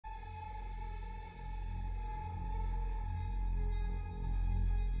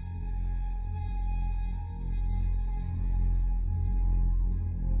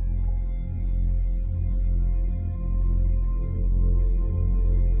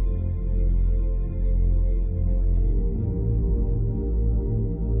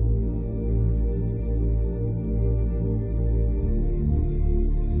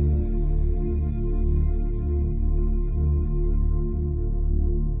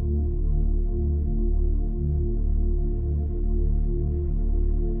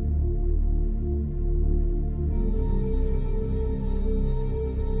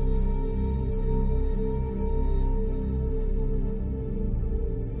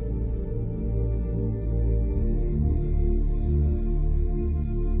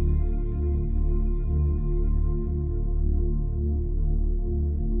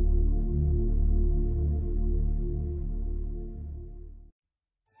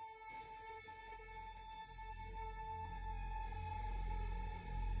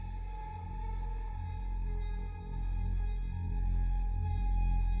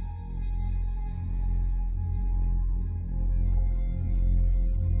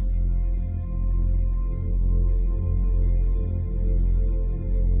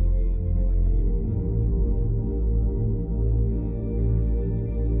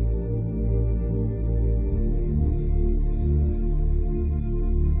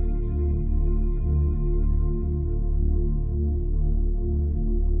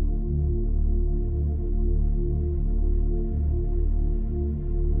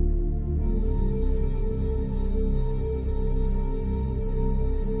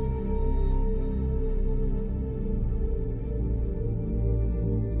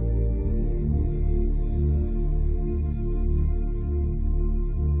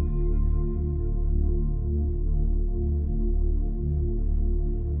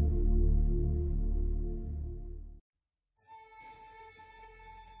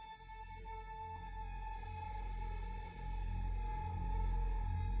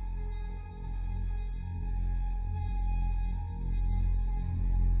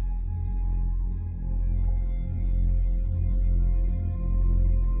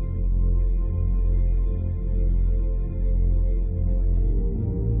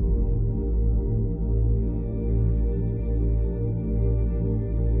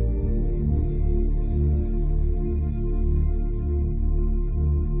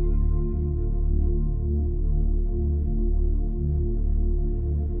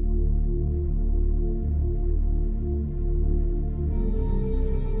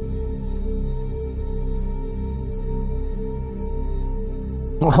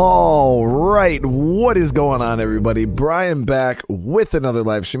All right, what is going on, everybody? Brian back with another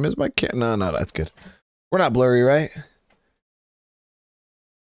live stream. Is my cat? No, that's good. We're not blurry, right?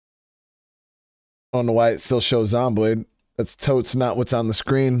 I don't know why it still shows Zomboid. That's totes not what's on the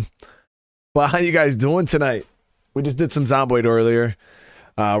screen. But how you guys doing tonight? We just did some Zomboid earlier.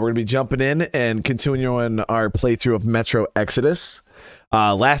 We're going to be jumping in and continuing our playthrough of Metro Exodus.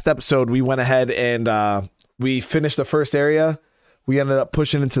 Last episode, we went ahead and we finished the first area. We ended up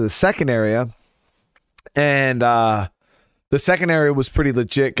pushing into the second area. And the second area was pretty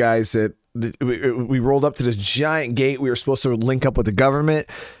legit, guys. We rolled up to this giant gate. We were supposed to link up with the government.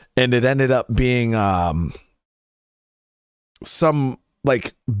 And it ended up being some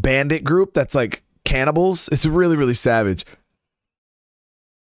like bandit group that's like cannibals. It's really, really savage.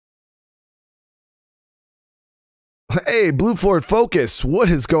 Hey, Blue Ford Focus, what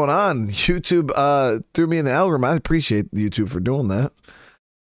is going on? YouTube threw me in the algorithm. I appreciate YouTube for doing that.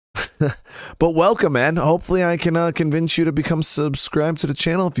 But welcome, man. Hopefully I can convince you to become subscribed to the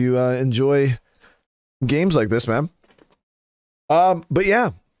channel if you enjoy games like this, man. But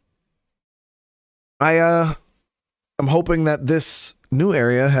yeah. I'm hoping that this new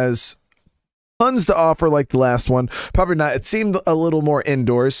area has tons to offer like the last one. Probably not. It seemed a little more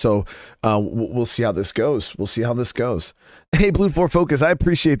indoors, so we'll see how this goes. We'll see how this goes. Hey, Blue 4 Focus, I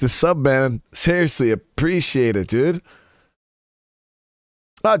appreciate the sub, man. Seriously, appreciate it, dude.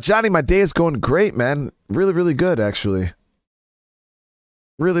 Oh, Johnny, my day is going great, man. Really, really good, actually.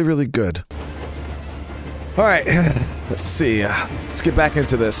 Really, really good. All right, let's see. Let's get back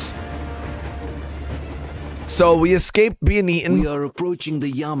into this. So we escaped being eaten. We are approaching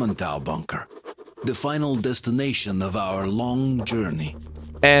the Yamantau bunker, the final destination of our long journey.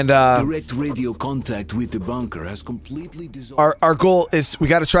 And direct radio contact with the bunker has completely dissolved. Our goal is we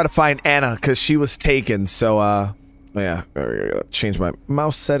got to try to find Anna because she was taken. So yeah, I gotta change my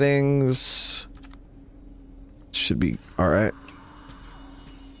mouse settings. Should be all right.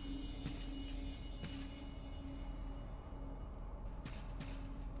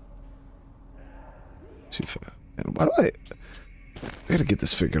 Too fast. And why do I gotta get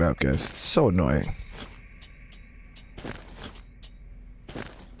this figured out, guys. It's so annoying.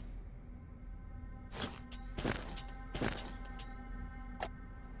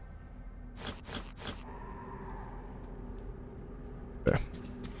 Okay.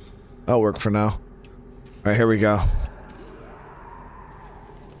 That'll work for now. All right, here we go.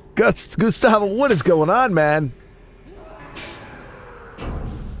 Gustavo, what is going on, man?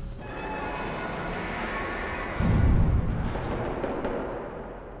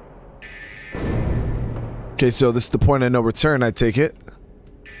 Okay, so this is the point of no return, I take it.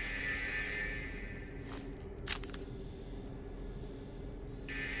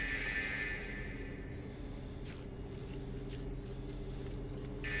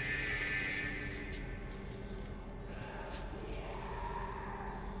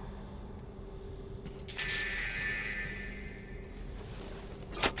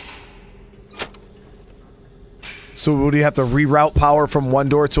 So would you have to reroute power from one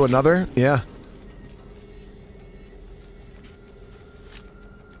door to another? Yeah.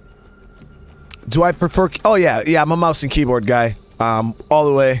 Do I prefer... Oh, yeah. Yeah, I'm a mouse and keyboard guy. All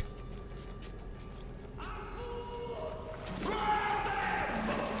the way.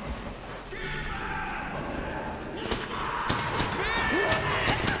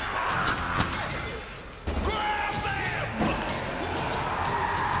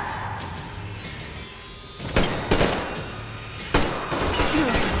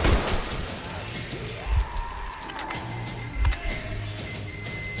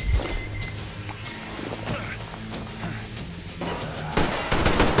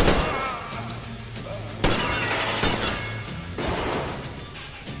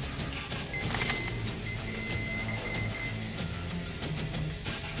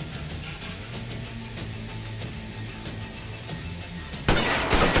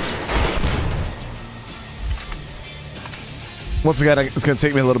 Once again, it's going to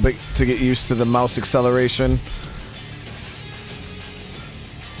take me a little bit to get used to the mouse acceleration.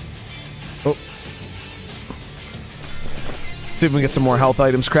 Oh. See if we can get some more health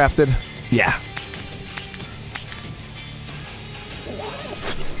items crafted. Yeah.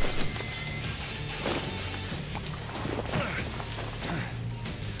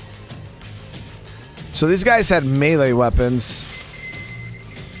 So these guys had melee weapons.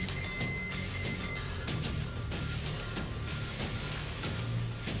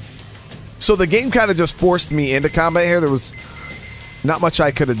 So the game kind of just forced me into combat here. There was not much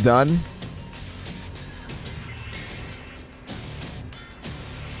I could have done.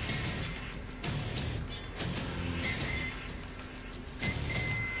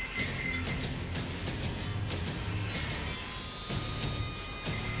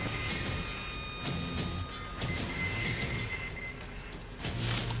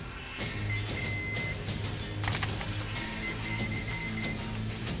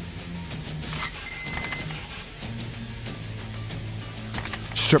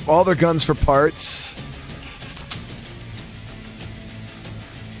 strip all their guns for parts.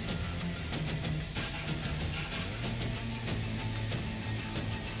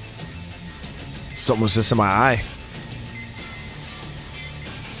 Something was just in my eye.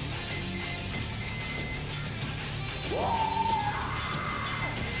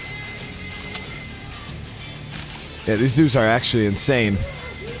 Yeah, these dudes are actually insane.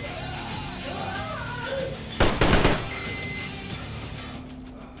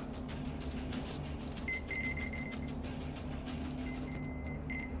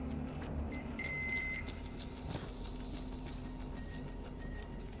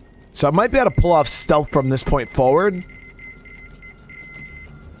 So I might be able to pull off stealth from this point forward.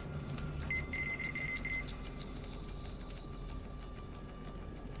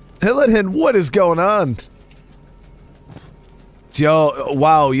 Hilliton, what is going on? Yo,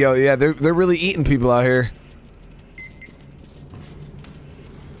 wow, yo, yeah, they're really eating people out here.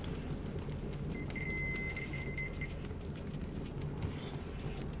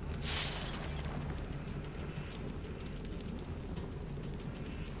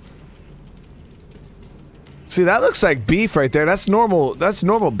 See, that looks like beef right there. That's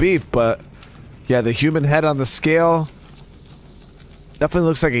normal beef, but yeah, the human head on the scale definitely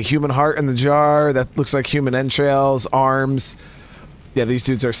looks like a human heart in the jar. That looks like human entrails, arms. Yeah, these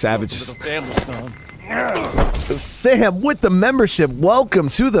dudes are savages. Sam with the membership. Welcome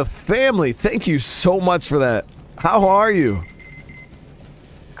to the family. Thank you so much for that. How are you?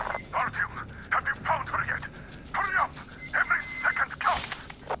 Artyom, have you found her yet? Hurry up! Every second counts!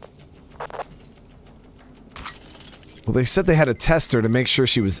 Well, they said they had to test her to make sure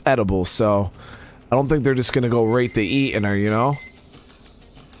she was edible, so I don't think they're just gonna go right to eating her, you know?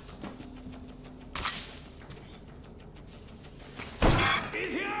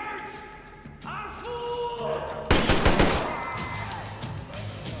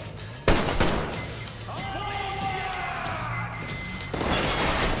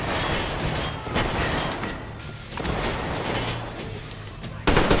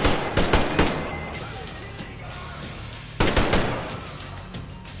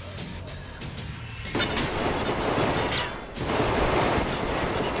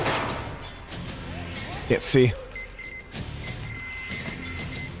 Can't see.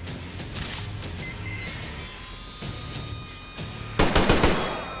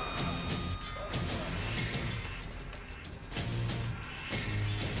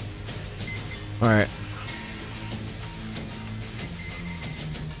 All right.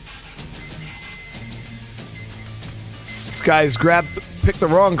 This guy's picked the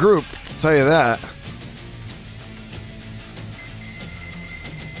wrong group, I'll tell you that.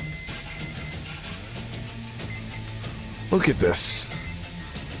 Look at this.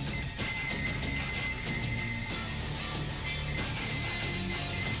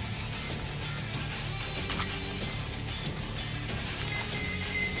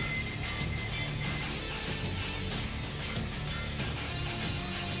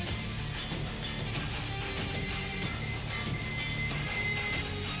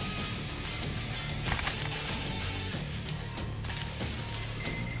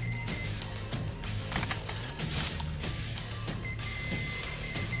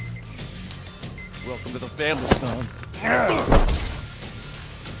 Welcome to the family, son.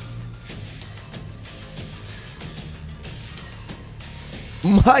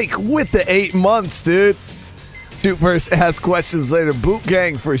 Mike with the 8 months, dude. Supers ask questions later. Boot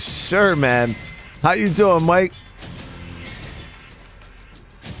gang for sure, man. How you doing, Mike?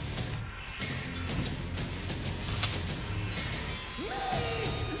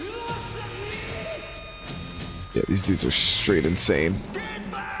 Yeah, these dudes are straight insane.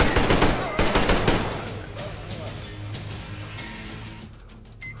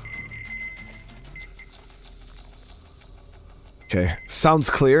 Okay, sounds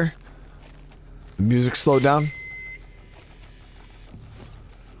clear. The music slowed down.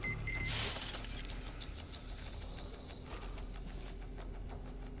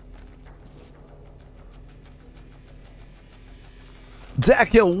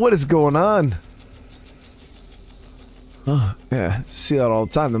 Zach Hill, what is going on? Oh, yeah, see that all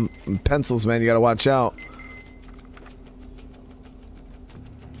the time. Them pencils, man, you gotta watch out.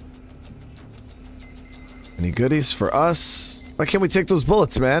 Any goodies for us? Why can't we take those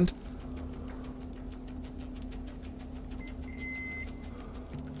bullets, man?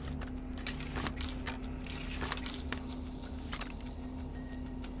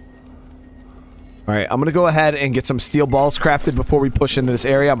 Alright, I'm gonna go ahead and get some steel balls crafted before we push into this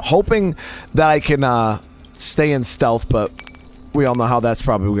area. I'm hoping that I can stay in stealth, but we all know how that's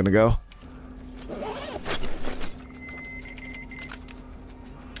probably gonna go.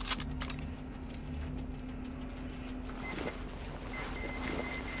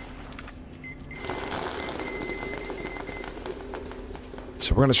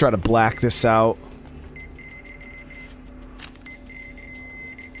 So we're gonna try to black this out.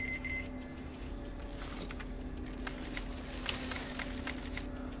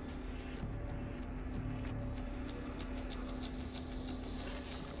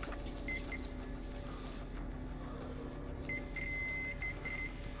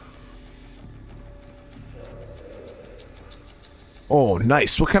 Oh,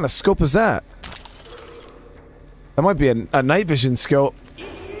 nice. What kind of scope is that? That might be a night vision scope.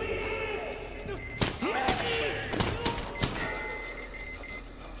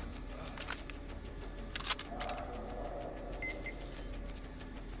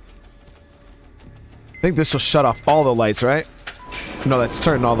 I think this will shut off all the lights, right? No, that's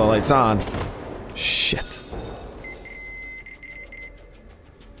turning all the lights on. Shit.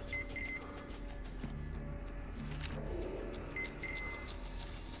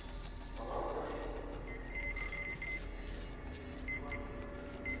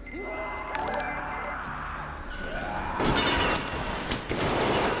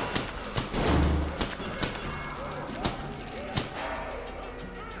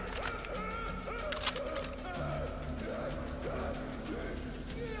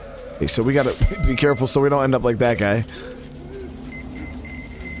 Okay, so we gotta be careful so we don't end up like that guy.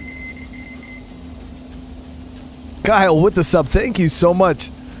 Kyle with the sub, thank you so much.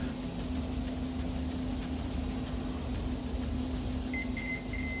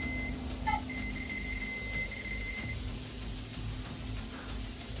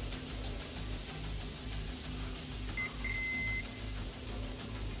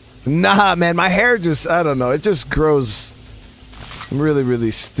 Nah, man, my hair just, I don't know, it just grows really,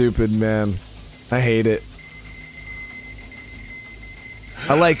 really stupid, man. I hate it.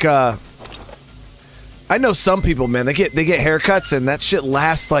 I like, I know some people, man, they get haircuts and that shit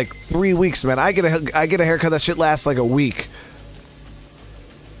lasts like 3 weeks, man. I get a haircut, that shit lasts like a week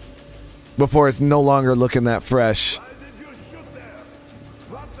before it's no longer looking that fresh. Why did you shoot there?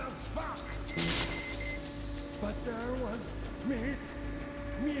 What the fuck? But there was meat.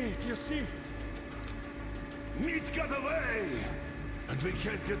 Meat, you see? Meat got away! And we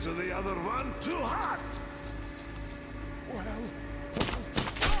can't get to the other one. Too hot! Well...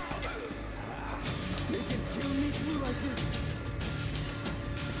 They can kill me too like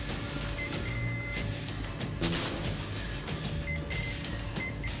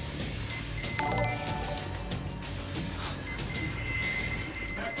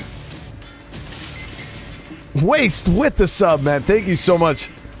this. Waste with the sub, man. Thank you so much.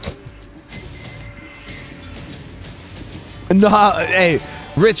 Nah, hey,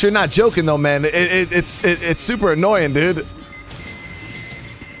 Rich, you're not joking though, man. It's super annoying, dude.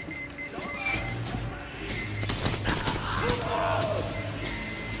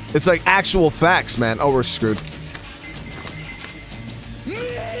 It's like actual facts, man. Oh, we're screwed.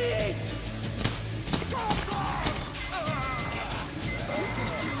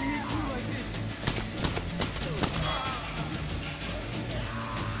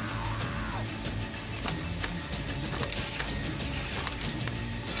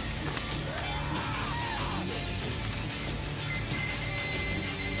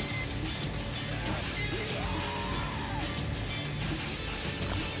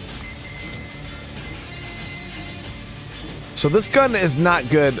 So this gun is not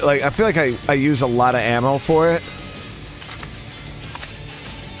good. Like, I feel like I use a lot of ammo for it.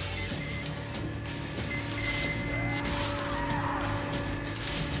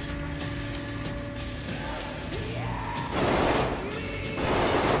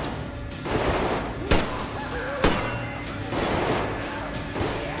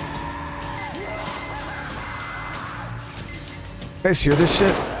 You guys hear this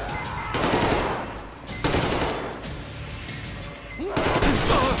shit?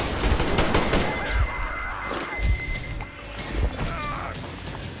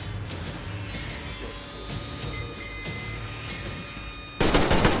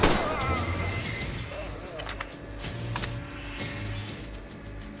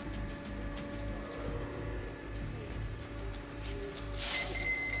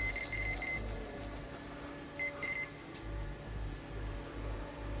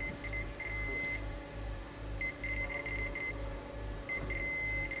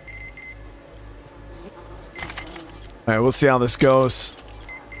 All right, we'll see how this goes.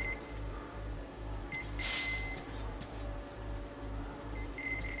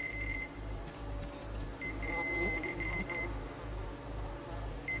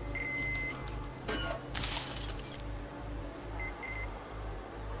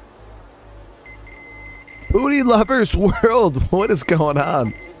 Booty Lovers World, what is going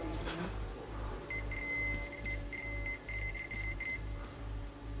on?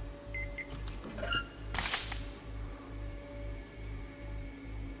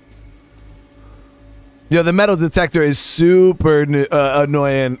 Yo, the metal detector is super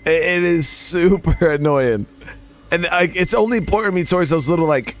annoying. It is super annoying. And it's only pointing me towards those little,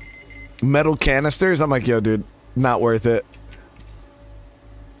 like, metal canisters. I'm like, yo, dude, not worth it.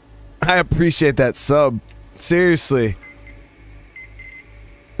 I appreciate that sub. Seriously.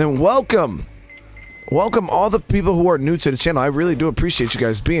 And welcome. Welcome all the people who are new to the channel. I really do appreciate you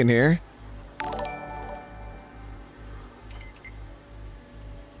guys being here.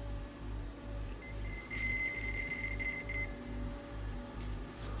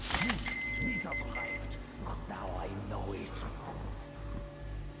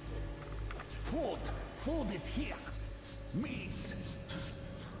 Food is here. Meat.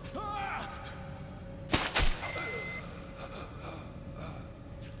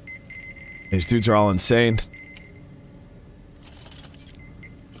 These dudes are all insane.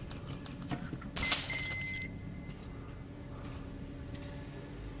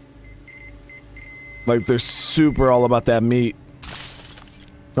 Like, they're super all about that meat.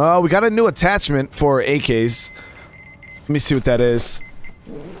 Oh, we got a new attachment for AKs. Let me see what that is.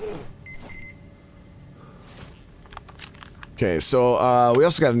 Okay, so, we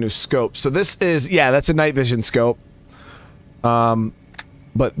also got a new scope. So this is, yeah, that's a night vision scope. But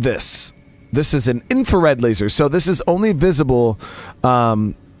this is an infrared laser. So this is only visible,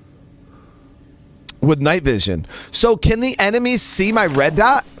 with night vision. So can the enemies see my red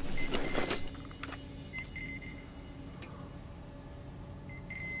dot?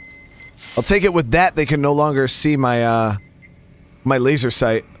 I'll take it with that, they can no longer see my, my laser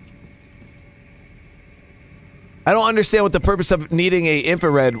sight. I don't understand what the purpose of needing a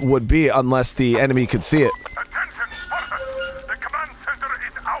infrared would be unless the enemy could see it. Attention, Spartans! The command center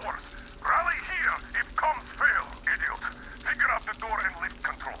is ours. Rally here if comms fail, idiot. Figure out the door and lift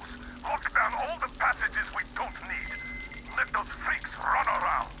controls. Lock down all the passages we don't need. Let those freaks run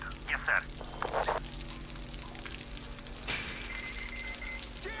around. Yes, sir.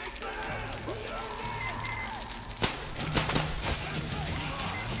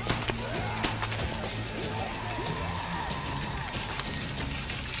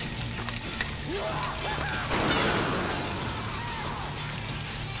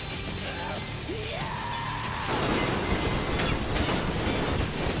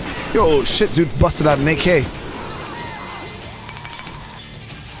 Yo, shit, dude busted out an AK.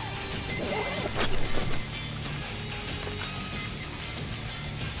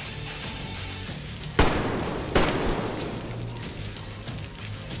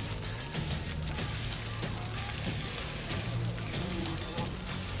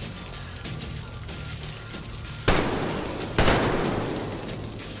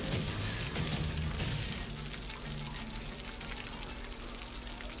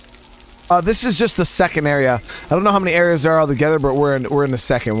 This is just the second area. I don't know how many areas there are all together, but we're in the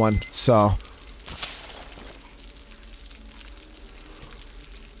second one, so.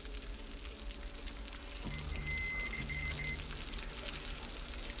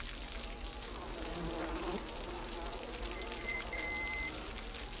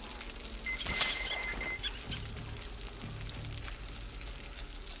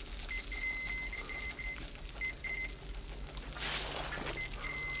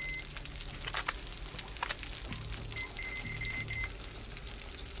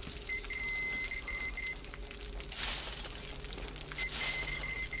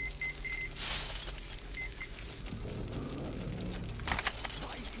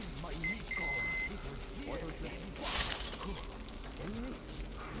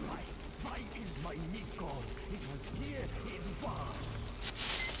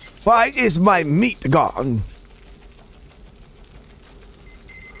 Why is my meat gone?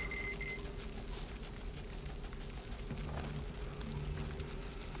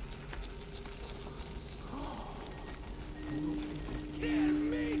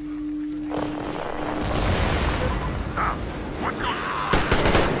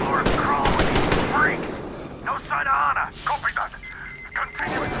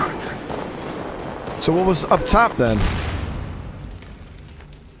 So what was up top then?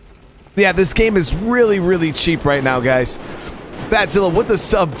 Yeah, this game is really, really cheap right now, guys. Batzilla with the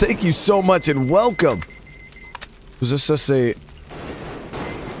sub, thank you so much and welcome. Was this just a...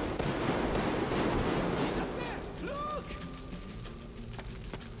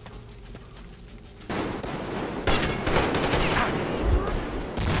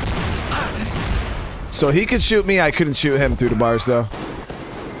 So he could shoot me, I couldn't shoot him through the bars though.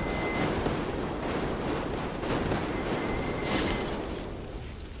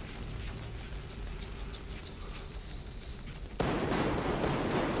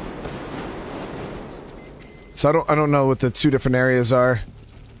 So I don't know what the two different areas are.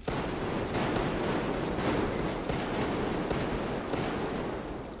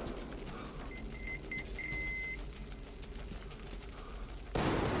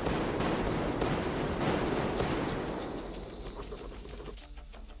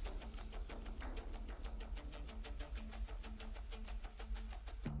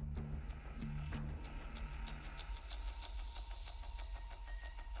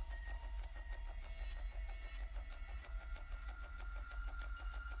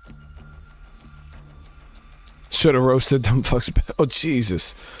 Should have roasted them fucks. Oh,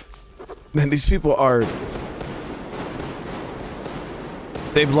 Jesus. Man, these people are...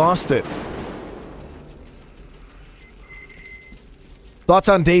 They've lost it. Thoughts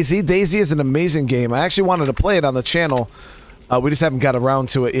on DayZ? DayZ is an amazing game. I actually wanted to play it on the channel. We just haven't got around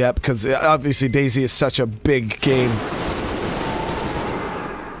to it yet because obviously DayZ is such a big game.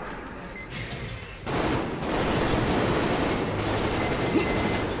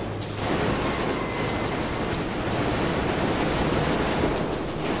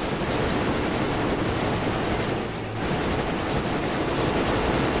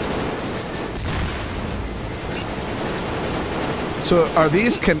 So are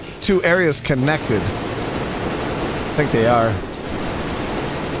these two areas connected? I think they are.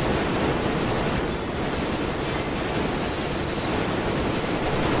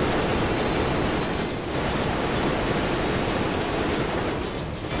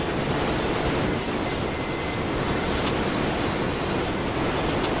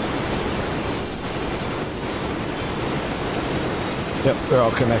 Yep, they're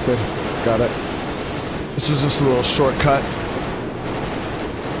all connected. Got it. This was just a little shortcut.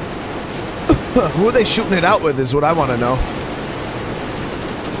 Who are they shooting it out with is what I want to know.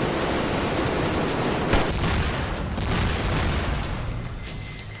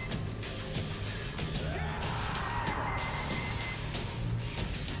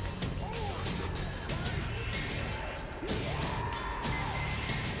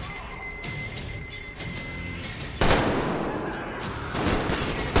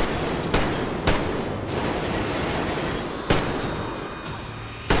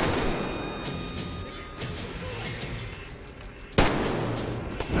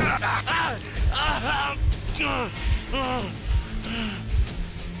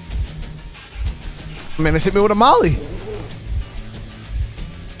 Man, this hit me with a molly.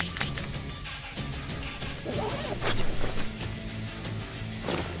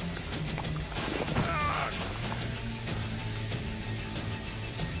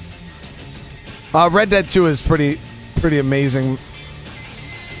 Red Dead 2 is pretty amazing.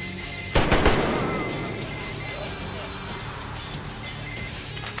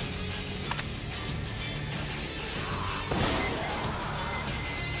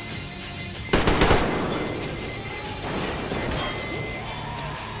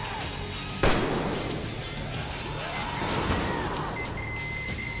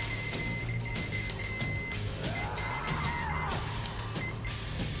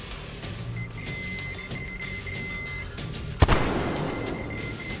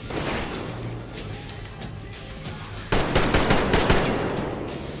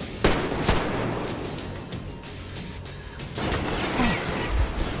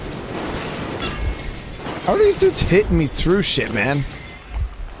 How are these dudes hitting me through shit, man?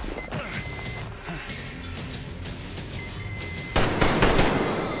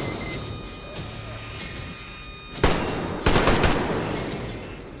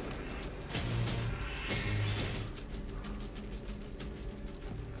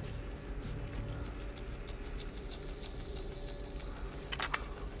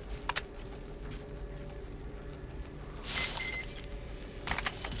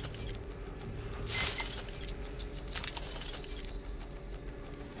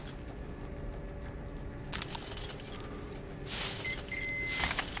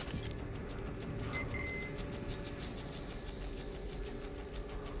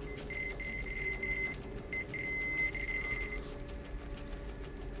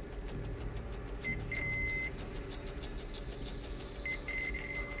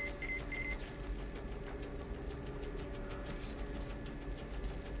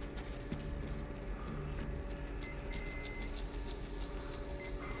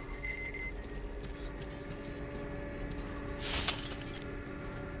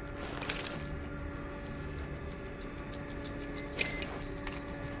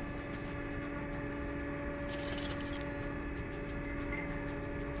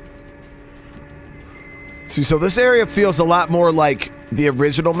 See, so this area feels a lot more like the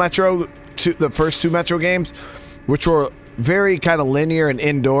original Metro, the first two Metro games, which were very kind of linear and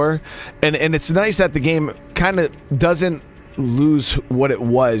indoor. And it's nice that the game kind of doesn't lose what it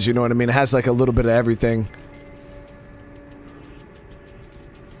was, you know what I mean? It has like a little bit of everything.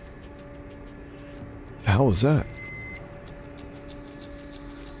 The hell was that?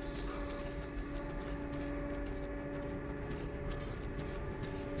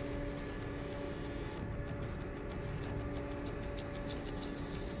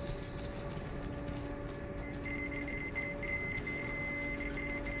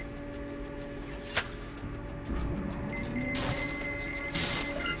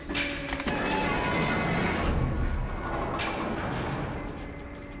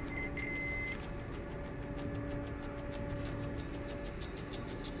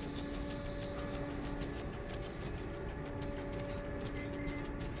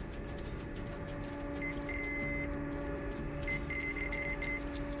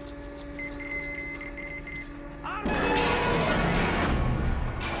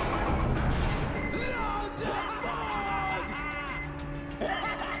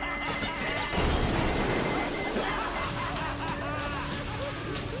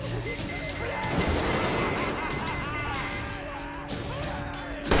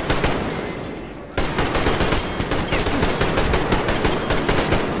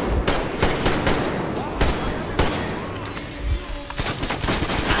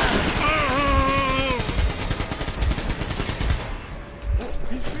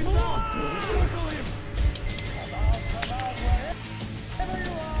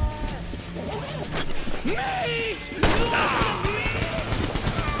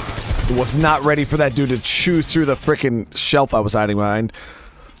 Was not ready for that dude to chew through the freaking shelf I was hiding behind.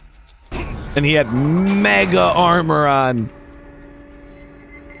 And he had mega armor on.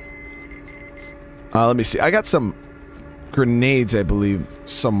 Let me see. I got some grenades, I believe,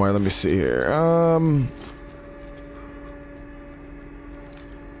 somewhere. Let me see here.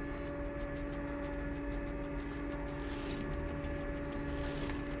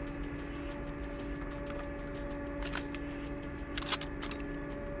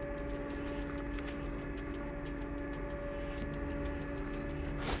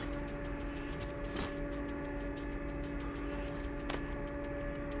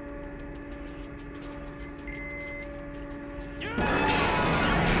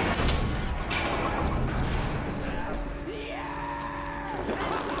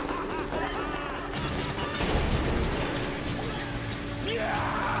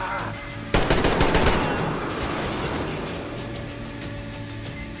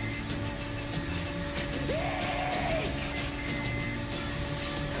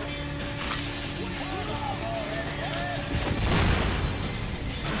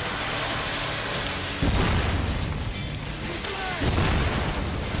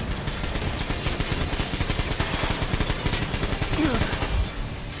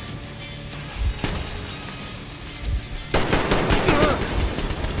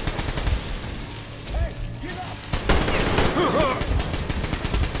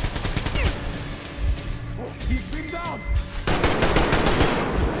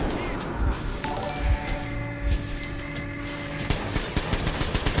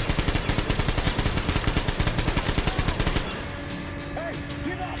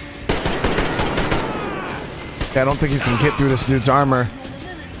 I don't think you can get through this dude's armor.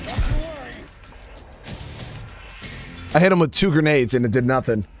 I hit him with 2 grenades and it did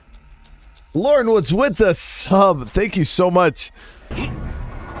nothing. Lauren Woods with the sub. Thank you so much.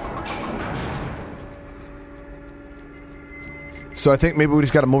 So I think maybe we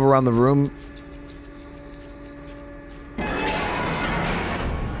just got to move around the room.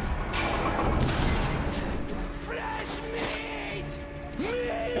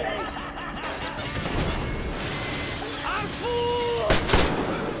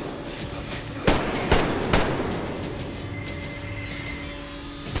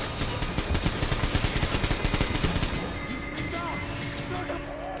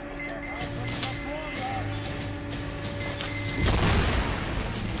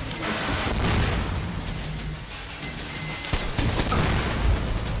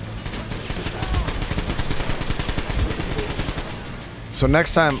 So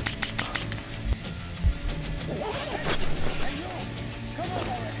next time...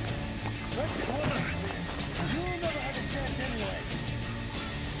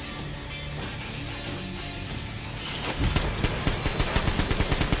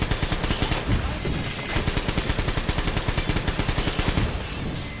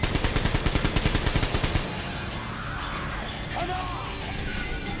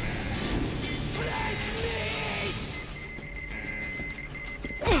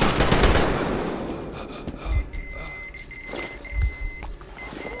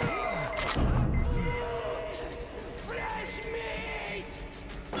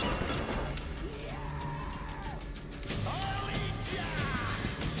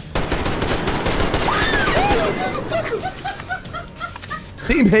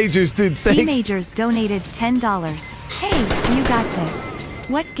 Teenagers, dude, thank you. Teenagers donated $10. Hey, you got this.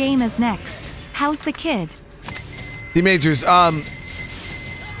 What game is next? How's the kid? Teenagers,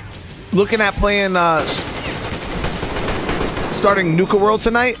 looking at playing, starting Nuka World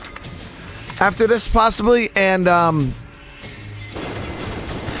tonight. After this, possibly, and,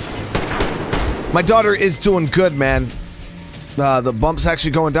 my daughter is doing good, man. The bump's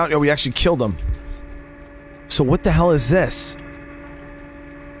actually going down. Oh, we actually killed him. So what the hell is this?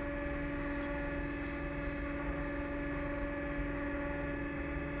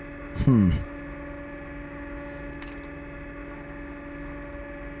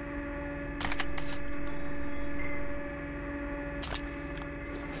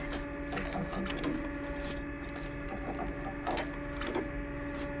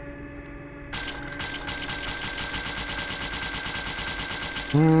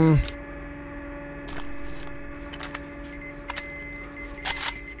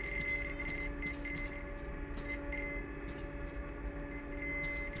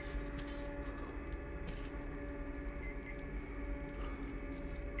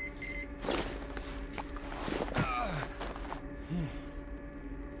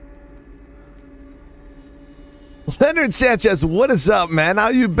 Menard Sanchez, what is up, man? How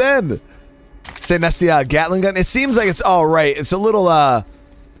you been? Saying that's the Gatling gun. It seems like it's all right. It's a little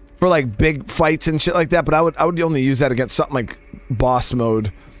for like big fights and shit like that, but I would only use that against something like boss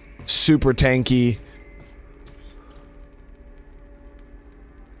mode. Super tanky.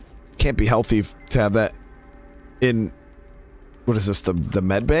 Can't be healthy to have that in, what is this, the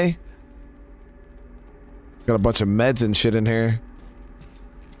med bay? Got a bunch of meds and shit in here.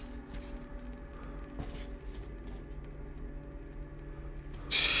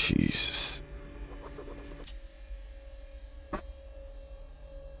 Jesus.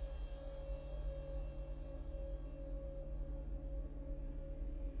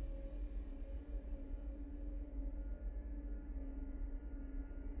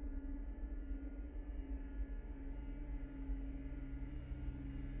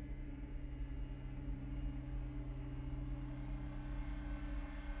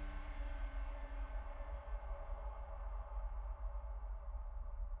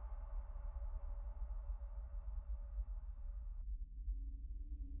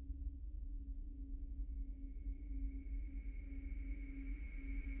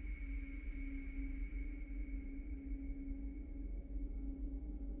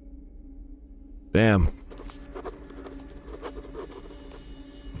 Damn.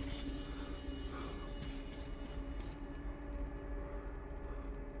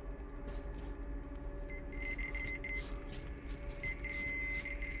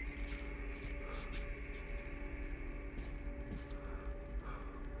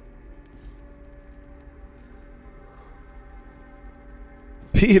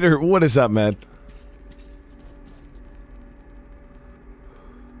 Peter, what is up, man?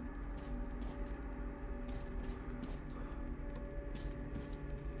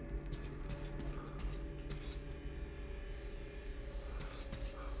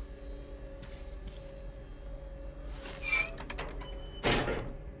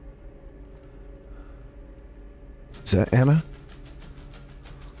 Is that Anna?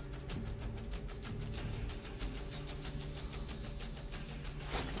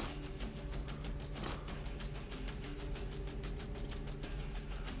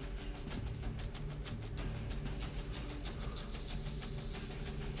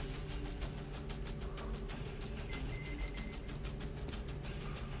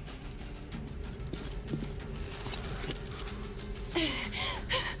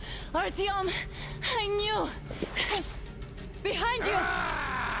 Artyom, I knew. Behind you.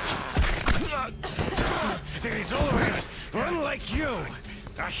 There is always one like you,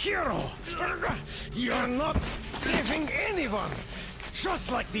 a hero. You're not saving anyone,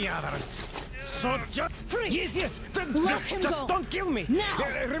 just like the others. So just Freeze! Yes, yes. Let him go. Don't kill me. Now.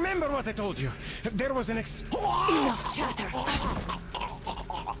 Remember what I told you. There was an Enough chatter.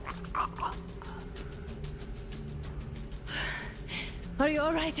 Are you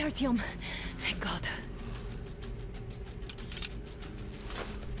all right, Artyom? Thank God.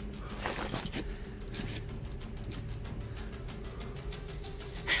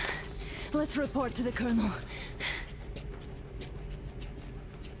 Let's report to the colonel.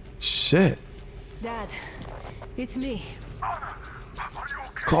 Shit. Dad, it's me.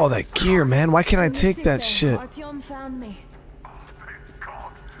 Call that gear, man. Why can't I In the take sick that bay, shit? Artyom found me. Thank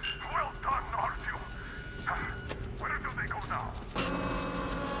God. Well done, Artyom. Where do they go now?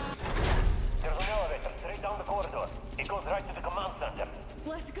 There's an elevator straight down the corridor. It goes right to the command center.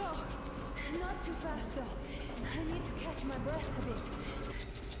 Let's go. Not too fast, though. I need to catch my breath a bit.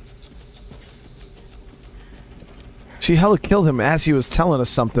 She hella killed him as he was telling us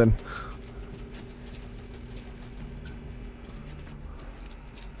something.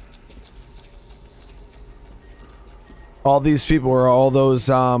 All these people were all those,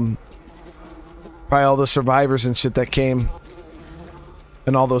 probably all the survivors and shit that came.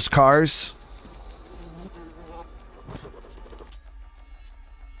 And all those cars.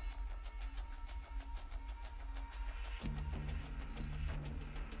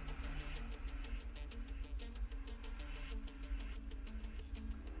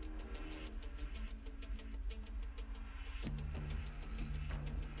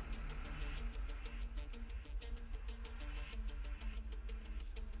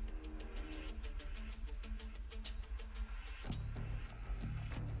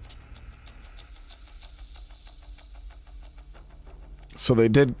 So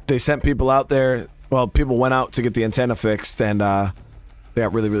they sent people out there. Well, people went out to get the antenna fixed, and they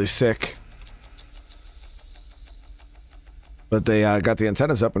got really, really sick. But they got the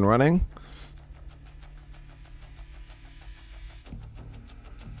antennas up and running.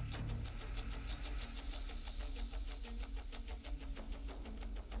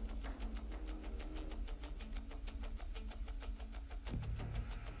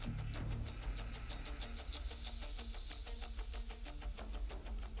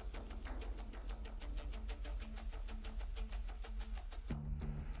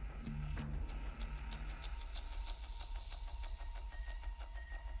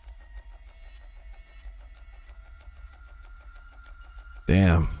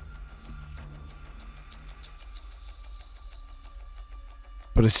 Damn.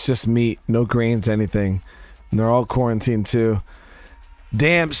 But it's just meat, no grains, anything. And they're all quarantined too.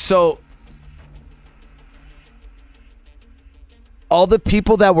 Damn, so all the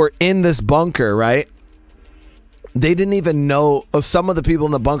people that were in this bunker, right? They didn't even know, some of the people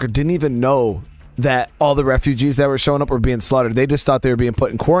in the bunker didn't even know that all the refugees that were showing up were being slaughtered. They just thought they were being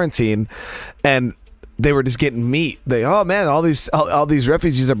put in quarantine, and they were just getting meat. They, oh man, all these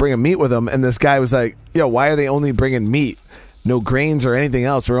refugees are bringing meat with them. And this guy was like, yo, why are they only bringing meat? No grains or anything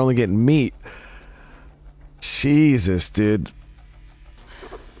else. We're only getting meat. Jesus, dude.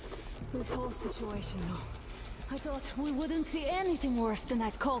 This whole situation, though. I thought we wouldn't see anything worse than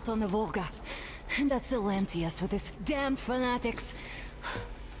that cult on the Volga. And that Silencius with his damned fanatics.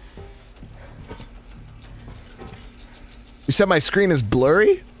 You said my screen is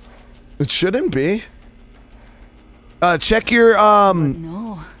blurry? It shouldn't be. Check your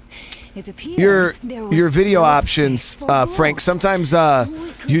No. It appears your video options, Frank. Sometimes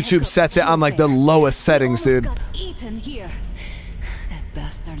YouTube sets it on like the lowest settings, dude. Got eaten here. That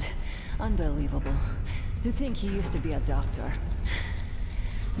bastard. Unbelievable. To think he used to be a doctor.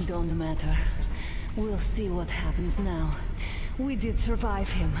 Don't matter. We'll see what happens now. We did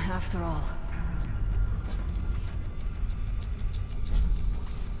survive him, after all.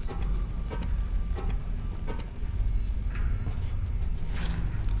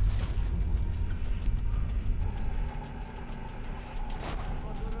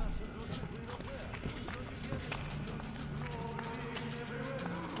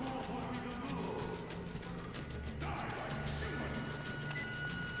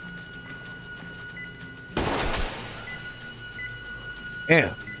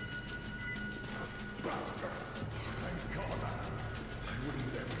 Damn.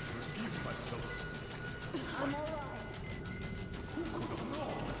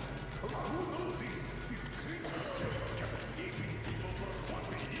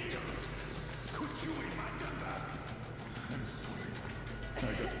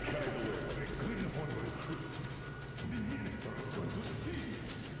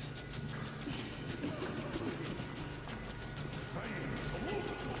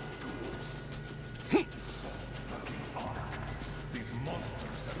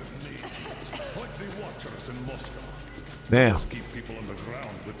 Damn. Keep people on the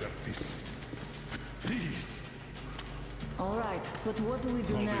ground with their deceit. Please. All right, but what do we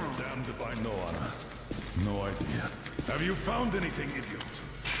do now? I'll be damned if I know, Anna. No idea. Have you found anything, idiot?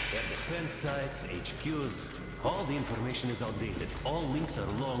 Their defense sites, HQs, all the information is outdated. All links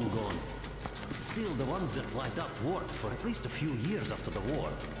are long gone. Still, the ones that light up worked for at least a few years after the war.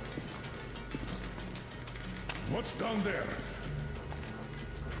 What's down there?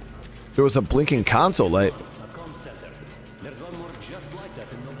 There was a blinking console light. A comm center. There's one more just like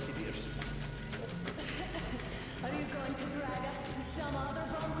that in Novosibirsk. Are you going to drag us to some other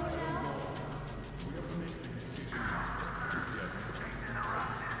bunker now?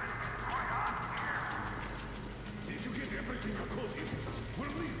 Did you get everything you could, idiot? We're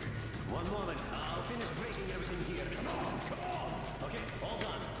leaving. One moment. I'll finish breaking everything here. Come on, come on. Okay, all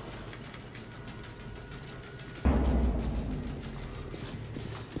done.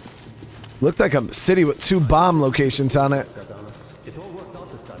 Looked like a city with 2 bomb locations on it. It all worked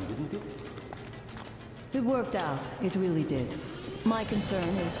out this time, didn't it? It worked out. It really did. My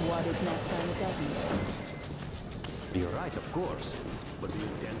concern is what if next time it doesn't? You're right, of course. But do you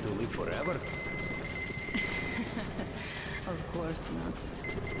intend to live forever? Of course not.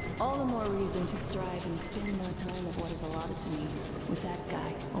 All the more reason to strive and spend more time of what is allotted to me with that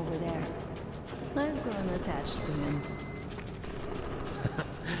guy over there. I've grown attached to him.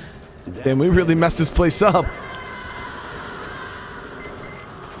 Damn, we really messed this place up.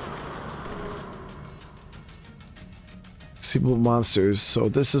 Seeable monsters. So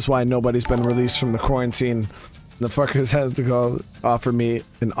this is why nobody's been released from the quarantine. The fuckers had to go offer me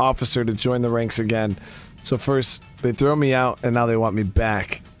an officer to join the ranks again. So first they throw me out and now they want me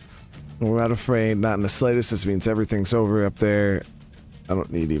back. We're not afraid, not in the slightest. This means everything's over up there. I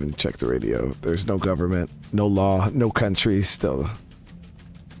don't need to even check the radio. There's no government, no law, no country still.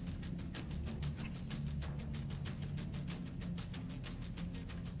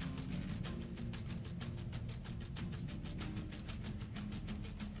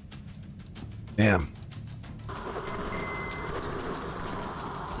 Damn.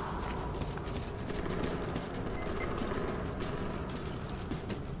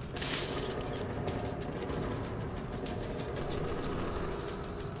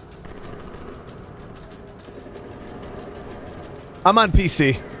 I'm on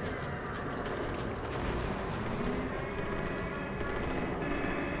PC.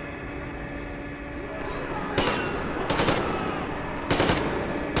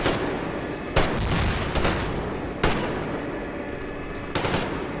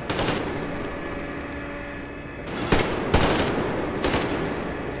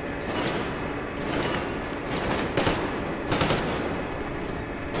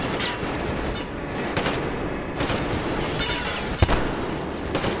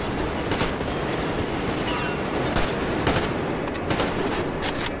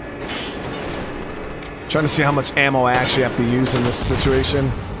 Trying to see how much ammo I actually have to use in this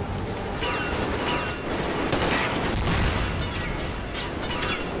situation.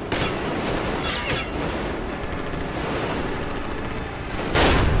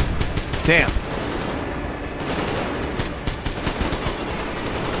 Damn.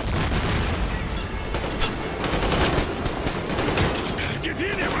 Get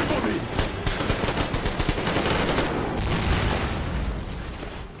in, everybody!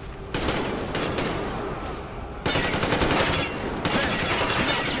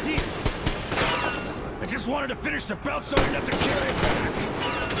 I just wanted to finish the belt so I didn't have to carry it back.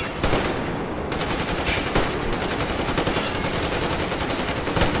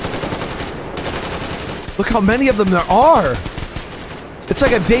 Look how many of them there are. It's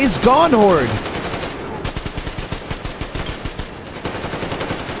like a Days Gone horde.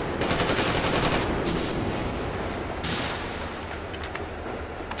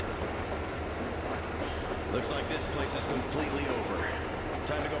 Looks like this place is completely over.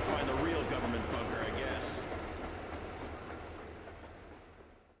 Time to go find the real government bunker, I guess.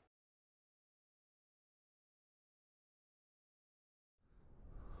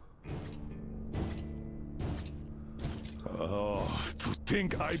 Oh, to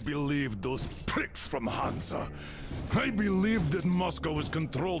think I believed those pricks from Hansa. I believed that Moscow was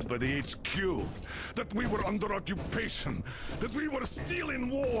controlled by the HQ, that we were under occupation, that we were still in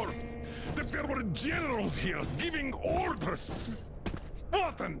war, that there were generals here giving orders.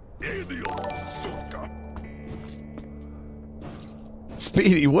 What an idiot, suka!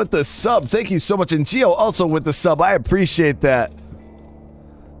 Speedy with the sub. Thank you so much. And Gio also with the sub. I appreciate that.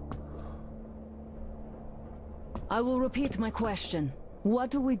 I will repeat my question.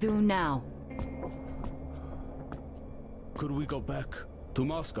 What do we do now? Could we go back to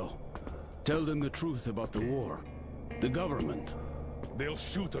Moscow? Tell them the truth about the war. The government. They'll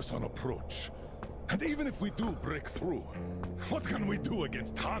shoot us on approach. And even if we do break through, what can we do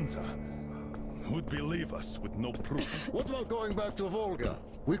against Hansa? Who'd believe us with no proof? What about going back to Volga?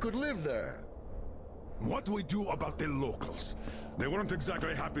 We could live there. What do we do about the locals? They weren't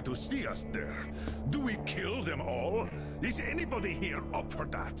exactly happy to see us there. Do we kill them all? Is anybody here up for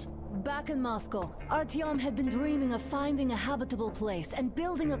that? Back in Moscow, Artyom had been dreaming of finding a habitable place and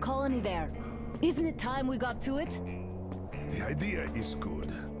building a colony there. Isn't it time we got to it? The idea is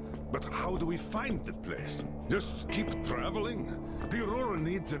good. But how do we find the place? Just keep traveling? The Aurora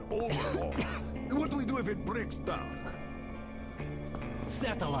needs an overhaul. What do we do if it breaks down?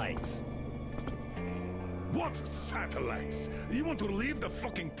 Satellites. What satellites? You want to leave the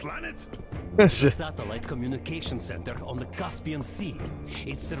fucking planet? The satellite communication center on the Caspian Sea.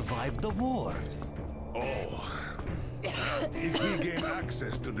 It survived the war. Oh. If we gain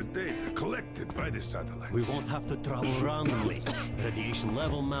access to the data collected by the satellites... We won't have to travel randomly. Radiation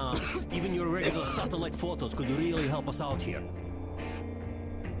level maps, even your regular satellite photos could really help us out here.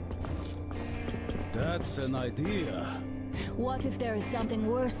 That's an idea. What if there is something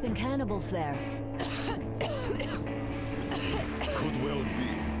worse than cannibals there? Could well be.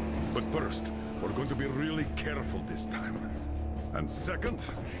 But first, we're going to be really careful this time. And second,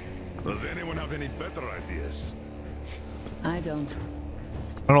 does anyone have any better ideas? I don't.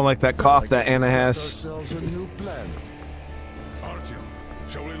 I don't like that cough that Anna has. Ourselves a new plan. Artyom,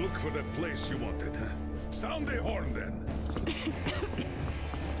 shall we look for that place you wanted? Sound the horn then.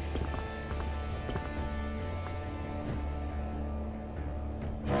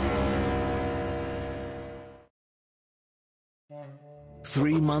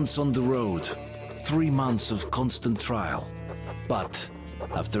 Three months on the road, 3 months of constant trial. But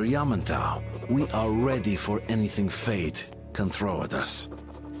after Yamantau, we are ready for anything fate can throw at us.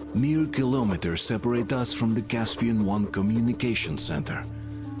 Mere kilometers separate us from the Caspian One communication center.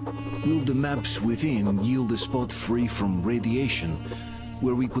 Will the maps within yield a spot free from radiation,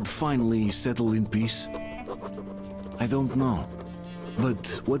 where we could finally settle in peace? I don't know.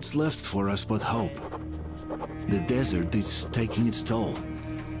 But what's left for us but hope? The desert is taking its toll.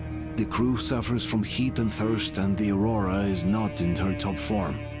 The crew suffers from heat and thirst, and the Aurora is not in her top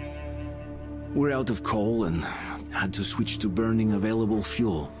form. We're out of coal and had to switch to burning available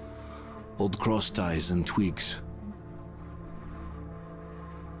fuel. Old cross ties and twigs.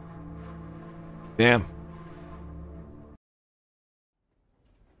 Damn.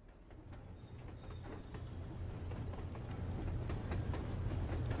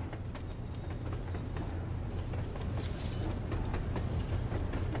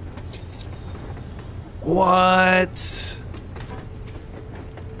 What?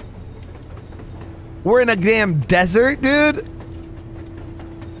 We're in a damn desert, dude?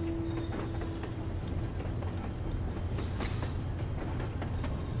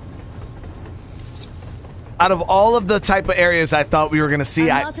 Out of all of the type of areas I thought we were gonna see,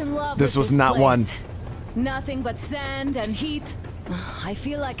 I'm not in love this with was not place. one. Nothing but sand and heat. I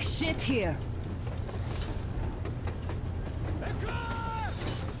feel like shit here.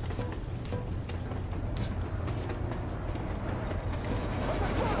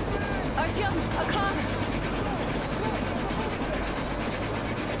 Artyom, a car!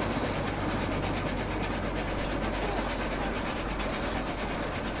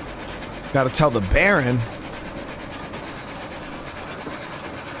 Gotta tell the Baron.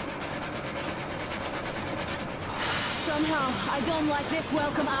 Somehow, I don't like this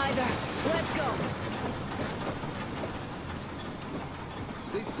welcome either. Let's go.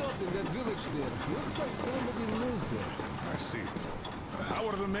 They stopped in that village there. Looks like somebody lives there. I see. How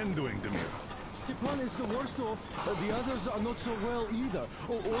are the men doing, Demir? Stepan is the worst off. The others are not so well either.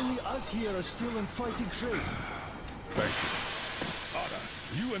 Only us here are still in fighting shape. Thank you. Ada,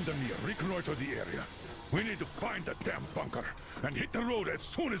 you and Demir reconnoiter the area. We need to find the damn bunker and hit the road as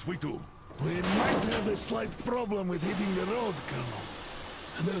soon as we do. We might have a slight problem with hitting the road, Colonel.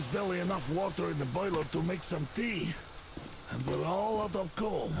 There's barely enough water in the boiler to make some tea. And we're all out of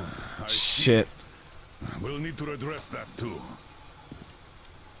coal. Shit. We'll need to address that too.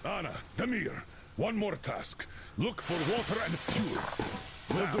 Anna, Demir, one more task. Look for water and fuel.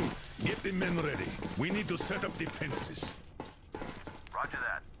 Will do. Get the men ready. We need to set up defenses. Roger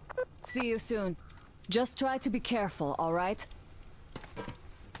that. See you soon. Just try to be careful, all right?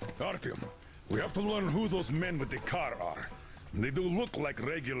 Artyom, we have to learn who those men with the car are. They do look like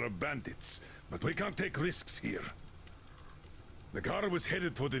regular bandits, but we can't take risks here. The car was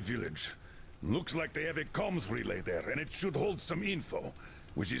headed for the village. Looks like they have a comms relay there, and it should hold some info,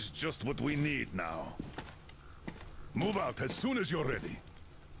 which is just what we need now. Move out as soon as you're ready.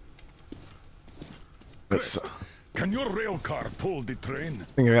 Crest, can your rail car pull the train? I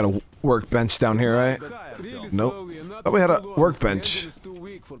think I got a workbench down here, right? Nope. Oh, we had a workbench. It's too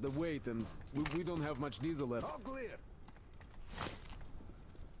weak for the weight, and we don't have much diesel left.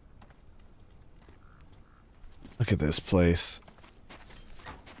 Look at this place.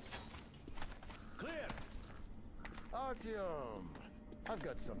 Artyom, I've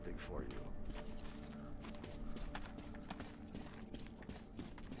got something for you.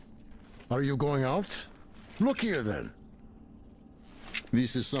 Are you going out? Look here then.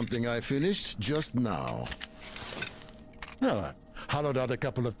 This is something I finished just now. Well, I hollowed out a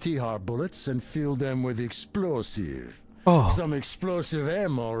couple of Tihar bullets and filled them with explosive. Oh. Some explosive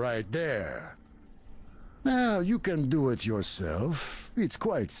ammo right there. Now, you can do it yourself. It's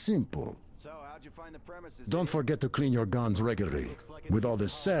quite simple. So, how'd you find the premises? Don't forget to clean your guns regularly. With all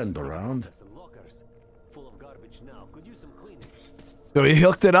this sand around. Full of garbage now. Could use some cleaning. So he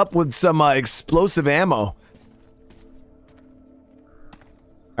hooked it up with some explosive ammo.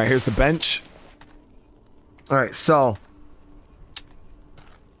 All right, here's the bench. All right, so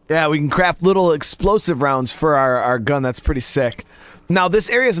yeah, we can craft little explosive rounds for our gun. That's pretty sick. Now this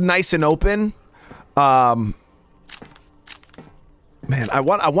area is nice and open. Man, I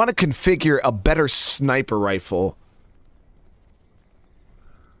want to configure a better sniper rifle.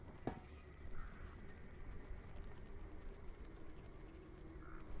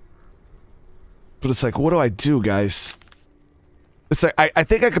 But it's like, what do I do, guys? It's like, I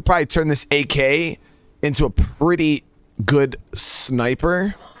think I could probably turn this AK into a pretty good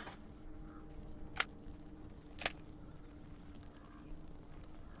sniper.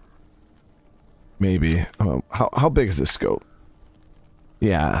 Maybe. How big is this scope?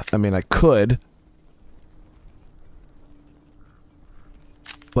 Yeah, I mean, I could.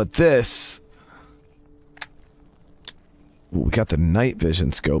 But this... Ooh, we got the night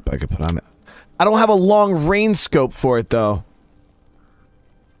vision scope I could put on it. I don't have a long range scope for it, though.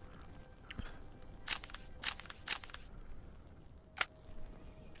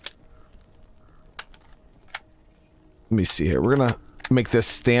 Let me see here. We're gonna make this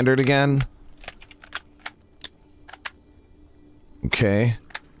standard again. Okay.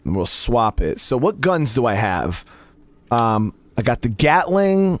 And we'll swap it. So what guns do I have? I got the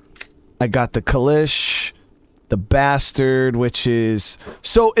Gatling. I got the Kalish. The Bastard, which is...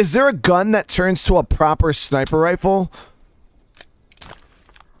 So, is there a gun that turns to a proper sniper rifle?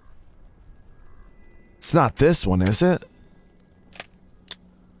 It's not this one, is it?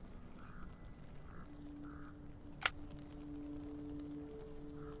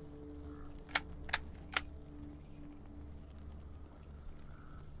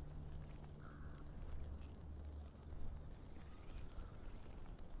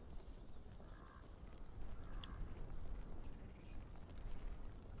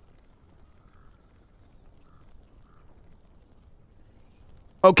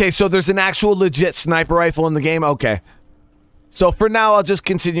 Okay, so there's an actual legit sniper rifle in the game? Okay. So for now, I'll just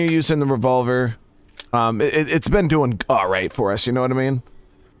continue using the revolver. It's been doing alright for us, you know what I mean?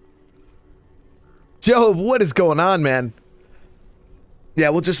 Joe, what is going on, man? Yeah,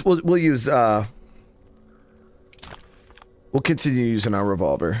 we'll use, we'll continue using our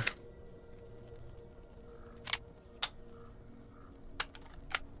revolver.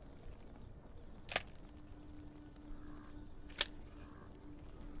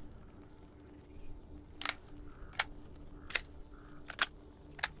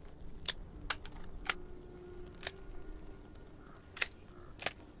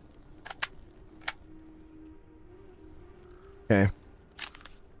 Okay.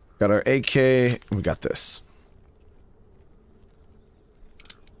 Got our AK. We got this.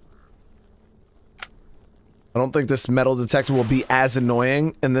 I don't think this metal detector will be as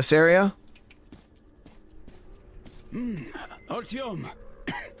annoying in this area. Artyom!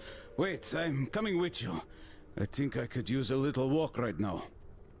 Wait, I'm coming with you. I think I could use a little walk right now.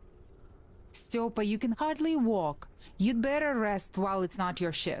 Styopa, you can hardly walk. You'd better rest while it's not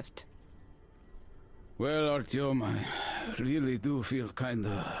your shift. Well, Artyom, I really do feel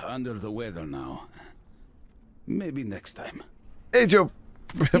kinda under the weather now. Maybe next time. Hey, Joe,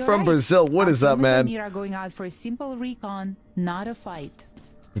 from Brazil, what is up, man? We are going out for a simple recon, not a fight.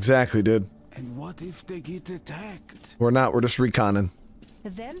 Exactly, dude. And what if they get attacked? We're not, we're just reconning.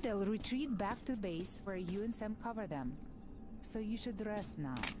 Then they'll retreat back to base where you and Sam cover them. So you should rest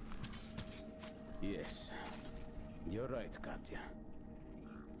now. Yes, you're right, Katya.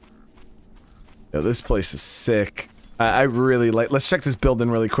 Yo, this place is sick. I really like. Let's check this building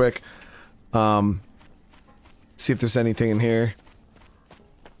really quick. See if there's anything in here.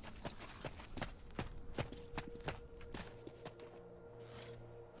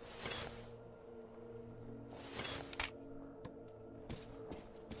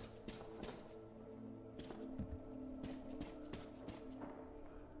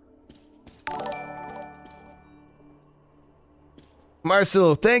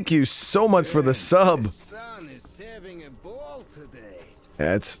 Marcelo, thank you so much for the sub. Sun is having a ball today.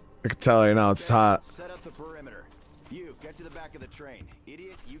 Yeah, I can tell you now, it's hot. Set up the perimeter. You, get to the back of the train.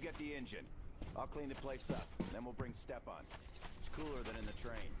 Idiot, you get the engine. I'll clean the place up, then we'll bring Stepan. It's cooler than in the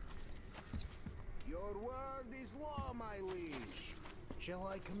train. Your word is law, my liege. Shall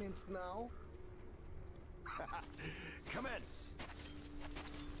I commence now? Commence!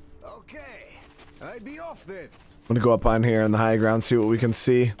 Okay, I be off then. I'm gonna go up on here on the high ground, see what we can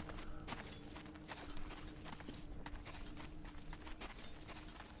see.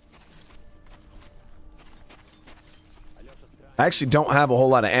 I actually don't have a whole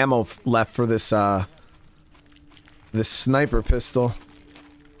lot of ammo left for this, this sniper pistol.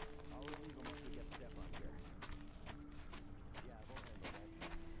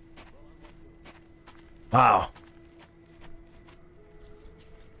 Wow.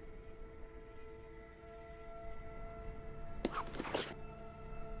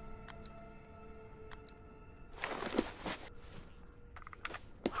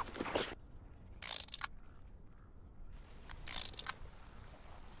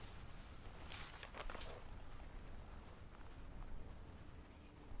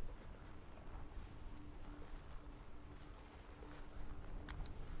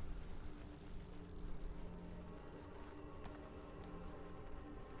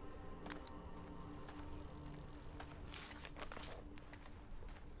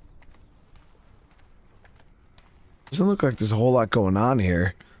 Doesn't look like there's a whole lot going on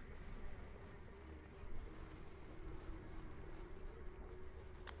here.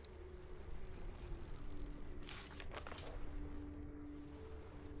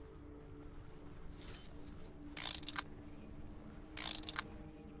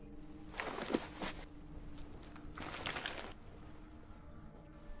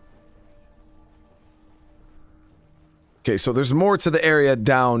 Okay, so there's more to the area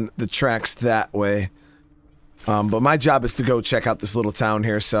down the tracks that way. But my job is to go check out this little town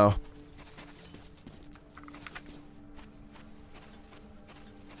here, so...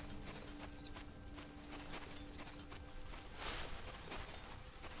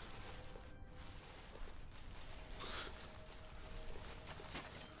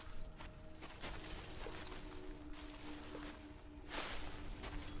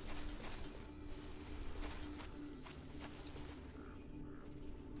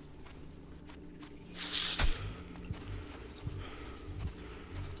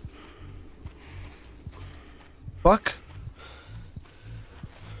 Fuck.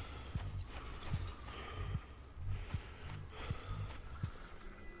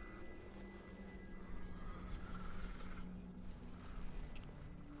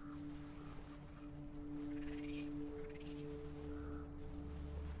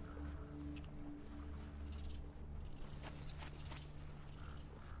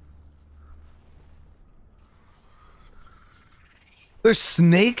 There's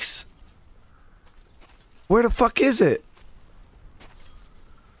snakes? Where the fuck is it?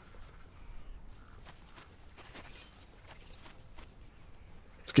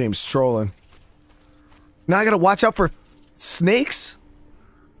 This game's trolling. Now I gotta watch out for snakes?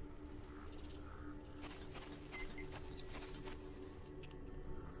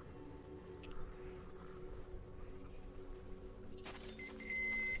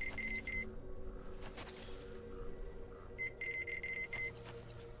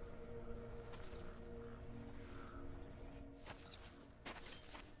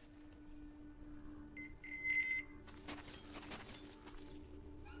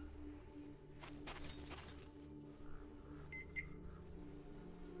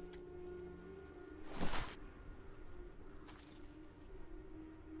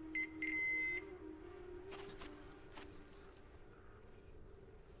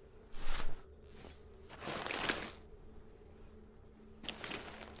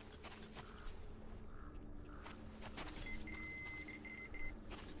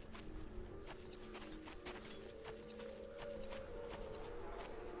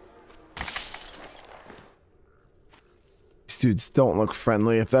 Dudes don't look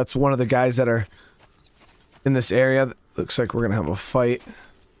friendly. If that's one of the guys that are in this area, looks like we're gonna have a fight.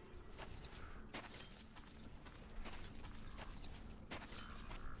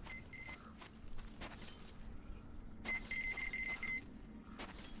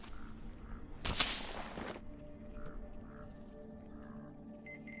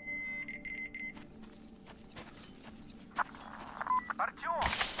 Artyom,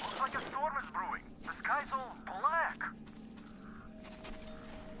 looks like a storm is brewing. The sky's all black.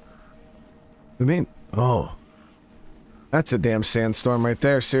 I mean, oh. That's a damn sandstorm right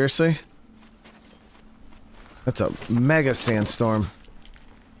there, seriously? That's a mega sandstorm.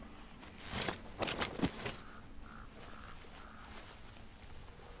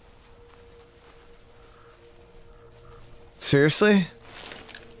 Seriously?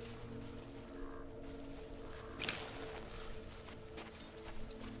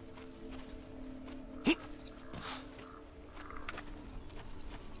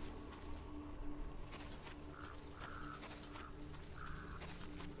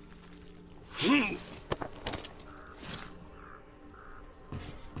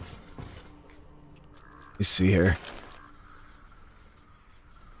 You see here.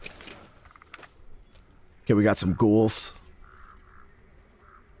 Okay, we got some ghouls.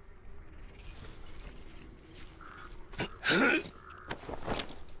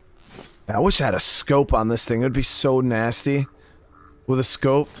 I wish I had a scope on this thing. It would be so nasty with a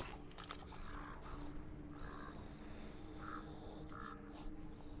scope.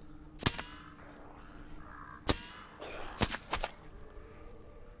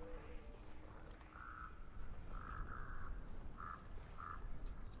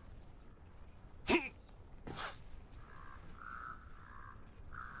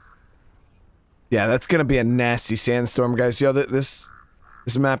 Yeah, that's gonna be a nasty sandstorm, guys. Yo, this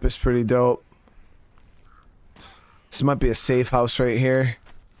map is pretty dope. This might be a safe house right here.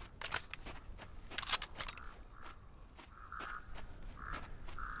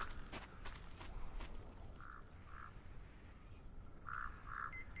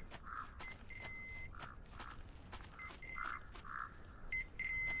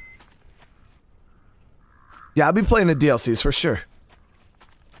 Yeah, I'll be playing the DLCs for sure.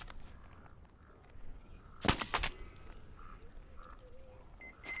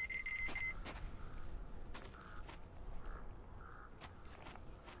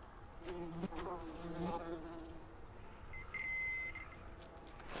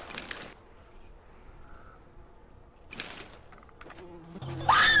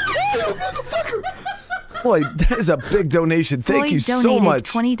 Boy, that is a big donation. Thank Floyd you so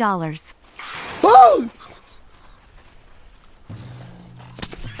much. $20. Oh!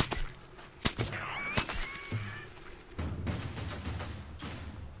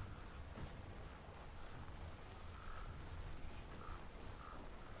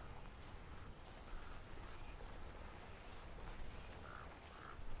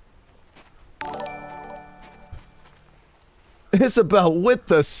 Isabel with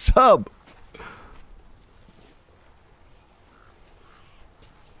the sub.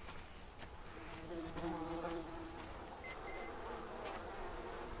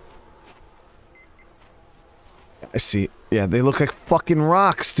 I see. Yeah, they look like fucking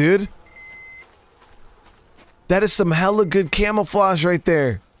rocks, dude. That is some hella good camouflage right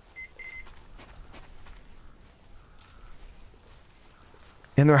there.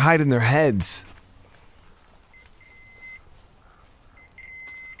 And they're hiding their heads.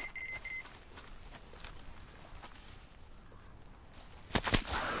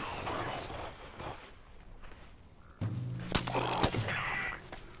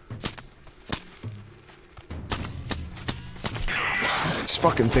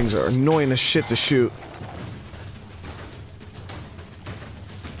 fucking things are annoying as shit to shoot.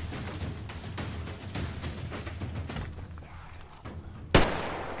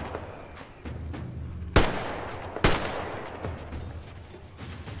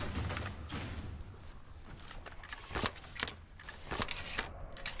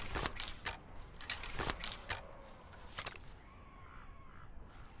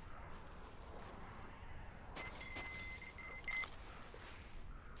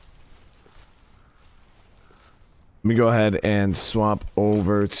 Let me go ahead and swap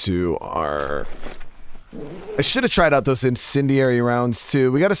over to our... I should have tried out those incendiary rounds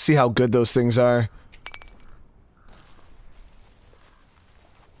too. We gotta see how good those things are.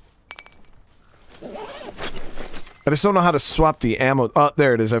 I just don't know how to swap the ammo. Oh,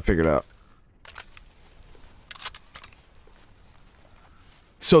 there it is. I figured it out.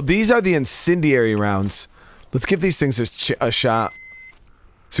 So these are the incendiary rounds. Let's give these things a shot.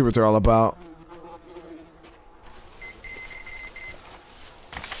 See what they're all about.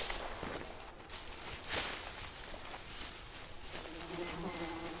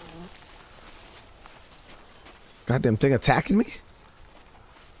 Goddamn thing attacking me?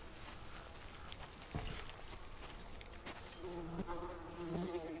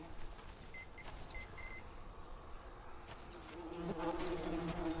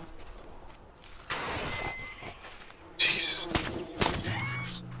 Jeez.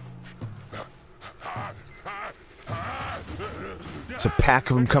 It's a pack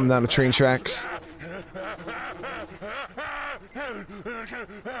of them coming down the train tracks.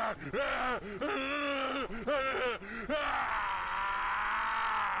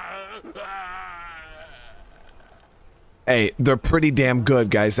 Hey, they're pretty damn good,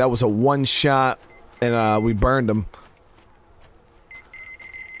 guys. That was a one shot, and we burned them.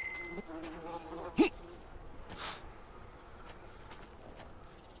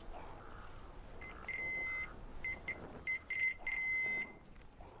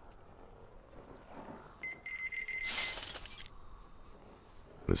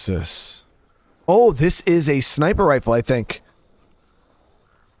 What is this? Oh, this is a sniper rifle, I think.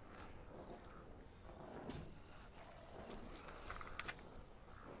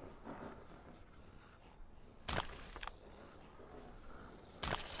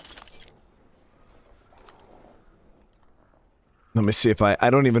 Let me see if I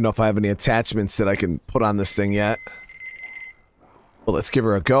don't even know if I have any attachments that I can put on this thing yet. Well, let's give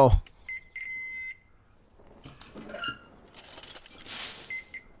her a go.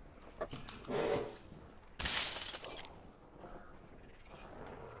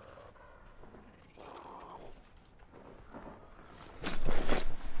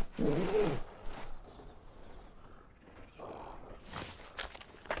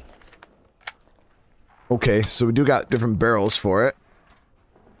 Okay, so we do got different barrels for it.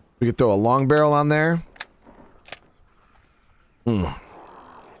 We could throw a long barrel on there. What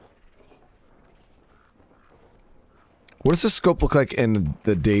does the scope look like in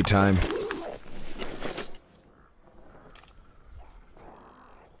the daytime?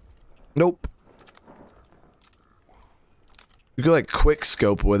 Nope. We could like quick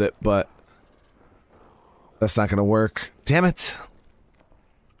scope with it, but that's not gonna work. Damn it.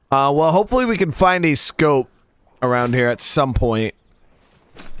 Well, hopefully we can find a scope around here at some point.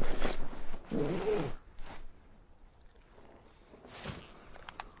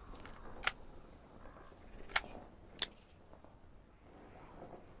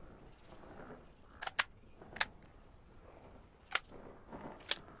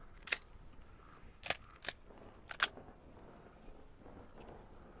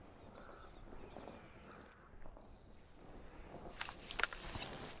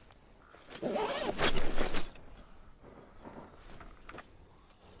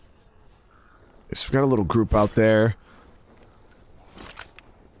 So we got a little group out there.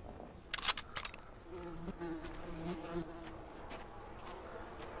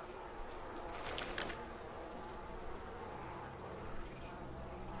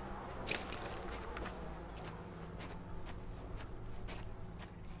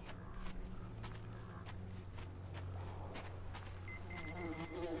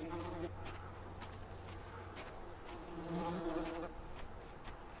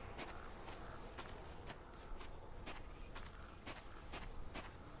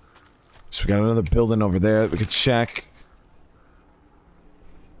 So we got another building over there that we could check.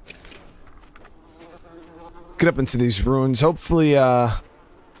 Let's get up into these ruins. Hopefully,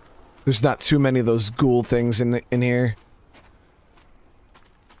 there's not too many of those ghoul things in here.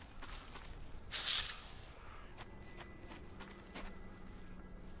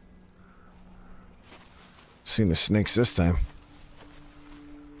 Seen the snakes this time.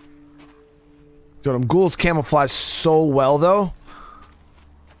 So them ghouls camouflage so well, though.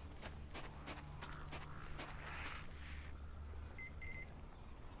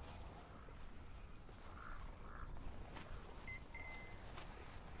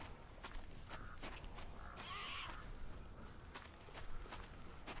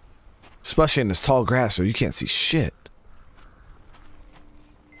 Especially in this tall grass, so you can't see shit.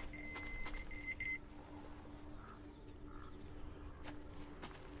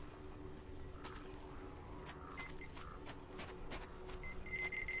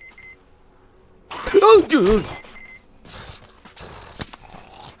 Oh, dude.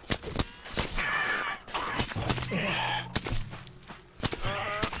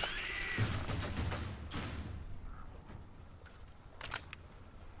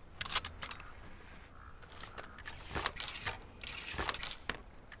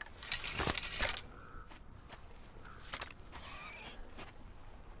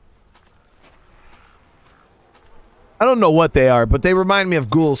 I don't know what they are, but they remind me of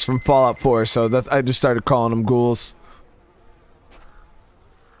ghouls from Fallout 4, so that I just started calling them ghouls.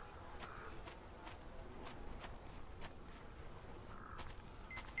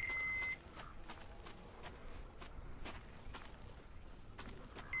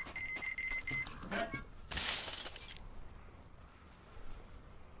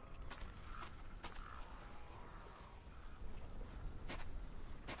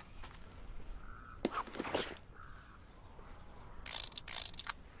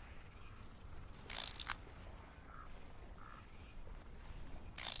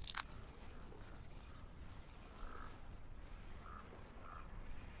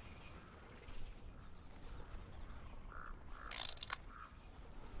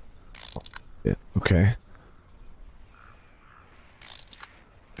 Yeah, okay.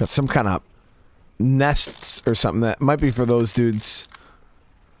 Got some kind of nests or something that might be for those dudes.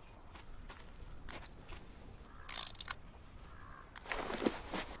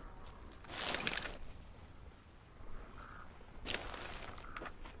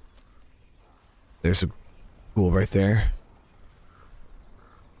 There's a ghoul right there.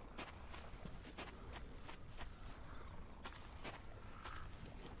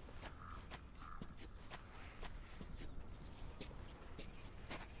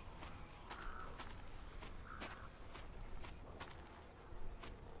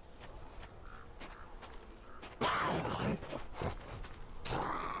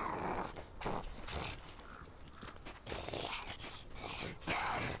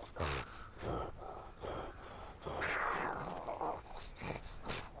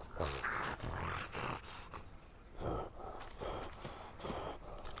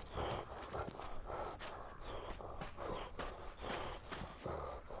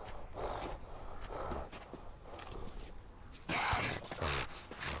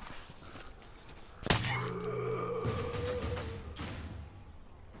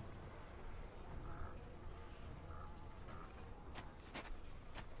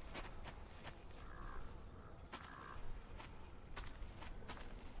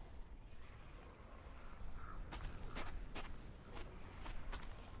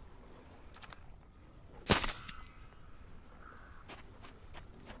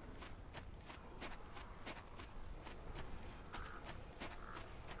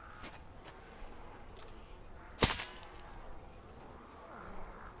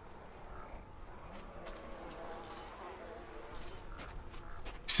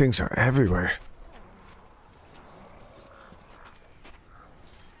 These things are everywhere.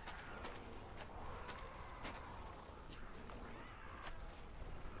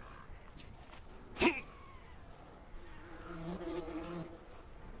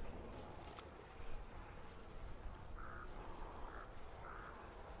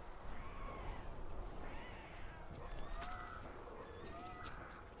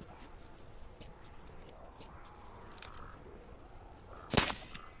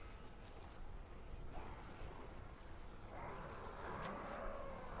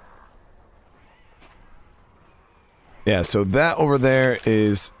 Yeah, so that over there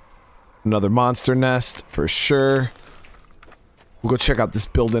is another monster nest for sure. We'll go check out this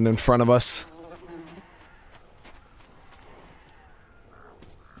building in front of us.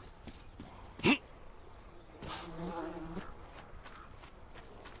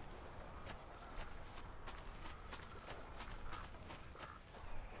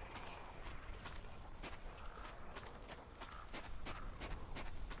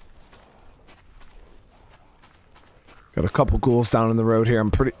 Got a couple ghouls down in the road here.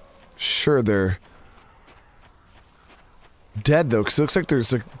 I'm pretty sure they're dead, though, because it looks like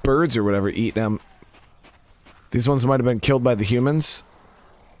there's like birds or whatever eating them. These ones might have been killed by the humans.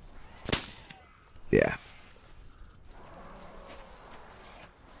 Yeah.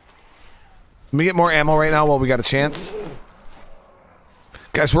 Let me get more ammo right now while we got a chance.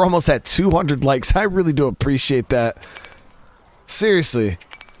 Guys, we're almost at 200 likes. I really do appreciate that. Seriously.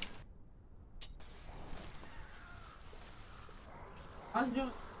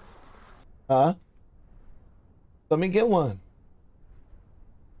 Huh? Let me get one.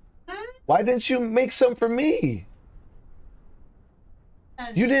 Why didn't you make some for me?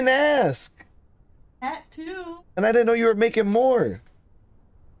 You didn't ask. That too. And I didn't know you were making more.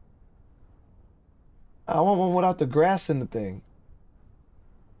 I want one without the grass in the thing.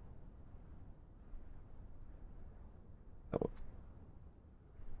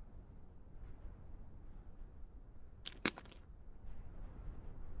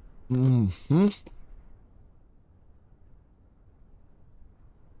 Mm-hmm.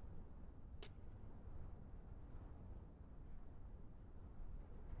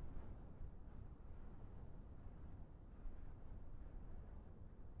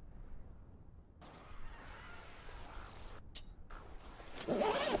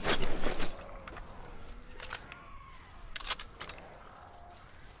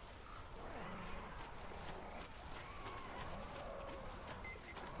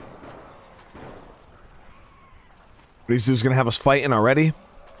 These dudes gonna have us fighting already?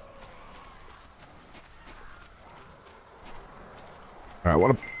 Alright, I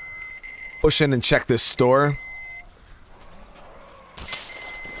wanna push in and check this store.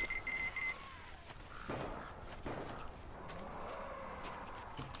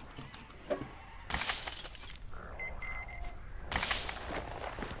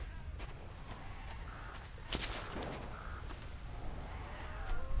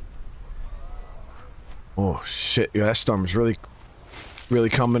 Oh shit, yeah, that storm is really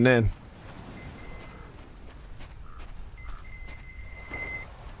coming in.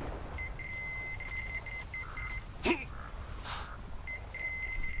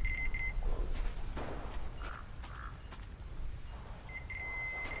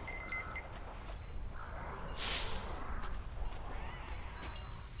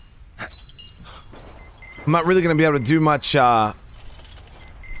 I'm not really gonna be able to do much in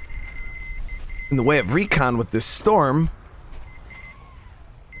the way of recon with this storm.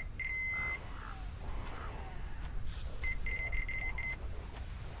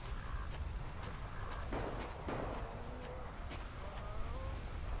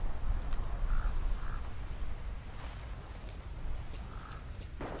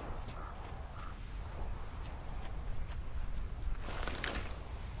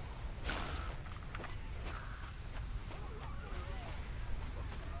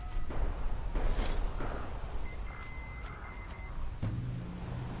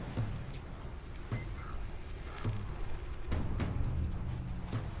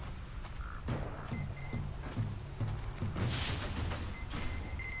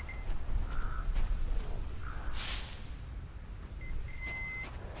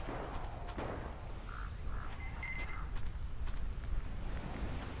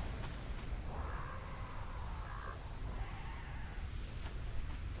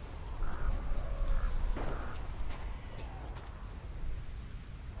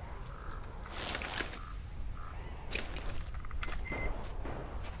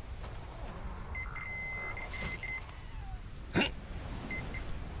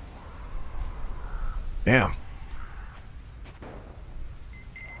 Damn.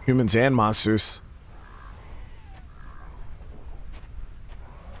 Humans and monsters.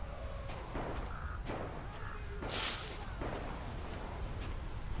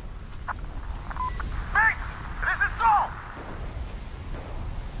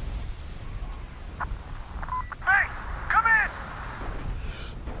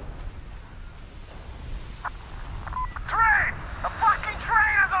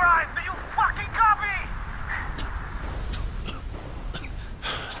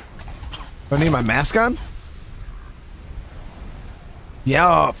 Do I need my mask on? Yeah,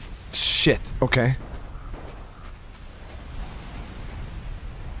 oh, shit. Okay.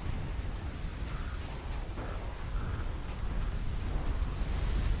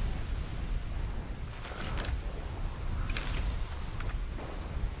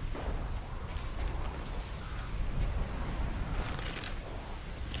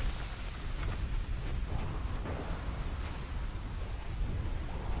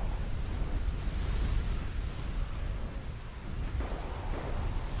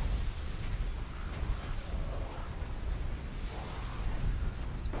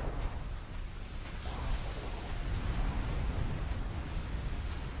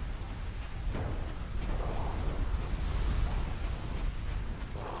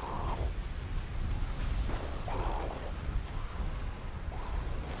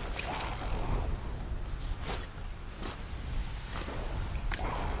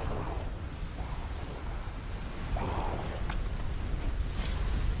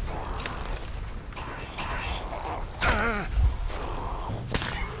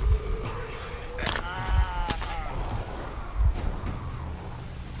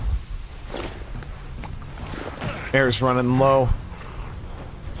 Air's running low.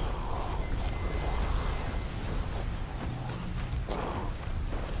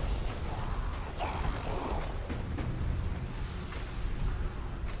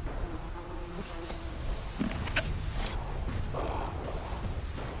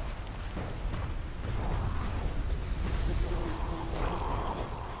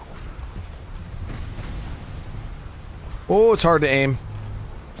 Oh, it's hard to aim.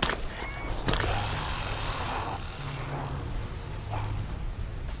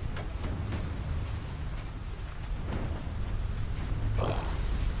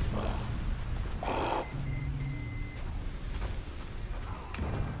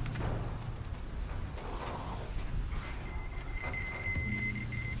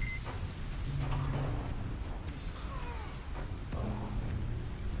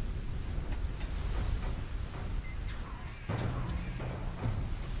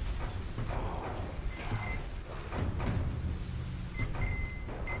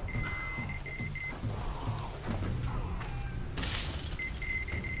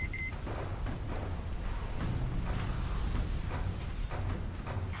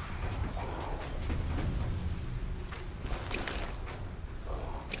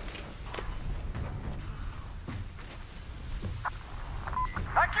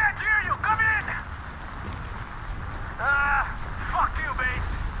 I can't hear you! Come in! Fuck you, mate!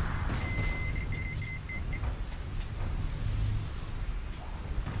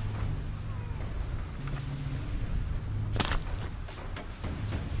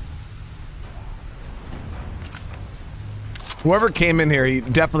 Whoever came in here, he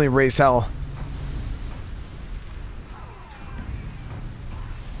definitely raised hell.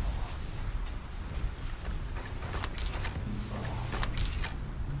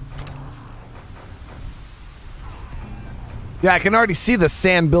 Yeah, I can already see the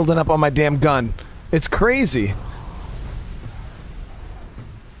sand building up on my damn gun. It's crazy.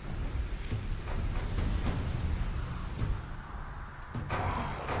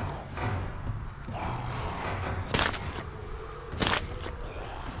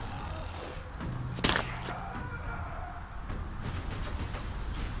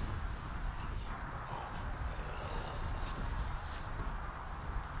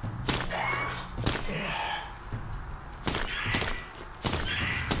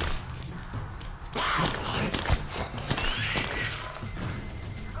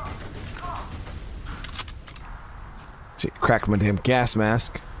 Crack my damn gas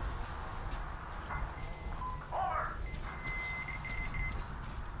mask. I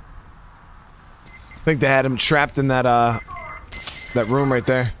think they had him trapped in that that room right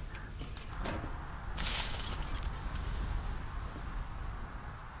there.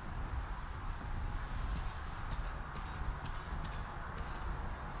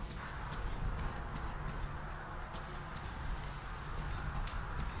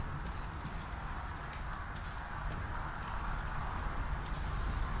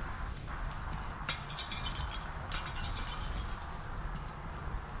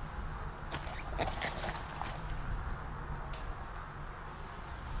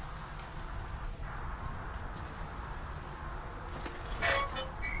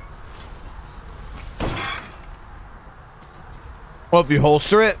 Well, if you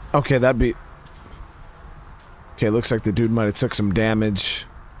holster it, okay, that'd be... Okay, looks like the dude might have took some damage.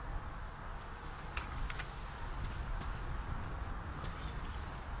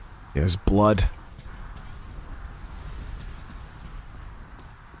 There's blood.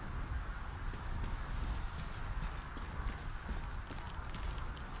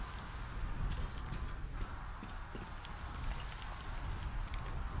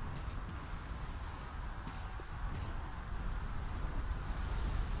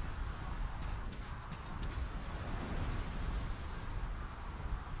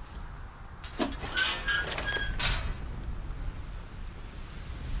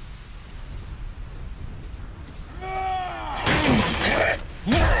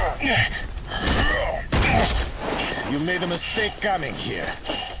 You made a mistake coming here.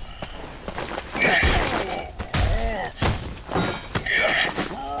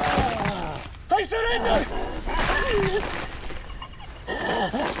 I surrender!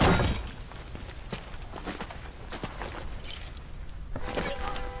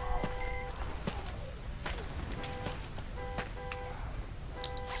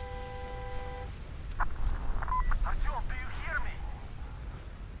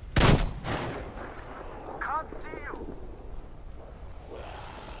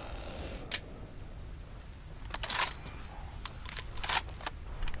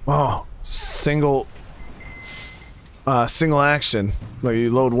 Oh, single action. Like you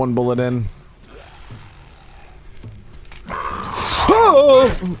load one bullet in.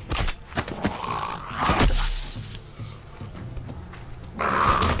 Oh!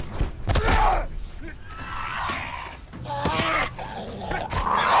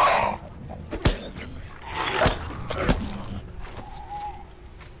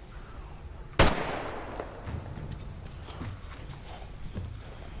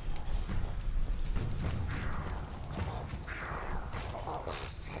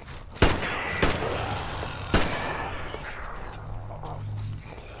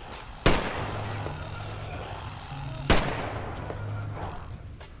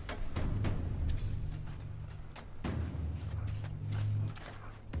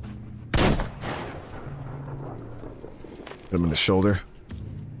 Hit him in the shoulder.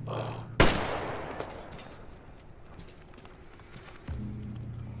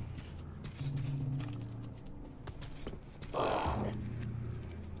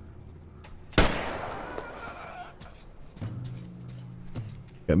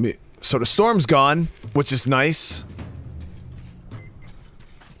 Got me. So the storm's gone, which is nice.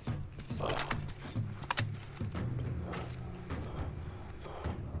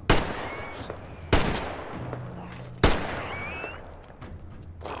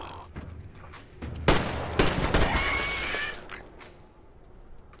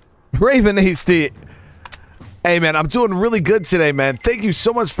 Raven Hasty. Hey man, I'm doing really good today, man. Thank you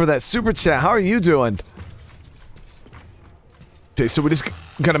so much for that super chat. How are you doing? Okay, so we just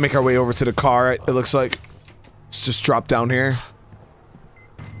gotta make our way over to the car, it looks like. Let's just drop down here.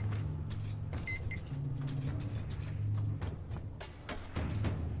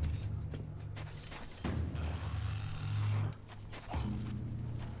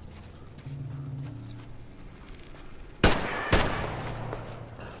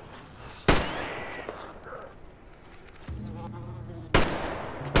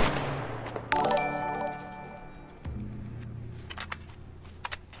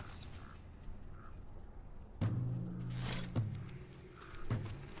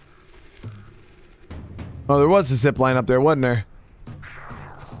 Oh, there was a zip line up there, wasn't there?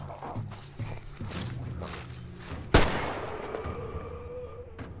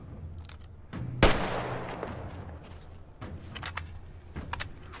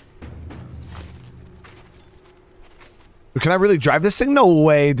 Can I really drive this thing? No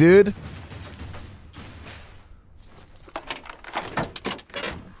way, dude.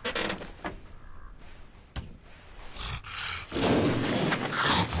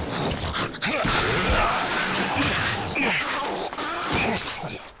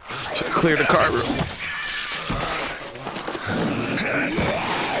 Clear the car room.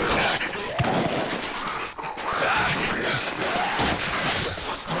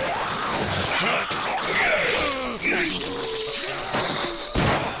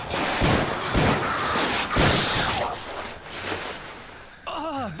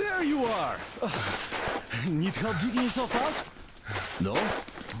 Ah, there you are. Need help digging yourself out? No?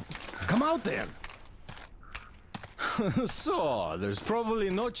 Come out then. So, there's probably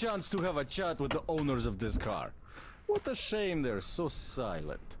no chance to have a chat with the owners of this car. What a shame they're so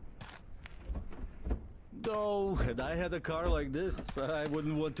silent. Though, had I had a car like this, I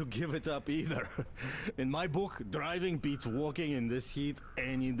wouldn't want to give it up either. In my book, driving beats walking in this heat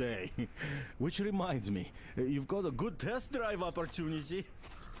any day. Which reminds me, you've got a good test drive opportunity.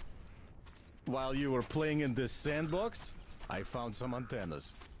 While you were playing in this sandbox, I found some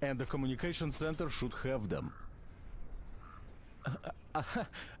antennas, and the communication center should have them.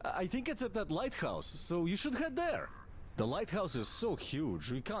 I think it's at that lighthouse, so you should head there. The lighthouse is so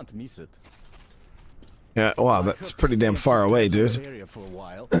huge, we can't miss it. Yeah, wow, that's pretty damn far away, dude. Area for a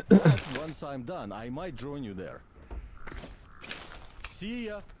while. Once I'm done, I might join you there. See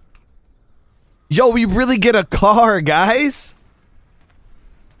ya. Yo, we really get a car, guys.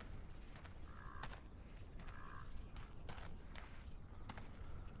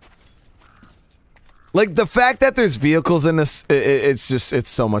 Like, the fact that there's vehicles in this, it's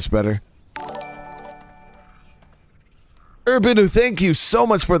so much better. Urbanu, thank you so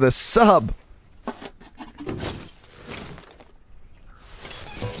much for the sub.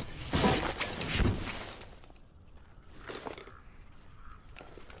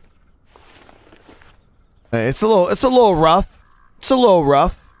 It's a little rough. It's a little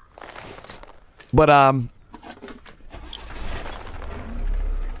rough. But,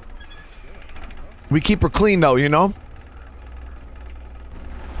 we keep her clean though, you know?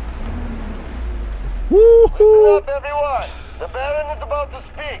 Listen up, everyone! The Baron is about to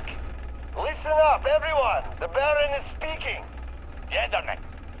speak! Listen up, everyone! The Baron is speaking! Gentlemen,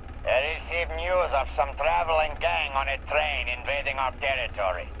 I received news of some traveling gang on a train invading our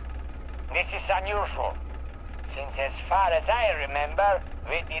territory. This is unusual. Since as far as I remember,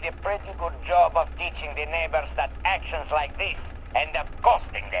 we did a pretty good job of teaching the neighbors that actions like this end up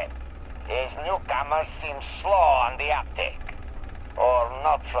costing them. These newcomers seem slow on the uptake. Or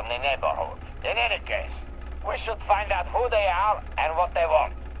not from the neighborhood. In any case, we should find out who they are and what they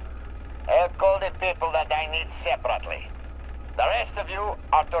want. I'll call the people that I need separately. The rest of you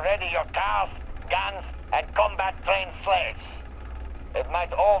are to ready your cars, guns, and combat-trained slaves. It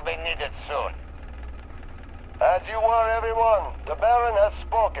might all be needed soon. As you were, everyone. The Baron has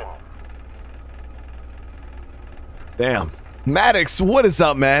spoken. Damn. Maddox, what is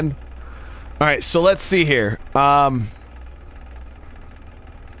up, man? Alright, so let's see here.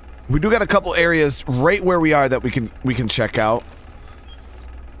 We do got a couple areas right where we are that we can check out.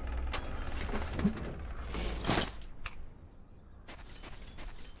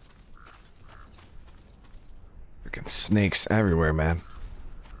 Freaking snakes everywhere, man.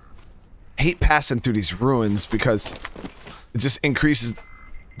 I hate passing through these ruins because it just increases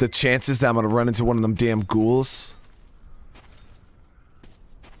the chances that I'm gonna run into one of them damn ghouls.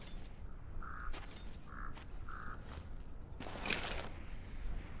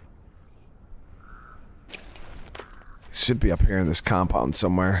 It should be up here in this compound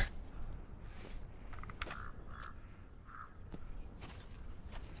somewhere.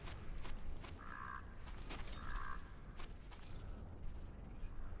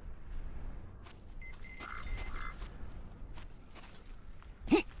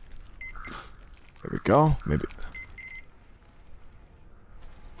 There we go. Maybe.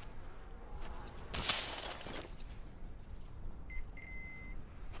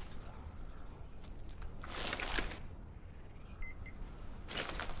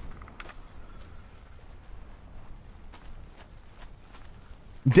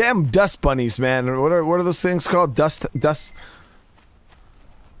 Damn dust bunnies, man. What are those things called? Dust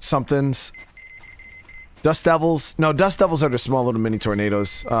somethings. Dust devils? No, dust devils are the small little mini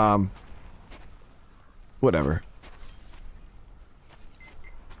tornadoes. Whatever.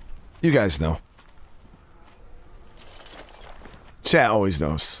 You guys know. Chat always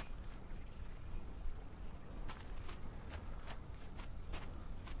knows.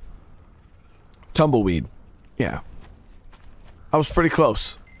 Tumbleweed. Yeah. I was pretty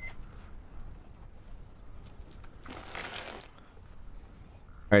close.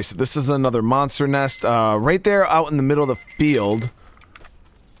 Alright, so this is another monster nest. Right there out in the middle of the field.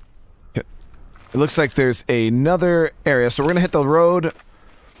 It looks like there's another area. So we're gonna hit the road. I'm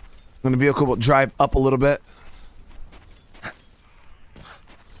gonna vehicle will drive up a little bit.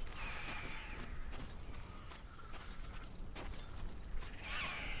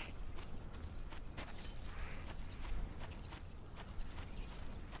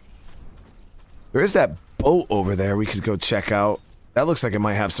 There is that boat over there we could go check out. That looks like it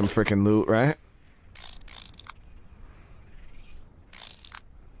might have some freaking loot, right?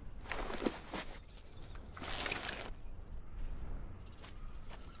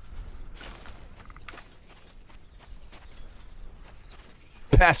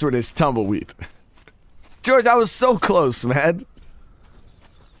 Password is tumbleweed. George, I was so close, man.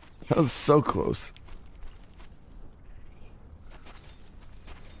 I was so close.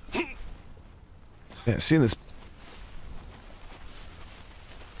 Yeah, seeing this.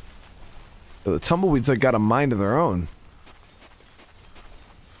 The tumbleweeds like got a mind of their own.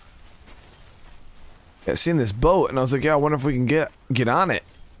 Yeah, seeing this boat, and I was like, yeah, I wonder if we can get on it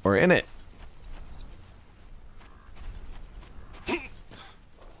or in it.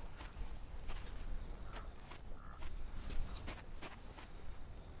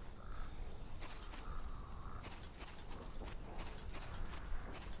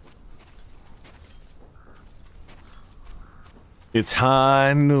 It's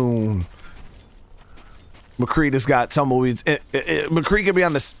high noon. McCree just got tumbleweeds. McCree could be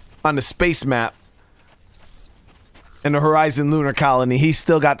on the space map in the Horizon Lunar Colony. He's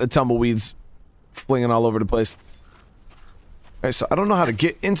still got the tumbleweeds flinging all over the place. Alright, so I don't know how to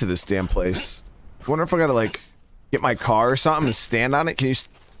get into this damn place. I wonder if I gotta, like, get my car or something and stand on it. Can you...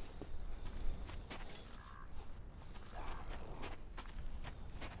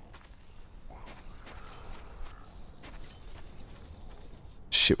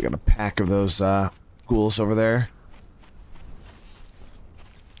 Shit, we got a pack of those, ghouls over there.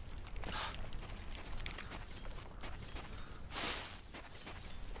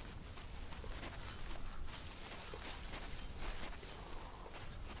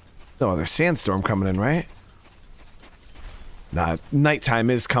 Oh, there's sandstorm coming in, right? Nah,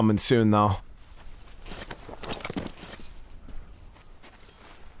 nighttime is coming soon, though.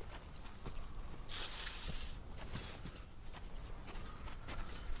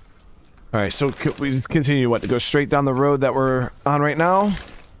 All right, so we just continue what to go straight down the road that we're on right now,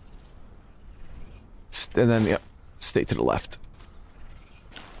 and then yeah, stay to the left.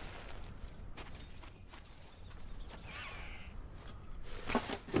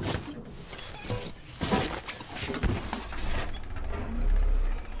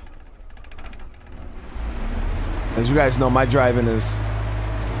 As you guys know, my driving is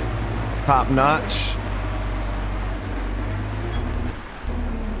top notch.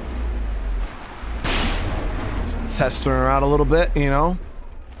 Just testing her out a little bit, you know.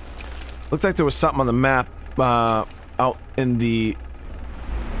 Looked like there was something on the map out in the...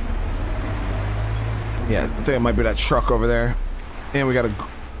 Yeah, I think it might be that truck over there. And we got a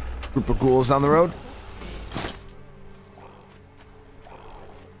group of ghouls on the road.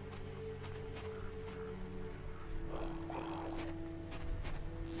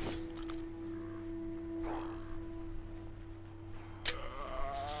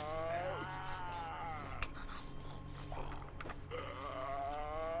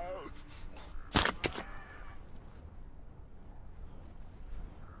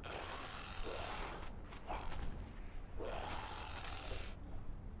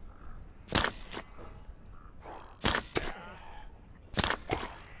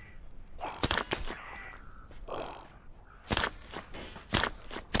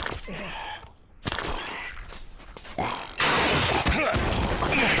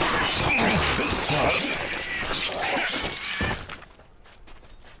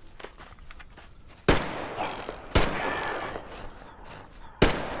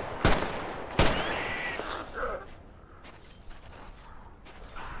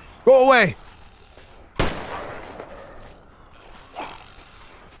 Go away!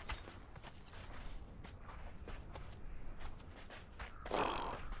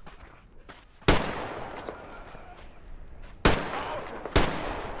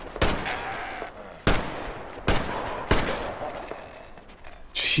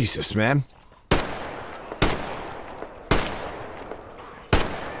 Jesus, man.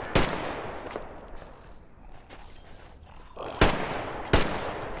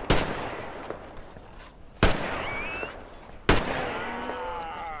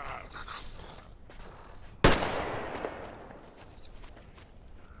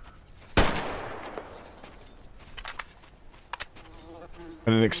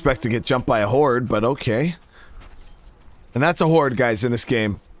 I didn't expect to get jumped by a horde, but okay. And that's a horde, guys, in this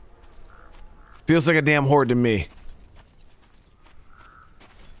game. Feels like a damn horde to me.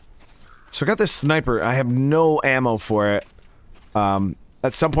 So I got this sniper. I have no ammo for it.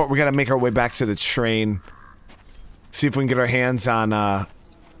 At some point, we gotta make our way back to the train. See if we can get our hands on,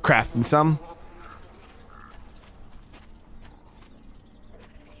 crafting some.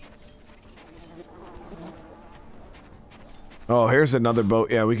 Oh, here's another boat.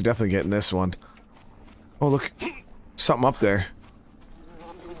 Yeah, we could definitely get in this one. Oh, look. Something up there.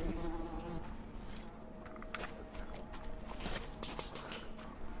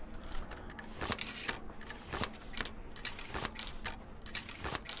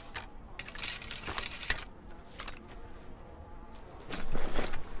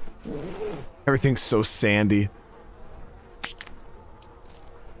 Everything's so sandy.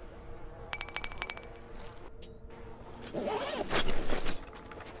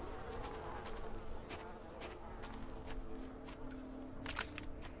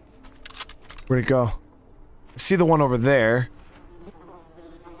 Where'd it go? I see the one over there.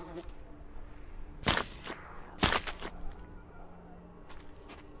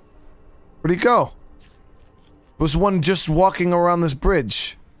 Where'd he go? There was one just walking around this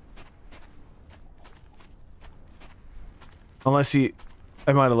bridge. Unless he...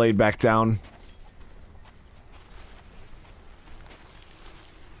 I might have laid back down.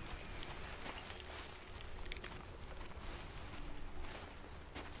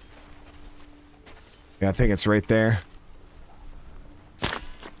 Yeah, I think it's right there.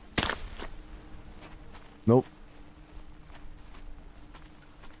 Nope.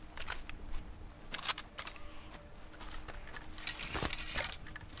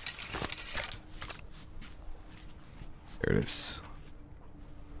 There it is.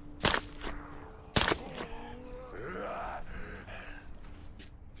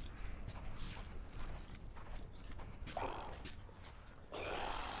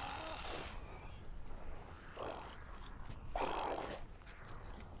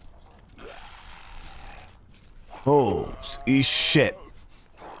 Oh, shit.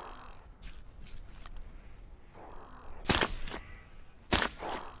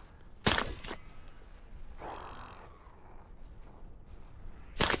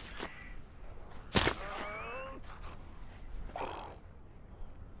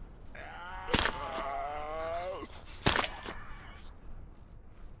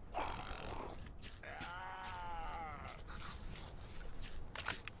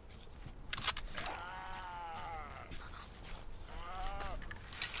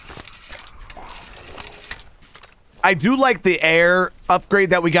 I do like the air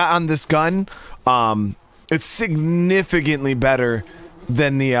upgrade that we got on this gun. It's significantly better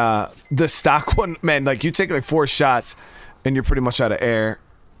than the stock one. Man, like you take like 4 shots and you're pretty much out of air.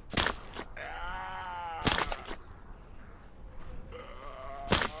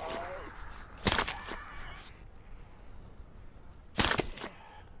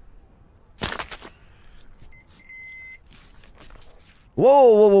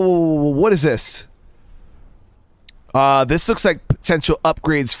 Whoa, what is this? This looks like potential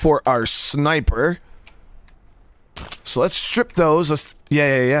upgrades for our sniper. So let's strip those.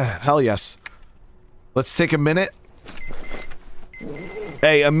 Yeah. Hell yes. Let's take a minute.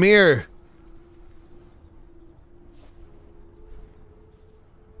 Hey, Amir.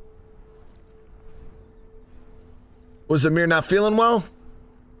 Was Amir not feeling well?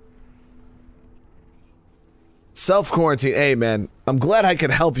 Self-quarantine. Hey, man. I'm glad I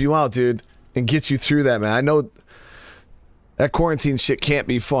could help you out, dude. And get you through that, man. I know that quarantine shit can't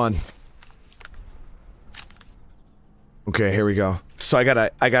be fun. Okay, here we go. So I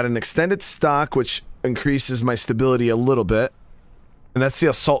got an extended stock, which increases my stability a little bit. And that's the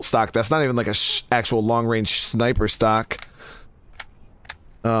assault stock. That's not even like a actual long-range sniper stock.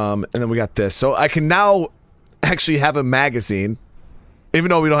 And then we got this. So I can now actually have a magazine. Even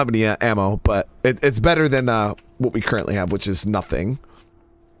though we don't have any ammo, but it's better than what we currently have, which is nothing.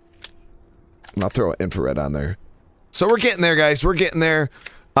 And I'll throw an infrared on there. So we're getting there, guys. We're getting there.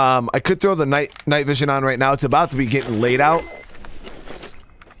 I could throw the night vision on right now. It's about to be getting late out.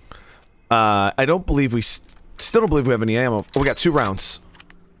 I don't believe we... still don't believe we have any ammo. Oh, we got 2 rounds.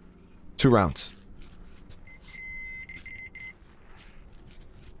 2 rounds.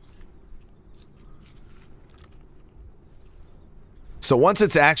 So once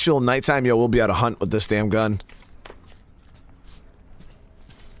it's actual nighttime, yo, we'll be able to hunt with this damn gun.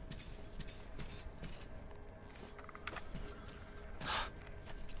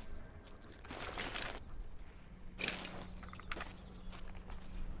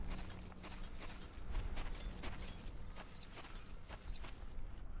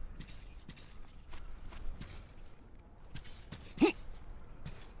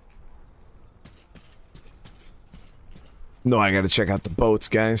 No, I gotta check out the boats,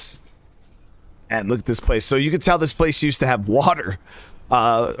 guys. And look at this place. So you can tell this place used to have water.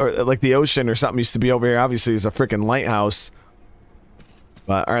 Or like the ocean or something used to be over here. Obviously, it's a freaking lighthouse.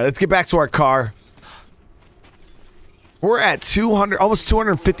 But, alright, let's get back to our car. We're at 200, almost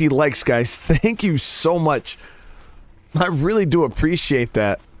 250 likes, guys. Thank you so much. I really do appreciate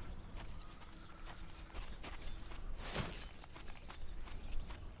that.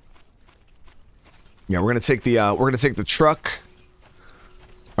 Yeah, we're gonna take the truck,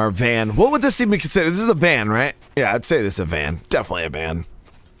 our van. What would this even be considered? This is a van, right? Yeah, I'd say this is a van. Definitely a van.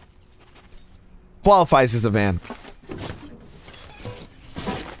 Qualifies as a van.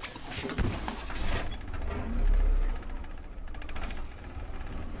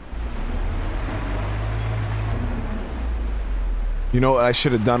 You know what I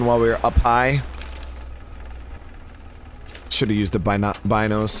should have done while we were up high? Should have used the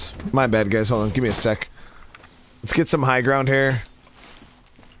binos. My bad, guys. Hold on. Give me a sec. Let's get some high ground here.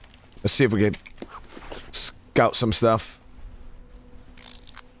 Let's see if we can scout some stuff.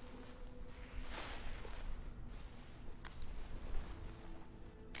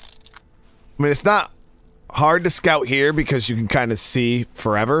 I mean, it's not hard to scout here because you can kind of see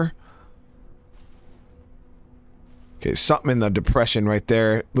forever. Okay, something in the depression right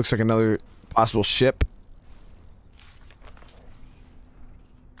there. Looks like another possible ship.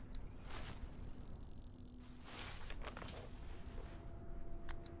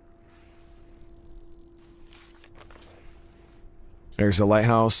 There's a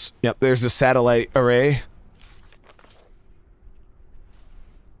lighthouse. Yep, there's a satellite array.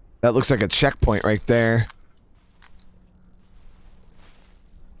 That looks like a checkpoint right there.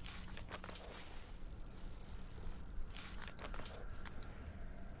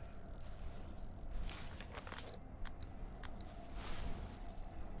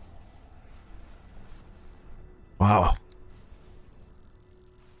 Wow.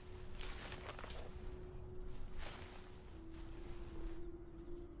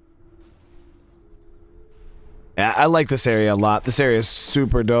 Yeah, I like this area a lot. This area is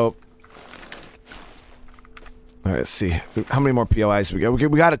super dope. All right, let's see. How many more POIs we got?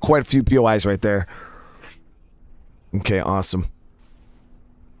 We got quite a few POIs right there. Okay, awesome.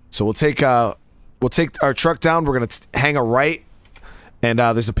 So we'll take our truck down. We're gonna hang a right, and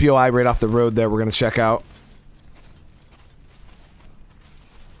there's a POI right off the road there. We're gonna check out.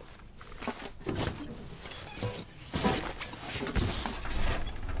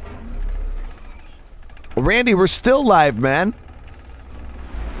 Randy, we're still live, man.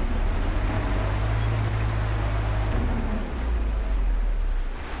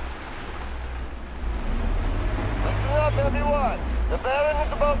 Listen up, everyone. The Baron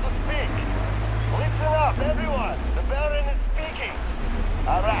is about to speak. Listen up, everyone. The Baron is speaking.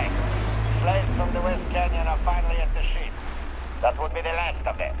 All right. Slaves from the West Canyon are finally at the ship. That would be the last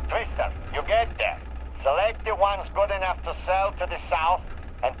of them. Twister, you get there. Select the ones good enough to sell to the south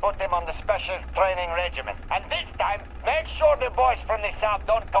and put them on the special training regiment. And this time, make sure the boys from the south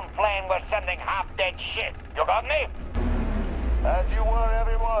don't complain we're sending half-dead shit. You got me? As you were,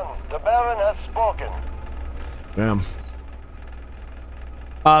 everyone. The Baron has spoken. Damn.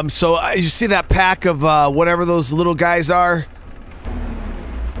 So you see that pack of whatever those little guys are?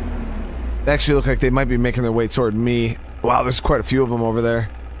 They actually look like they might be making their way toward me. Wow, there's quite a few of them over there.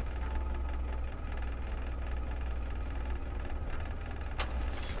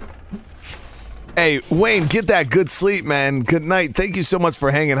 Hey, Wayne, get that good sleep, man. Good night. Thank you so much for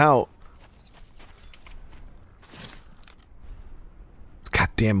hanging out.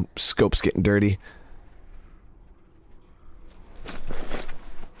 Goddamn scope's getting dirty.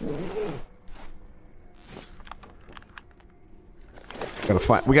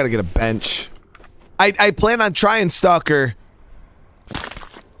 We gotta get a bench. I plan on trying Stalker.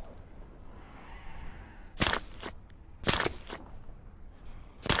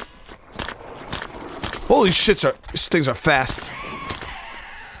 Holy shit, these things are fast.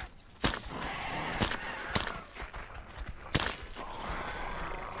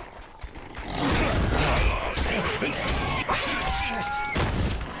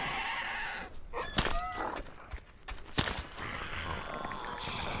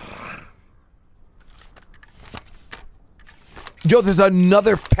 Yo, there's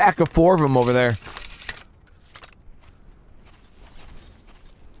another pack of 4 of them over there.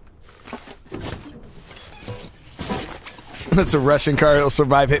 That's a Russian car. It'll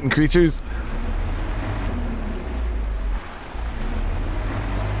survive hitting creatures.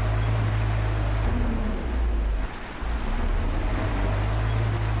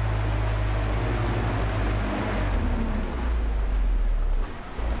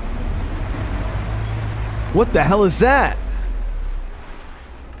 What the hell is that?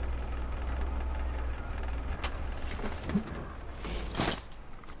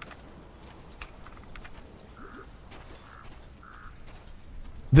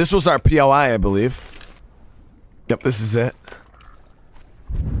 This was our POI, I believe. Yep, this is it.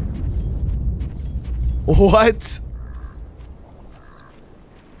 What?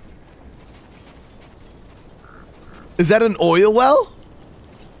 Is that an oil well?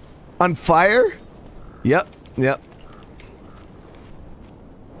 On fire? Yep, yep.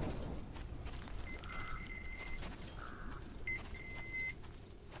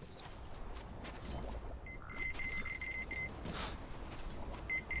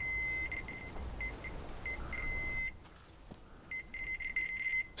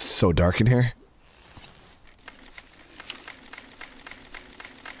 So dark in here.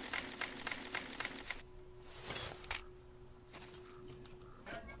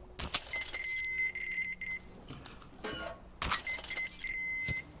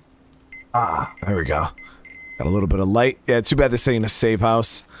 Ah, there we go. Got a little bit of light. Yeah, too bad this ain't a save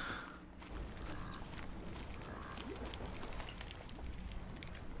house.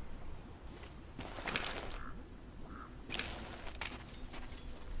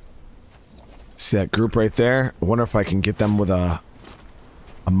 See that group right there? I wonder if I can get them with a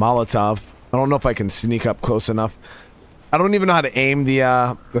Molotov. I don't know if I can sneak up close enough. I don't even know how to aim the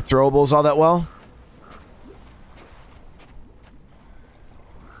throwables all that well.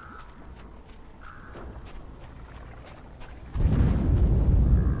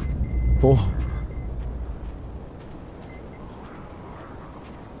 Oh.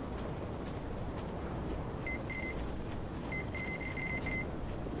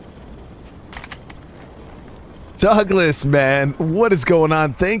 Douglas, man, what is going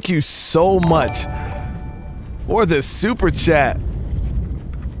on? Thank you so much for this super chat.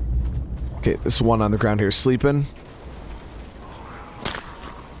 Okay, this one on the ground here sleeping.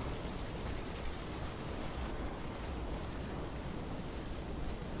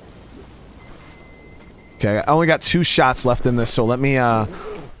 Okay, I only got 2 shots left in this, so let me get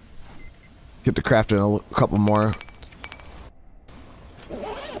to crafting a couple more.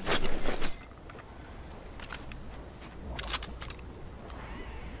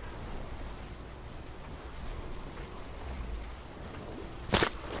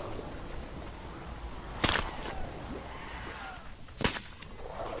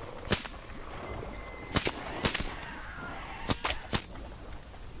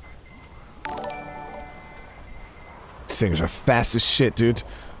 things are fast as shit, dude.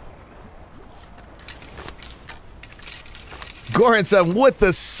 Goran-san, what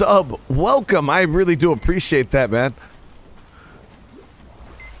the sub? Welcome. I really do appreciate that, man.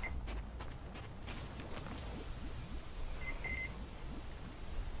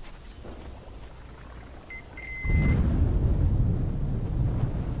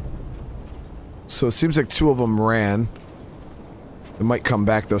 So it seems like 2 of them ran. They might come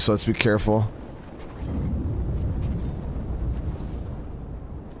back though, so let's be careful.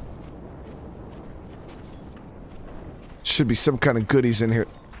 Should be some kind of goodies in here.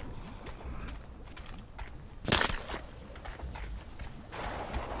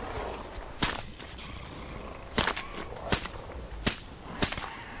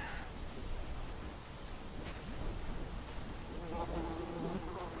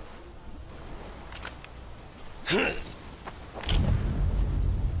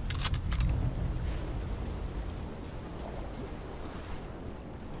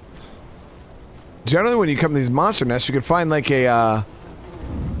 Generally, when you come to these monster nests, you can find like a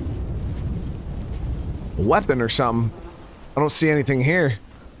weapon or something. I don't see anything here.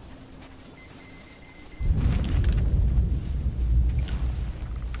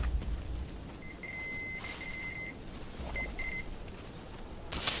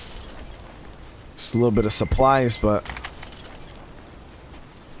 It's a little bit of supplies, but...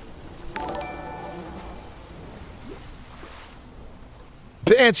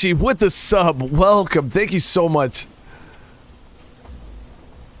 Banshee with the sub, welcome, thank you so much.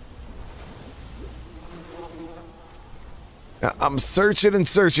 I'm searching and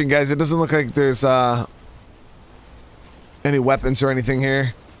searching, guys. It doesn't look like there's any weapons or anything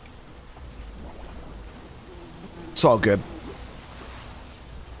here. It's all good.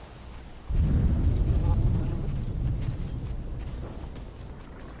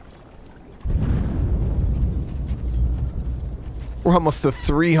 We're almost to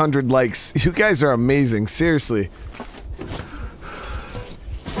 300 likes. You guys are amazing, seriously.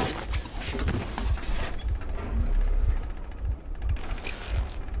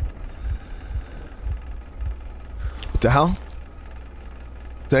 What the hell?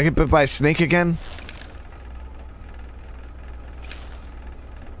 Did I get bit by a snake again?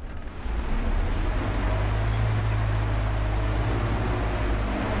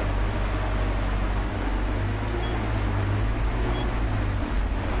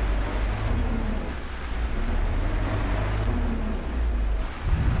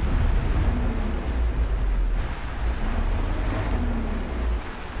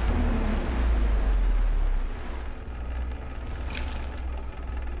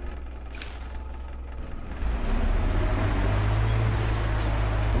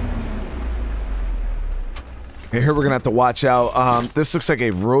 Here we're gonna have to watch out. This looks like a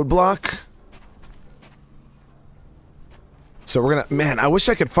roadblock. So we're gonna... Man, I wish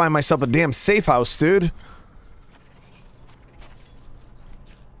I could find myself a damn safe house, dude.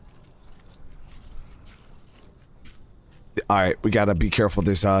 Alright, we gotta be careful.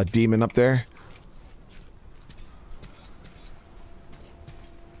 There's a demon up there.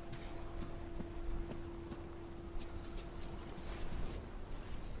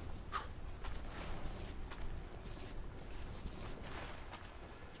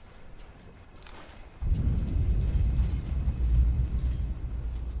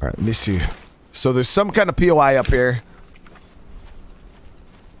 Alright, let me see. So there's some kind of POI up here.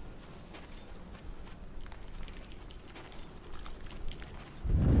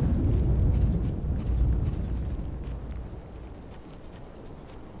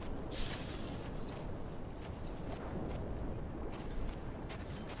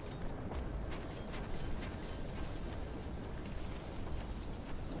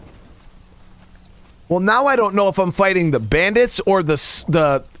 Well, now I don't know if I'm fighting the bandits or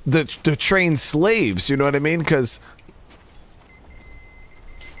the trained slaves. You know what I mean? Because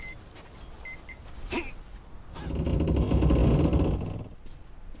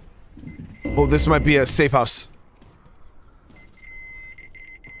oh, this might be a safe house.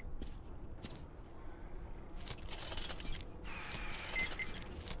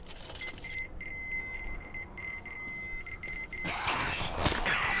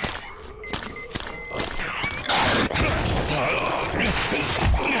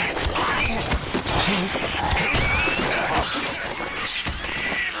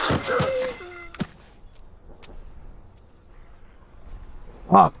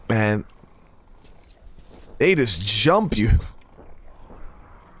 Fuck, man. They just jump you.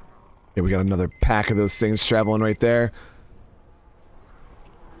 Okay, we got another pack of those things traveling right there.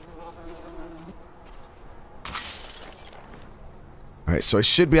 Alright, so I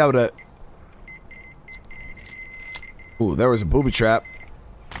should be able to... Ooh, there was a booby trap.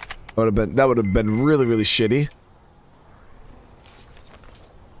 That would have been really, really shitty.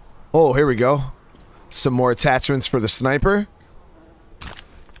 Oh, here we go. Some more attachments for the sniper.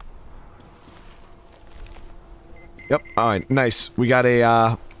 Yep. All right. Nice. We got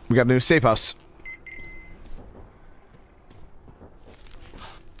a new safe house.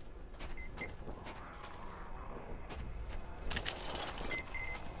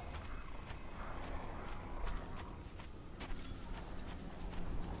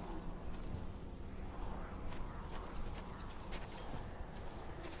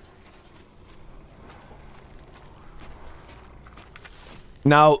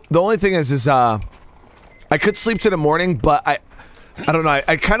 Now, the only thing is I could sleep to the morning, but I don't know.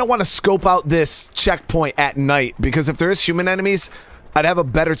 I kind of want to scope out this checkpoint at night, because if there is human enemies, I'd have a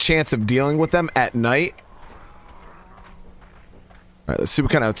better chance of dealing with them at night. All right, let's see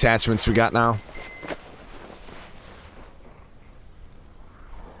what kind of attachments we got now.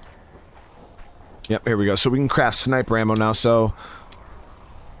 Yep, here we go. So we can craft sniper ammo now, so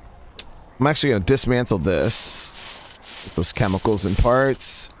I'm actually going to dismantle this. Those chemicals and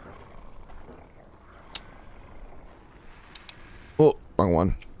parts. Oh, wrong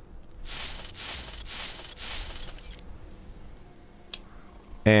one.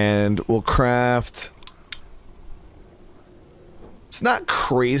 And we'll craft... It's not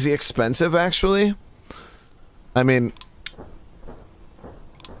crazy expensive, actually. I mean...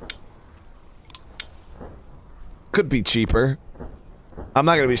 Could be cheaper. I'm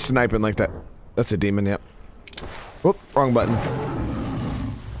not gonna be sniping like that. That's a demon, yep. Whoop, wrong button.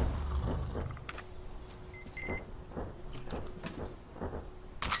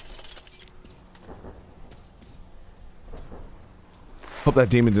 Hope that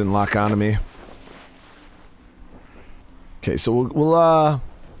demon didn't lock onto me. Okay, so we'll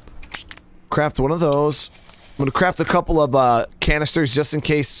craft one of those. I'm gonna craft a couple of canisters just in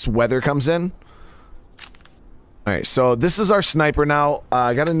case weather comes in. Alright, so this is our sniper now.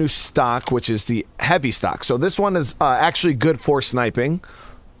 I got a new stock, which is the heavy stock. So this one is actually good for sniping.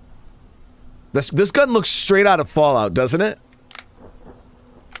 This gun looks straight out of Fallout, doesn't it?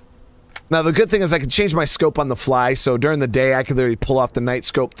 Now, the good thing is I can change my scope on the fly, so during the day I can literally pull off the night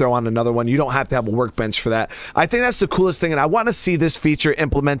scope, throw on another one. You don't have to have a workbench for that. I think that's the coolest thing, and I want to see this feature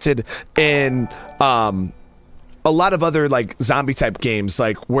implemented in a lot of other like zombie type games,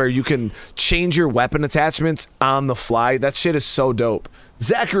 like where you can change your weapon attachments on the fly. That shit is so dope.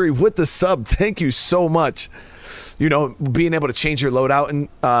 Zachary with the sub, thank you so much. You know, being able to change your loadout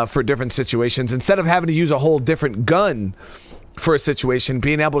and for different situations instead of having to use a whole different gun for a situation,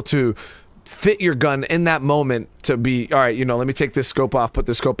 being able to fit your gun in that moment to be, all right, you know, let me take this scope off, put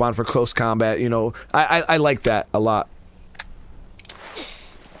this scope on for close combat. You know, I like that a lot.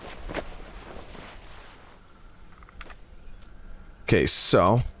 Okay,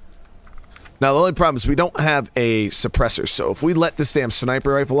 so now the only problem is we don't have a suppressor, so if we let this damn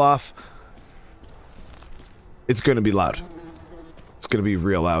sniper rifle off, it's gonna be loud. It's gonna be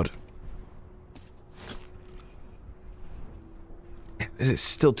real loud. It is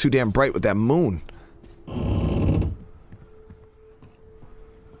still too damn bright with that moon.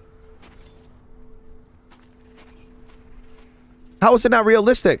 How is it not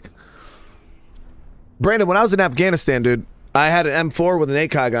realistic? Brandon, when I was in Afghanistan, dude, I had an M4 with an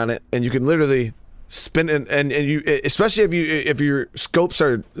ACOG on it, and you can literally spin it, and you, especially if your scopes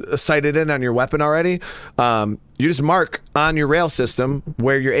are sighted in on your weapon already, you just mark on your rail system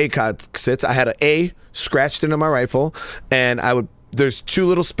where your ACOG sits. I had an A scratched into my rifle, and there's two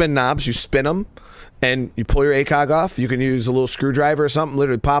little spin knobs. You spin them, and you pull your ACOG off. You can use a little screwdriver or something,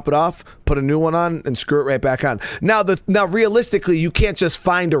 literally pop it off, put a new one on, and screw it right back on. Now, realistically, you can't just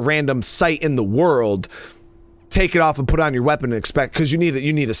find a random sight in the world, take it off and put it on your weapon and expect, because you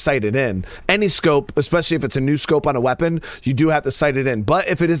need to sight it in. Any scope, especially if it's a new scope on a weapon, you do have to sight it in. But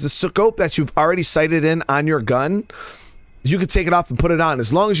if it is a scope that you've already sighted in on your gun, you could take it off and put it on.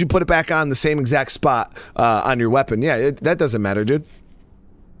 As long as you put it back on the same exact spot on your weapon. Yeah, that doesn't matter, dude.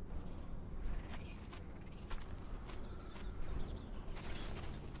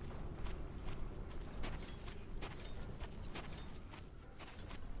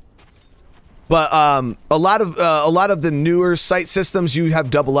 But a lot of the newer sight systems, you have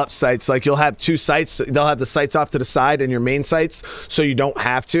double up sights. Like you'll have two sights. They'll have the sights off to the side and your main sights, so you don't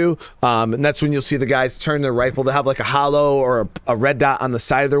have to. And that's when you'll see the guys turn their rifle. They'll have like a hollow or a red dot on the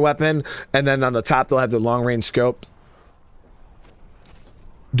side of their weapon, and then on the top they'll have the long range scope.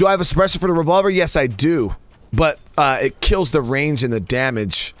 Do I have a suppressor for the revolver? Yes, I do. But it kills the range and the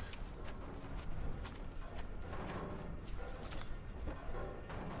damage.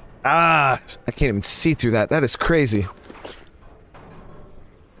 Ah, I can't even see through that. That is crazy.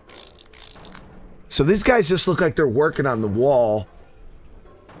 So these guys just look like they're working on the wall.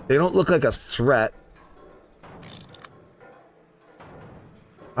 They don't look like a threat.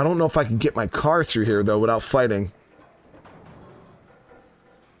 I don't know if I can get my car through here, though, without fighting.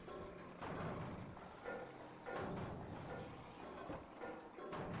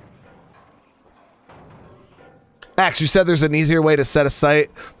 Ax, you said there's an easier way to set a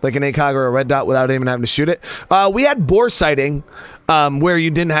sight, like an ACOG or a red dot, without even having to shoot it. We had bore sighting, where you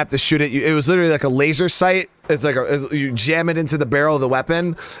didn't have to shoot it. It was literally like a laser sight. It's like you jam it into the barrel of the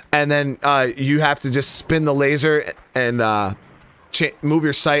weapon, and then you have to just spin the laser and move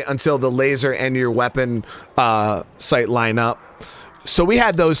your sight until the laser and your weapon sight line up. So we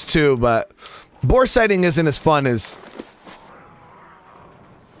had those too, but bore sighting isn't as fun as...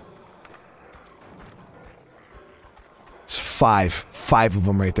 It's five of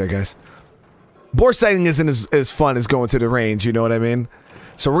them right there, guys. Bore sighting isn't as fun as going to the range, you know what I mean?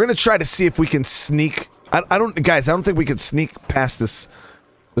 So we're gonna try to see if we can sneak. I don't think we can sneak past this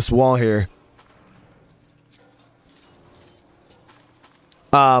wall here.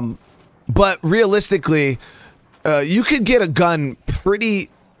 But realistically, you could get a gun pretty.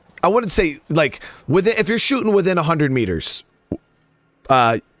 I wouldn't say like within, if you're shooting within 100 meters,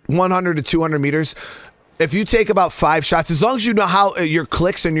 100 to 200 meters. If you take about 5 shots, as long as you know how your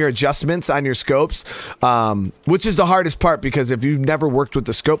clicks and your adjustments on your scopes, which is the hardest part, because if you've never worked with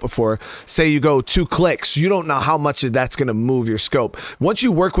the scope before, say you go 2 clicks, you don't know how much of that's going to move your scope. Once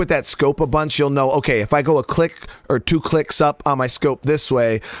you work with that scope a bunch, you'll know, okay, if I go a click or 2 clicks up on my scope this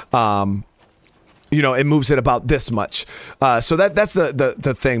way, you know, it moves it about this much. So that's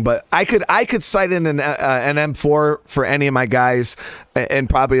the thing. But I could sight in an M4 for any of my guys and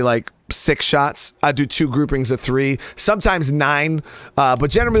probably like 6 shots. I do 2 groupings of 3, sometimes 9. But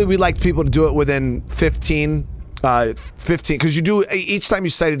generally we like people to do it within 15, because you do, each time you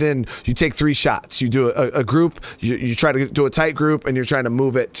sight it in, you take 3 shots. You do a group, you try to do a tight group, and you're trying to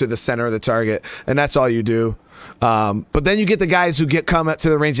move it to the center of the target, and that's all you do. But then you get the guys who come up to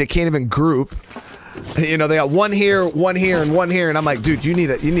the range, they can't even group. You know, they got one here, and one here, and I'm like, dude, you need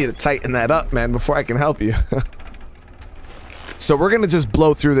to tighten that up, man, before I can help you. So we're gonna just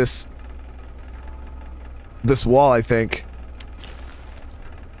blow through this wall, I think.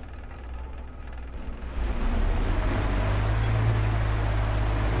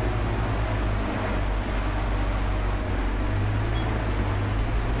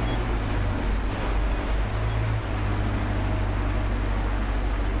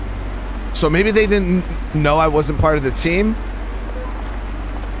 So maybe they didn't know I wasn't part of the team.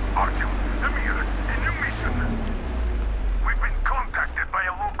 Artyom, Menard, a new mission. We've been contacted by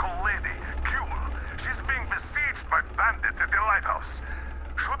a local lady, Kule. She's being besieged by bandits at the lighthouse.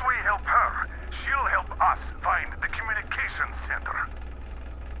 Should we help her, she'll help us find the communications center.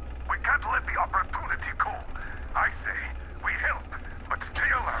 We can't let the opportunity go. I say, we help, but stay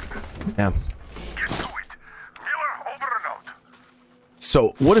alert. Yeah. Get to it. Miller, over and out.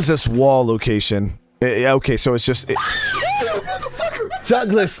 So, what is this wall location? Okay, so it's just...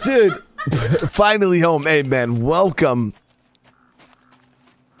 Douglas, dude! Finally home. Hey, man, welcome.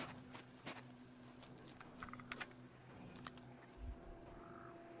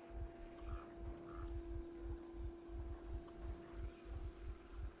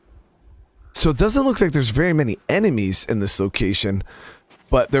 So it doesn't look like there's very many enemies in this location,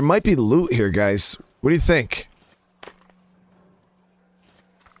 but there might be loot here, guys. What do you think?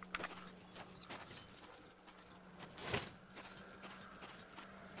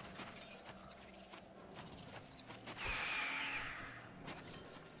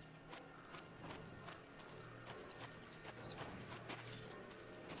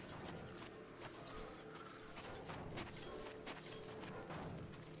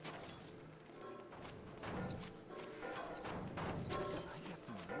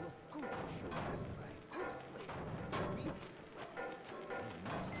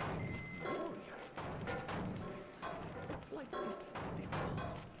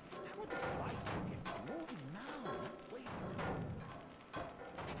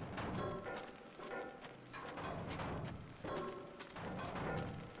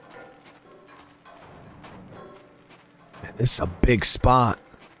 This is a big spot.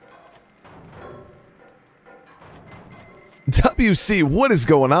 WC, what is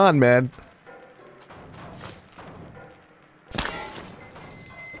going on, man?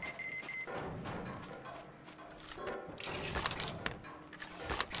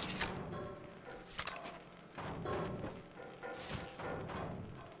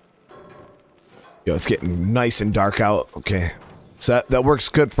 Yo, it's getting nice and dark out. Okay. So that works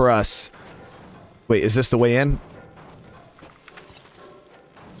good for us. Wait, is this the way in?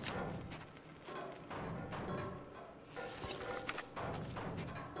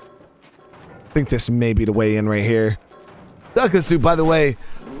 I think this may be the way in right here. Douglas, dude, by the way,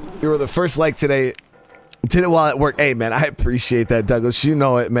 you were the first like today. Did it while at work. Hey, man, I appreciate that, Douglas. You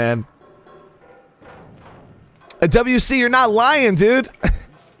know it, man. WC, you're not lying, dude.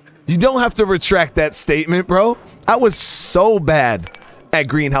 You don't have to retract that statement, bro. I was so bad at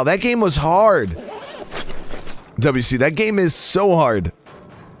Green Hell. That game was hard. WC, that game is so hard.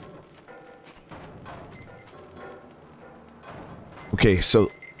 Okay, so,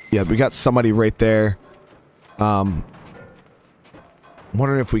 yeah, we got somebody right there. I'm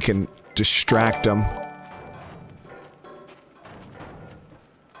wondering if we can distract them.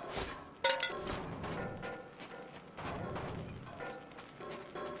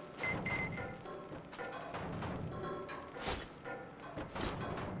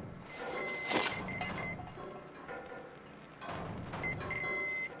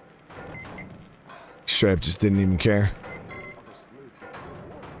 Straight up just didn't even care.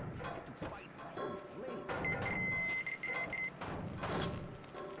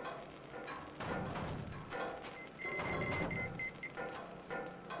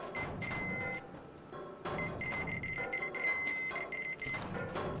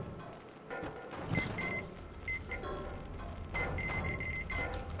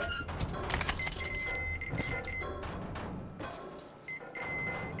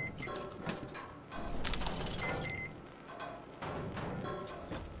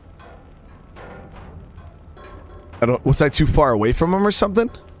 Was I too far away from him or something?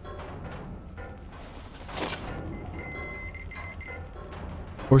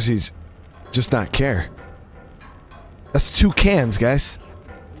 Or is he just not care? That's 2 cans, guys.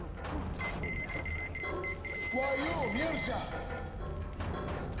 Why you, Mirza?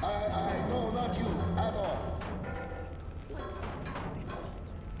 I know not you at all.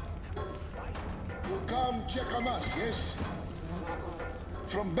 You come check on us, yes?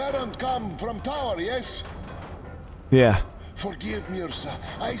 From Baron come from tower, yes? Yeah. Forgive Mirza.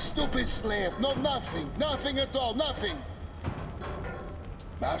 I stupid slave. No, nothing. Nothing at all. Nothing.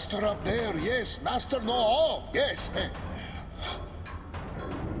 Master up there, yes. Master know all, yes.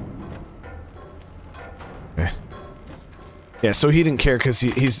 Yeah, so he didn't care because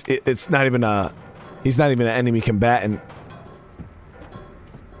it's not even he's not even an enemy combatant.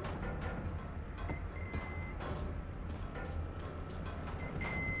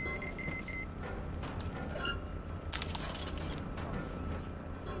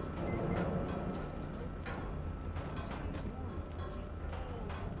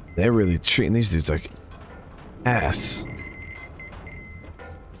 They're really treating these dudes like ass.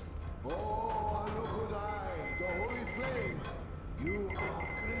 Oh, look at I, the holy flame. You are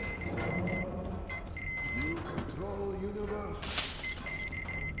great. You control universe.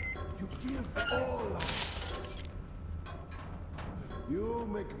 You give all life. You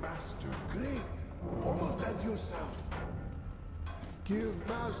make master great, almost as yourself. Give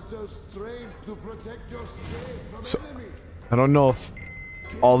master strength to protect your slave from enemy. I don't know if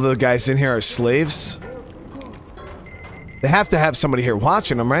all the guys in here are slaves. They have to have somebody here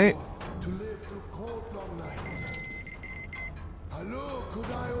watching them, right?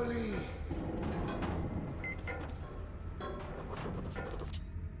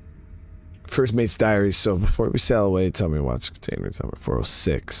 First Mate's Diary. So before we sail away, tell me to watch containers number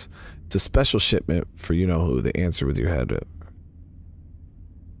 406. It's a special shipment for you know who. The answer with your head.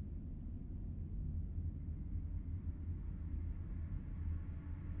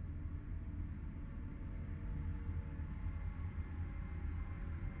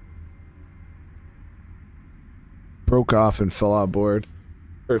 Broke off and fell outboard,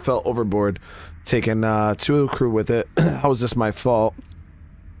 or fell overboard, taking 2 of the crew with it. How is this my fault?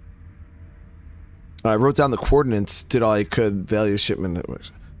 I wrote down the coordinates, did all I could, value shipment.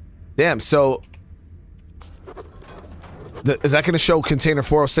 Damn, so is that going to show container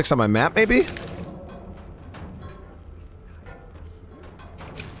 406 on my map, maybe?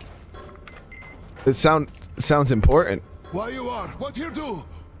 It sounds important. Why you are? What you do?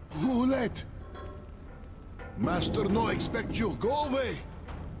 Who let? Master no expect you. Go away.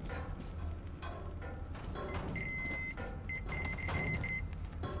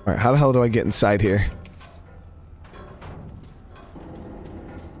 Alright, how the hell do I get inside here?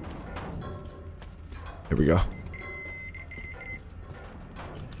 Here we go.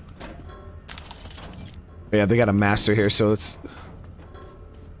 Yeah, they got a master here, so let's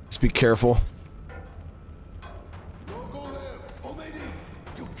be careful.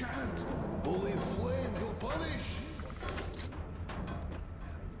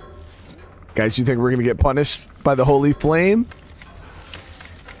 Guys, you think we're gonna get punished by the holy flame?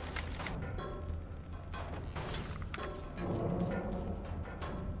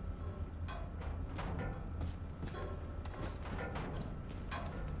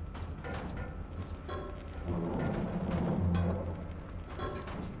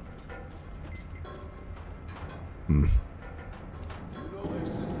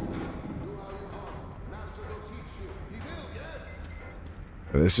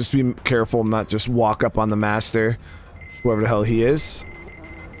 Let's just be careful and not just walk up on the master, whoever the hell he is.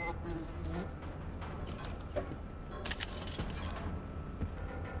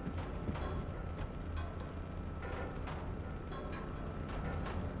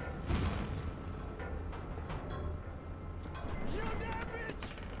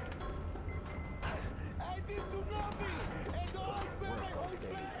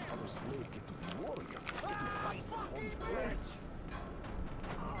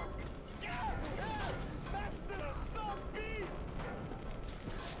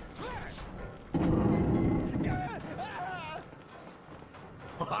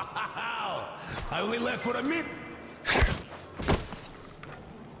 I only left for a minute.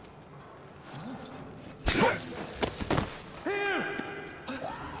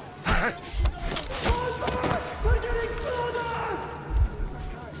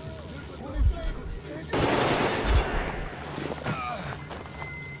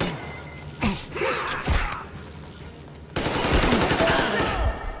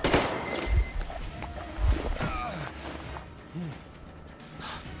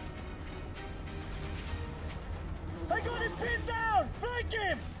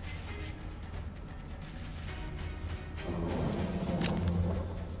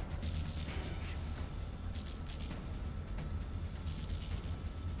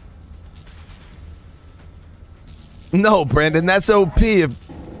 No, Brandon, that's OP. If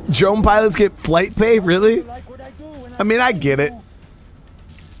drone pilots get flight pay, really? I mean, I get it.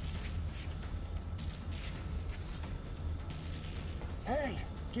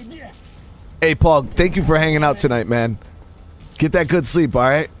 Hey, Paul, thank you for hanging out tonight, man. Get that good sleep, all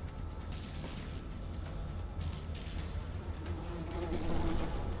right?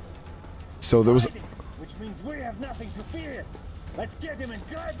 So there was... Which means we have nothing to fear. Let's get him and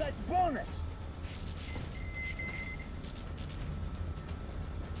guard that bonus.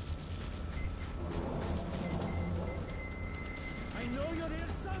 I know you're here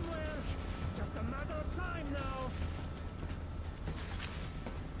somewhere. Just a matter of time now.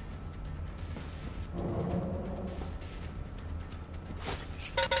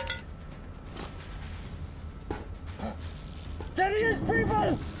 There he is, people!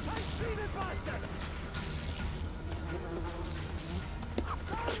 I see the bastard!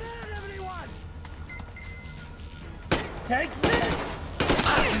 Down there, everyone! Take this!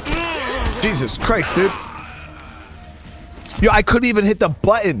 Jesus Christ, dude. Yo, I couldn't even hit the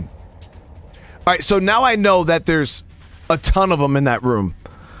button. All right, so now I know that there's a ton of them in that room.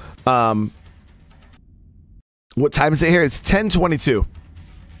 What time is it here? It's 10:22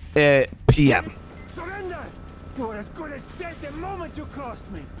 p.m. Surrender! You're as good as dead the moment you crossed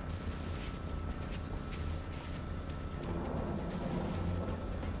me!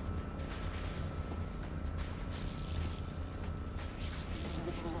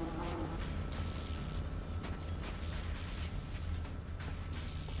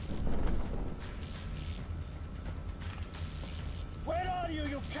 Where are you,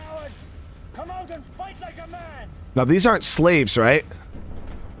 you coward? Come out and fight like a man! Now, these aren't slaves, right?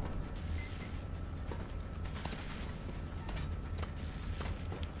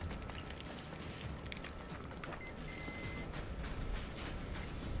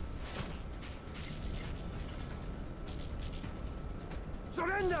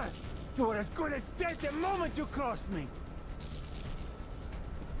 Surrender! You're as good as dead the moment you crossed me!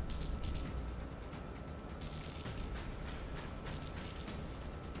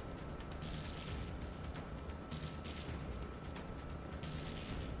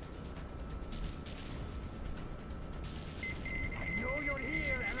 I know you're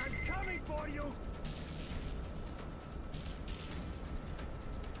here and I'm coming for you!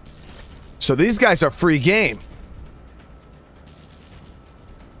 So these guys are free game.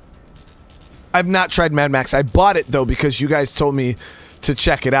 I've not tried Mad Max. I bought it, though, because you guys told me to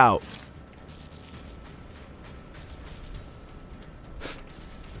check it out.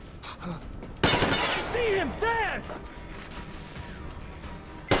 See him there!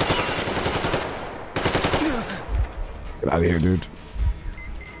 Get out of here, dude.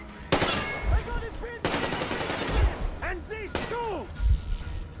 And these two!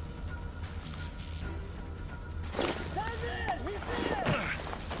 Down there! He's there!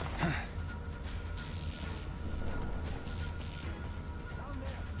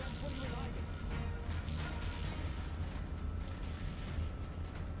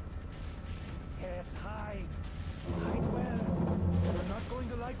 Yes, hide. Hide well. You're not going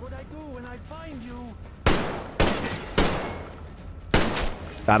to like what I do when I find you.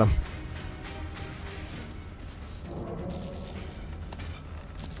 Got him.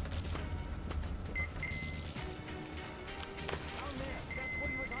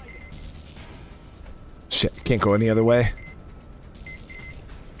 Shit, can't go any other way.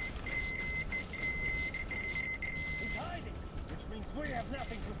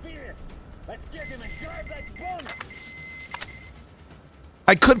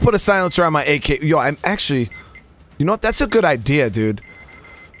 I could put a silencer on my AK. Yo, I'm actually... You know what? That's a good idea, dude.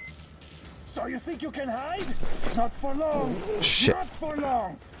 So you think you can hide? Not for long. Shit. Not for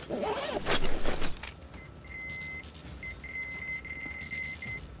long.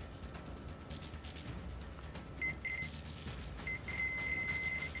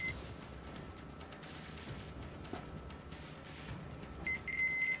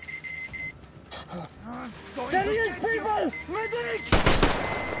 There he is, people! Medic!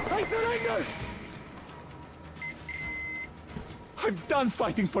 I surrender! I'm done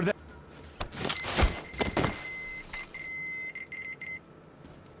fighting for them.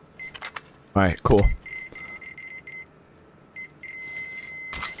 Alright, cool.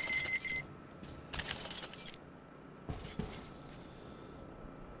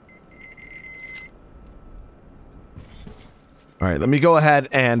 Alright, let me go ahead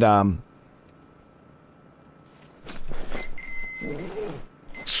and,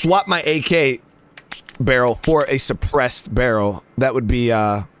 swap my AK barrel for a suppressed barrel. That would be,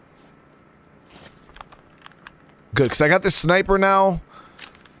 good, because I got this sniper now.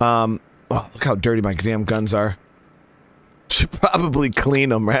 Oh, look how dirty my damn guns are. Should probably clean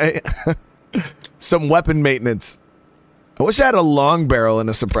them, right? Some weapon maintenance. I wish I had a long barrel and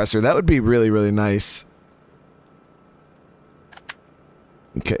a suppressor. That would be really, really nice.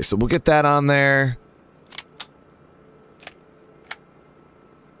 Okay, so we'll get that on there.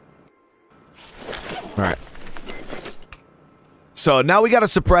 Alright. So now we got a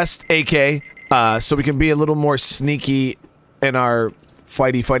suppressed AK, so we can be a little more sneaky in our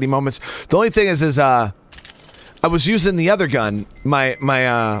fighty moments. The only thing is I was using the other gun,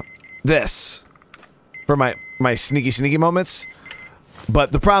 this, for my sneaky moments.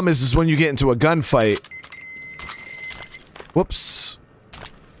 But the problem is when you get into a gunfight. Whoops.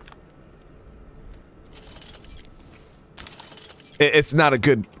 It's not a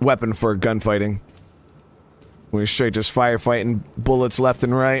good weapon for gunfighting. We're straight just firefighting bullets left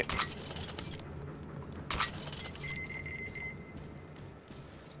and right.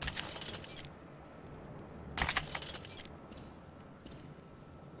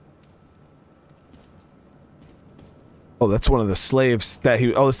 Oh, that's one of the slaves that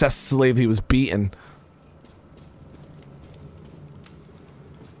he... Oh, that's the slave he was beating.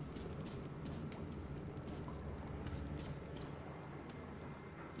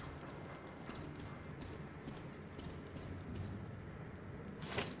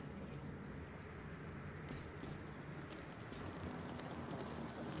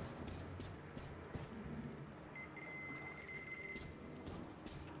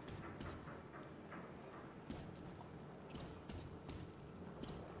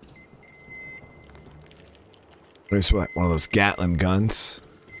 There's what, one of those Gatling guns.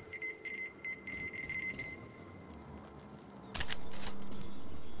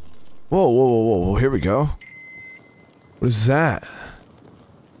 Whoa, here we go. What is that?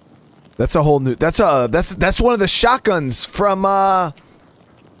 That's a whole new, that's one of the shotguns from the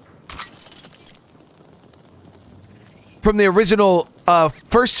original,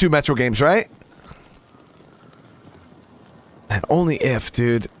 first two Metro games, right? And only if,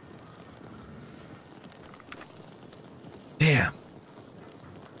 dude. Damn.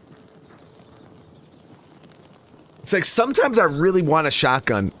 It's like sometimes I really want a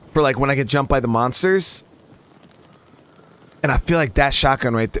shotgun for like when I get jumped by the monsters. And I feel like that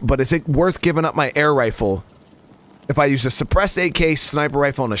shotgun right there. But is it worth giving up my air rifle if I use a suppressed AK, sniper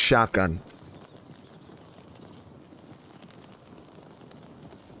rifle, and a shotgun?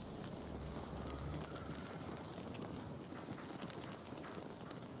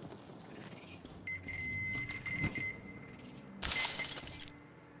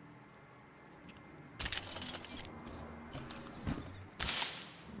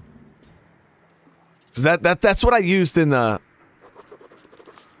 That's what I used in the...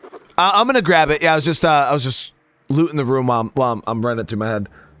 I'm gonna grab it. Yeah, I was just looting the room while I'm running it through my head.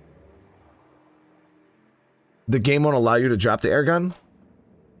 The game won't allow you to drop the air gun?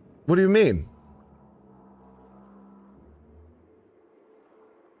 What do you mean?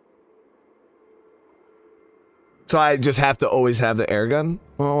 So I just have to always have the air gun?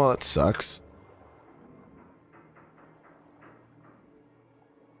 Oh, well, that sucks.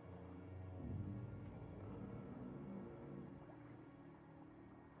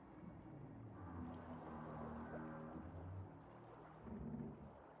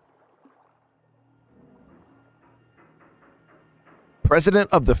 President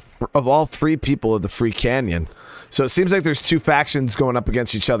of all free people of the Free Canyon. So it seems like there's two factions going up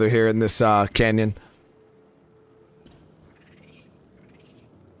against each other here in this canyon.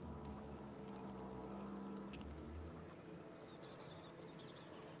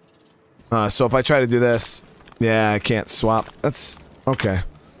 So if I try to do this, yeah, I can't swap. That's okay.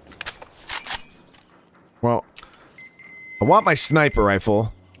 Well, I want my sniper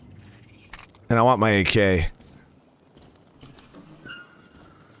rifle, and I want my AK.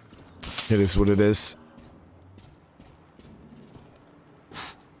 It is what it is.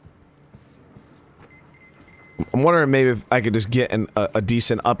 I'm wondering maybe if I could just get a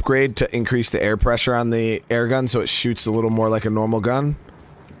decent upgrade to increase the air pressure on the air gun so it shoots a little more like a normal gun.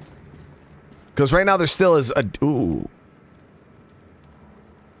 Because right now there still is a... Ooh.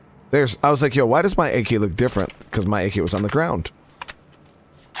 I was like, yo, why does my AK look different? Because my AK was on the ground.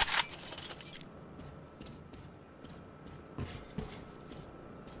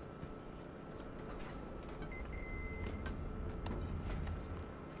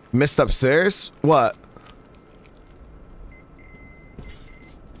 Missed upstairs? What?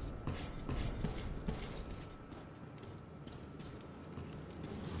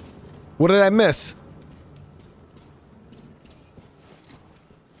 What did I miss?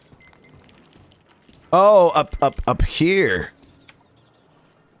 Oh, up here.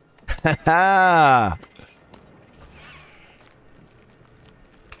 Haha.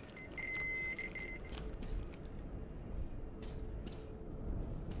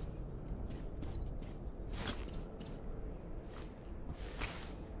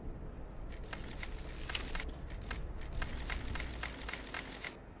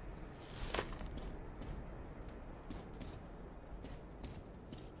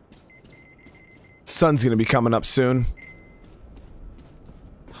 Sun's gonna be coming up soon.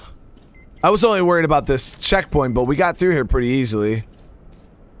 I was only worried about this checkpoint, but we got through here pretty easily.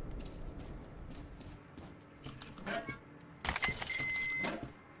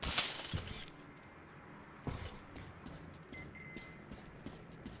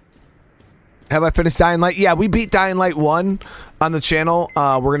 Have I finished Dying Light? Yeah, we beat Dying Light 1 on the channel.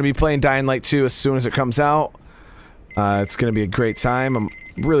 We're gonna be playing Dying Light 2 as soon as it comes out. It's gonna be a great time. I'm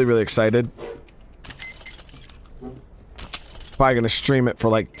really, really excited. Probably gonna stream it for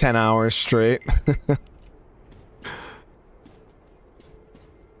like 10 hours straight.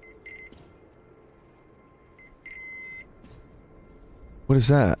 What is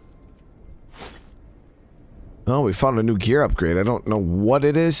that? Oh, we found a new gear upgrade. I don't know what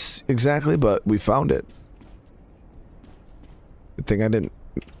it is exactly, but we found it. Good thing I didn't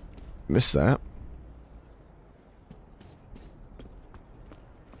miss that.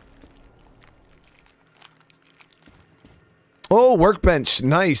 Oh, workbench.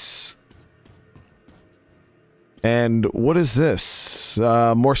 Nice. And what is this?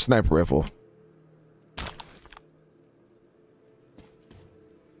 More sniper rifle. I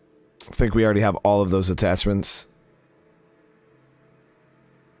think we already have all of those attachments.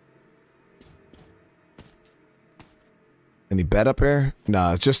 Any bed up here?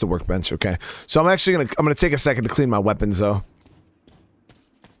 Nah, it's just a workbench. Okay. So I'm actually gonna take a second to clean my weapons though.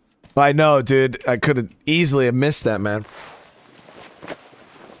 I know, dude. I could have easily have missed that, man.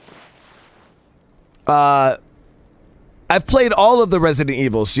 I've played all of the Resident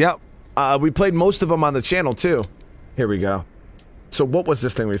Evils. Yep. We played most of them on the channel too. Here we go. So what was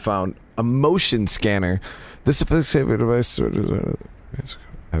this thing we found? A motion scanner. This favorite device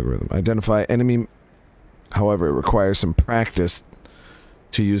algorithm. Identify enemy. However, it requires some practice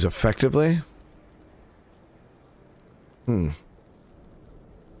to use effectively.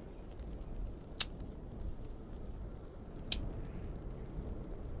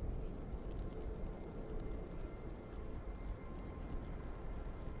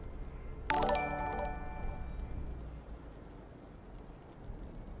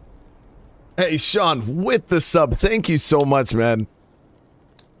 Hey, Sean, with the sub. Thank you so much, man.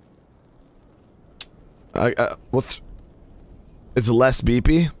 It's less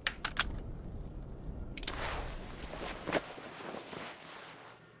beepy.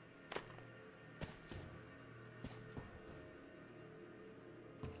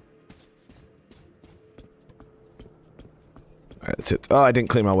 Alright, that's it. Oh, I didn't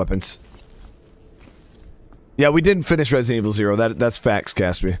clean my weapons. Yeah, we didn't finish Resident Evil 0. That's facts,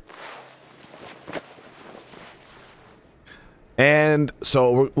 Caspy. And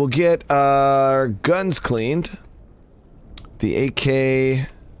so we'll get our guns cleaned. The AK,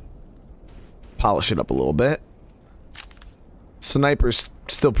 polish it up a little bit. Sniper's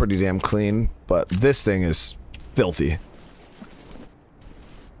still pretty damn clean, but this thing is filthy.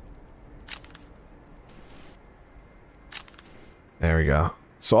 There we go.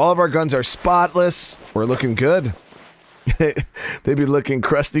 So all of our guns are spotless. We're looking good. They be looking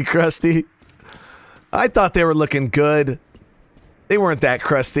crusty. I thought they were looking good. They weren't that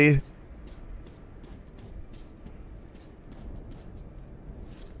crusty.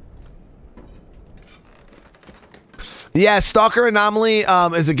 Yeah, Stalker Anomaly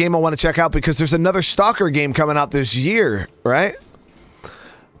is a game I want to check out because there's another Stalker game coming out this year, right?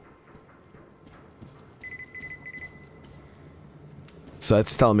 So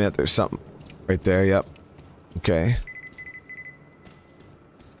that's telling me that there's something right there. Yep. Okay.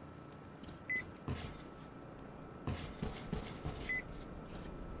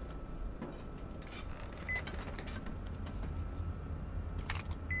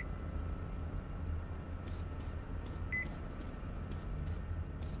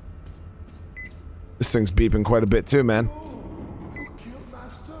 This thing's beeping quite a bit too, man.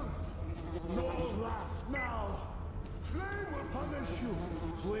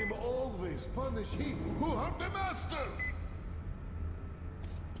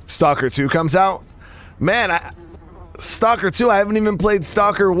 Stalker 2 comes out. Man, Stalker 2, I haven't even played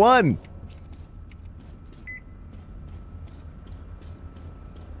Stalker 1.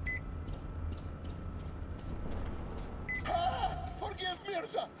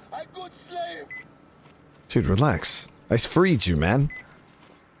 Dude, relax. I freed you, man.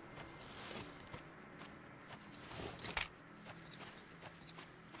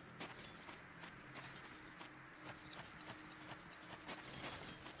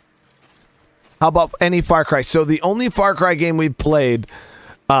 How about any Far Cry? So the only Far Cry game we've played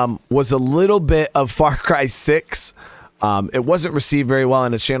was a little bit of Far Cry 6. It wasn't received very well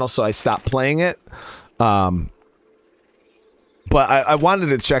on the channel, so I stopped playing it. But I wanted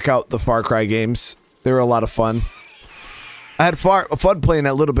to check out the Far Cry games. They were a lot of fun. I had fun playing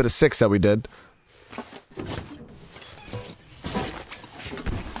that little bit of 6 that we did.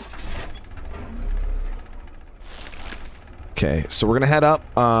 Okay, so we're gonna head up.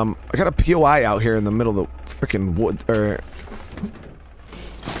 I got a POI out here in the middle of the freaking wood. Or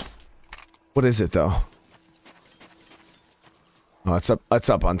what is it though? Oh, it's up.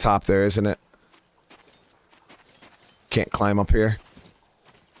 It's up on top there, isn't it? Can't climb up here.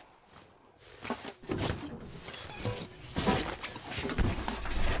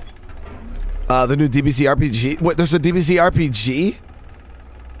 The new DBZ RPG. What? There's a DBZ RPG?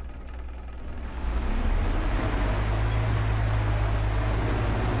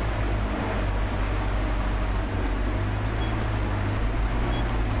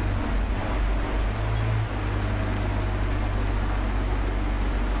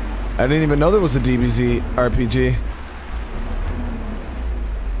 I didn't even know there was a DBZ RPG.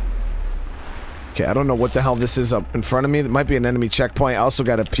 Okay, I don't know what the hell this is up in front of me. That might be an enemy checkpoint. I also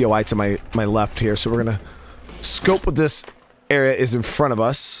got a POI to my left here, so we're gonna scope what this area is in front of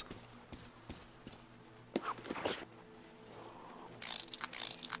us.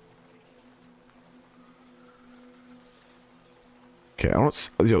 Okay, I don't.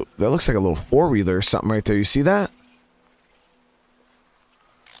 Yo, that looks like a little four-wheeler or something right there. You see that?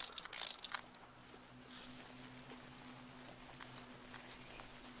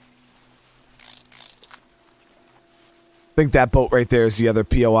 I think that boat right there is the other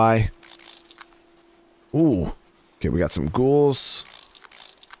POI. Ooh. Okay, we got some ghouls.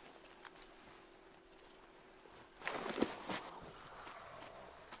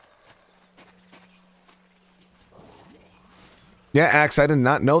 Yeah, Axe, I did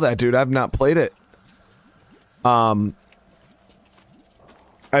not know that, dude. I've not played it. I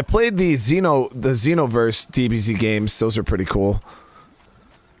played the Xenoverse DBZ games. Those are pretty cool.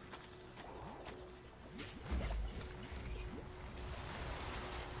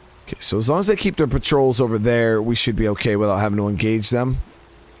 Okay, so as long as they keep their patrols over there, we should be okay without having to engage them.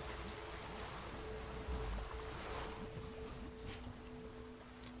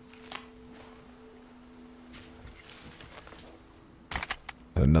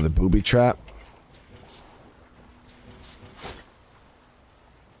 Another booby trap.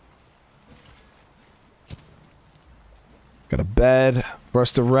 Got a bed for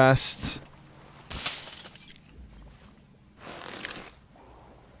us to rest.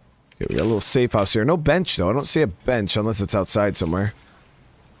 Okay, we got a little safe house here. No bench, though. I don't see a bench unless it's outside somewhere.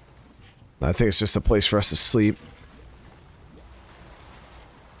 I think it's just a place for us to sleep.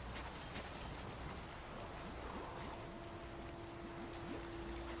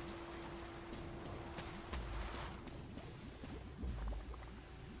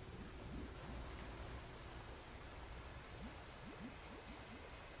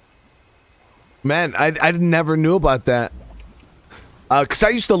 Man, I never knew about that. Because I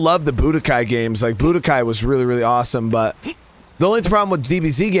used to love the Budokai games. Like, Budokai was really, really awesome, but The only problem with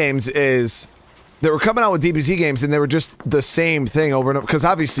DBZ games is they were coming out with DBZ games and they were just the same thing over and over. Because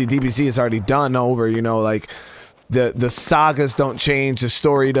obviously DBZ is already done over, you know, like the sagas don't change, the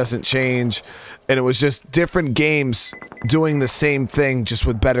story doesn't change. And it was just different games doing the same thing, just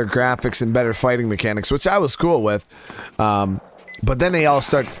with better graphics and better fighting mechanics, which I was cool with. But then they all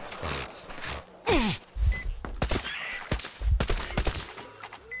start...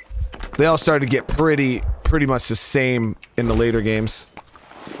 They all started to get pretty much the same in the later games.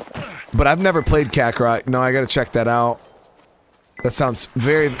 But I've never played Kakarot. No, I gotta check that out. That sounds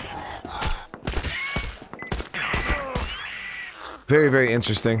very, very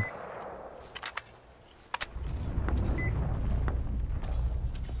interesting.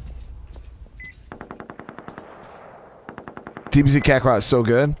 DBZ Kakarot is so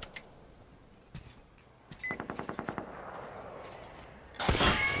good.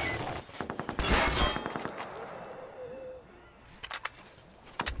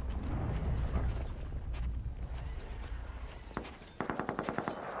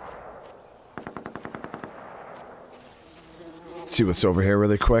 Let's see what's over here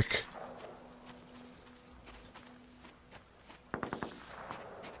really quick.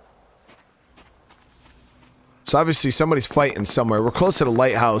 So obviously somebody's fighting somewhere. We're close to the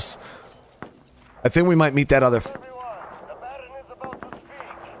lighthouse. I think we might meet that other...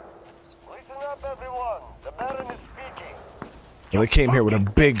 Well, they came here with a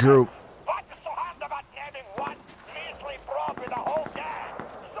big group.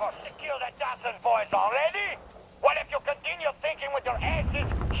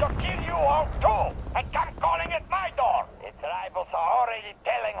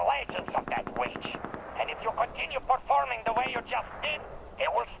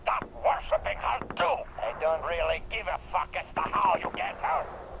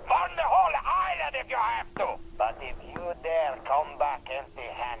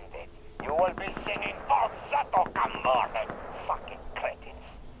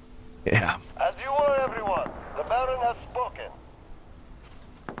 Yeah. As you were, everyone. The Baron has spoken.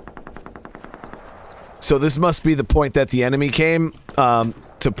 So this must be the point that the enemy came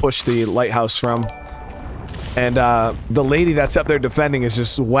to push the lighthouse from. And the lady that's up there defending is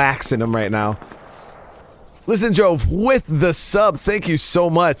just waxing him right now. Listen, Jove, with the sub, thank you so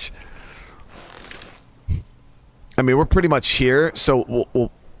much. I mean, we're pretty much here, so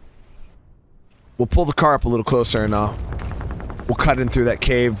we'll pull the car up a little closer and we'll cut in through that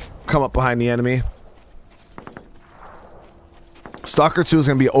cave, come up behind the enemy. Stalker 2 is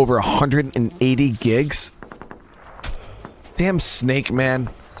going to be over 180 gigs. Damn Snake, man.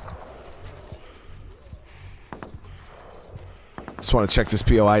 Just want to check this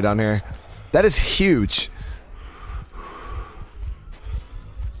POI down here. That is huge.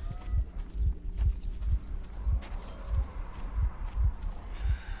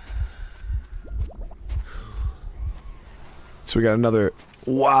 So we got another...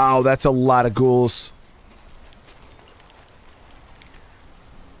 Wow, that's a lot of ghouls.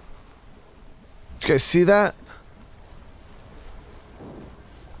 Did you guys see that?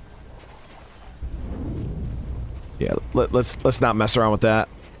 Yeah, let's not mess around with that.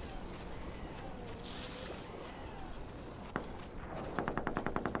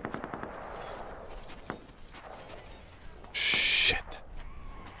 Shit.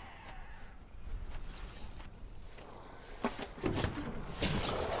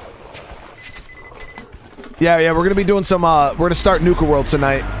 Yeah, we're gonna be doing some, we're gonna start Nuka World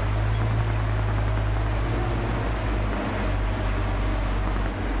tonight.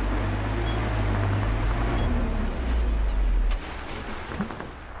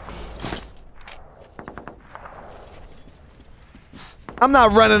 I'm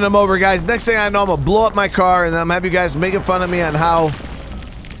not running them over, guys. Next thing I know, I'm gonna blow up my car and I'm gonna have you guys making fun of me on how...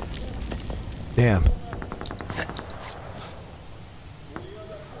 Damn.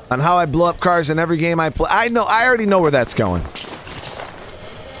 On how I blow up cars in every game I play. I already know where that's going.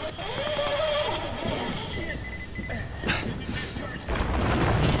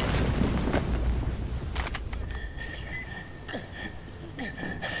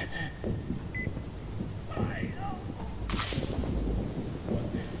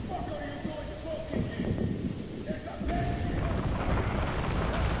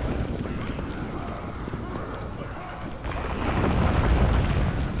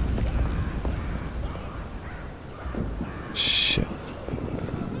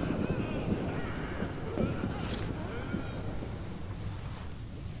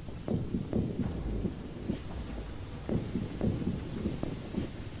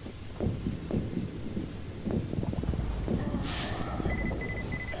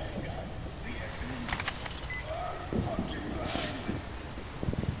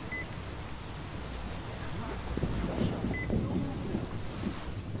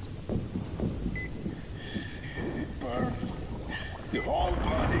 whole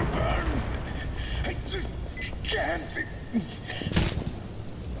body burns. I just can't.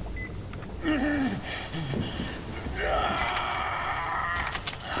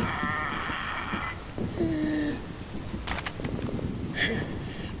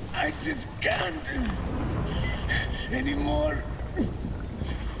 I just can't anymore.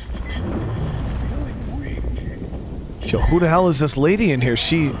 Yo, who the hell is this lady in here?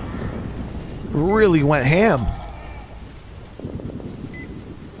 She really went ham.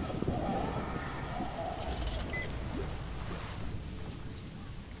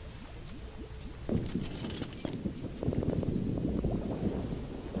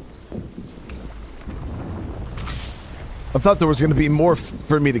 I thought there was going to be more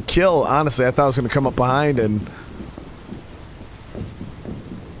for me to kill. Honestly, I thought I was going to come up behind and...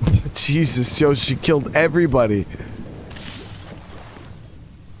 Jesus, yo, she killed everybody.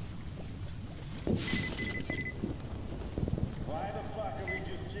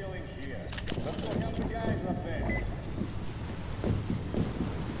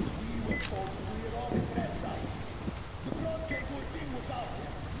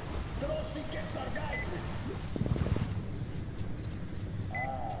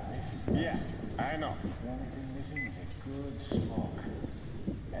 Yeah, I know. The only thing missing is a good smoke.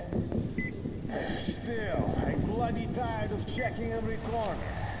 And still, I'm bloody tired of checking every corner.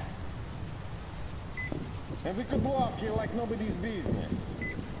 And we could walk here like nobody's business.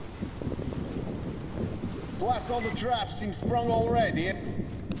 Plus, all the traps seem sprung already.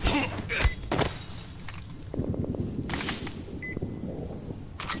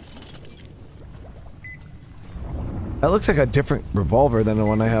 That looks like a different revolver than the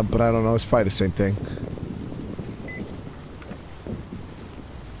one I have, but I don't know. It's probably the same thing.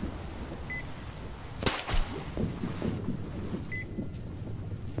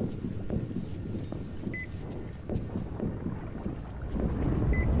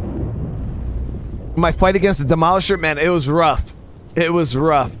 My fight against the Demolisher, man, it was rough. It was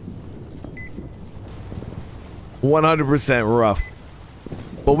rough. 100% rough.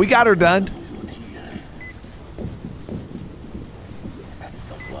 But we got her done.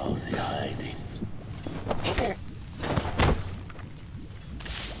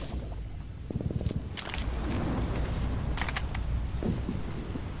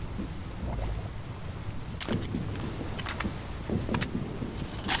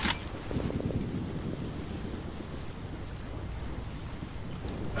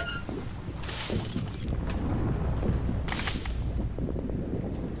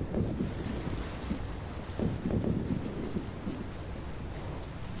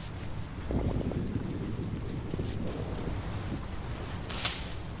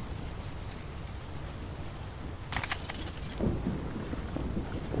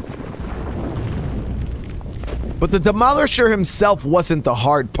 But the Demolisher himself wasn't the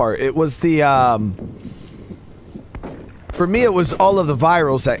hard part. It was the, for me, it was all of the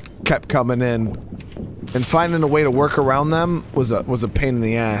virals that kept coming in. And finding a way to work around them was a pain in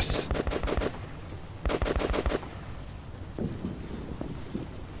the ass.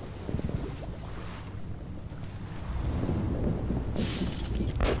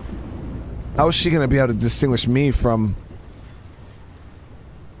 How is she going to be able to distinguish me from...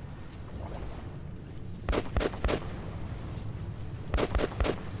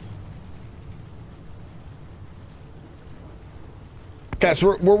 Guys,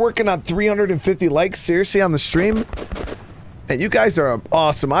 we're working on 350 likes, seriously, on the stream. And you guys are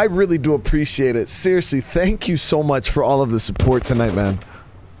awesome. I really do appreciate it. Seriously, thank you so much for all of the support tonight, man.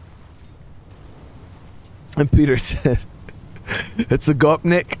 And Peter said, it's a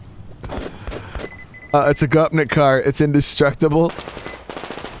Gopnik. It's a Gopnik car. It's indestructible.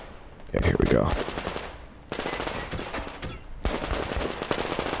 Okay, here we go.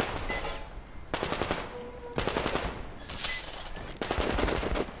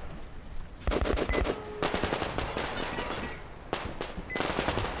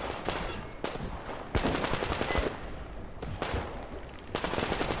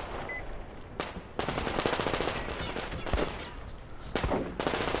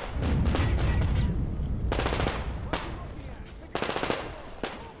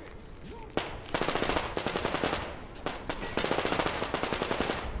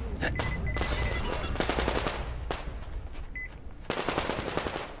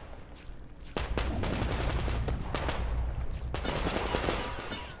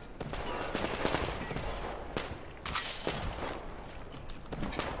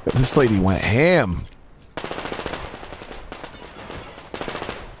 This lady went ham.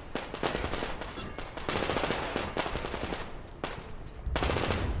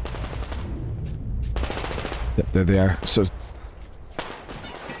 Yep, there they are. So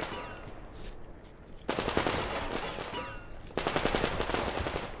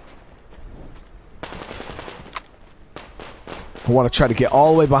I want to try to get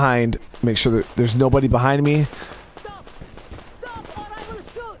all the way behind, make sure that there's nobody behind me.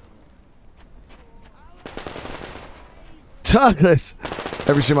 Douglas!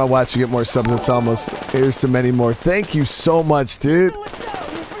 Every stream I watch, you get more subs. It's almost. Here's to many more. Thank you so much, dude. You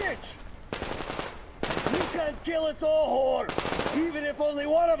can't kill us all, whore. Even if only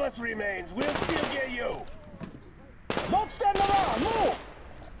one of us remains, we'll still get you. Don't stand around. Move.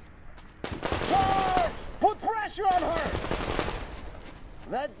 Charge! Put pressure on her.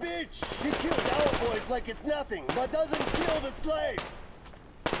 That bitch, she kills our boys like it's nothing, but doesn't kill the slaves.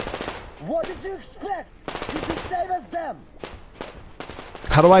 What did you expect? She could save us them.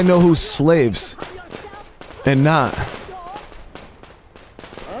 How do I know who's slaves and not?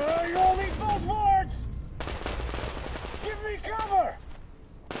 You only those words. Give me cover.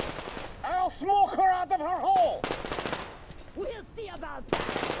 I'll smoke her out of her hole. We'll see about that.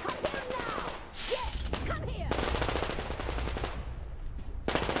 Come here now. Yes, come here.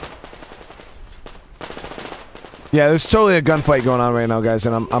 Yeah, there's totally a gunfight going on right now, guys,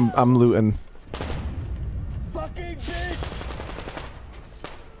 and I'm looting. Fucking bitch.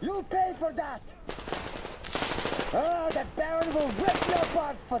 You pay for that. The Baron will rip you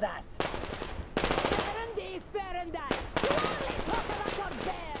apart for that. Baron this, Baron that. You only talk about your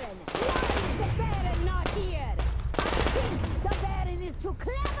Baron. Why is the Baron not here? I think the Baron is too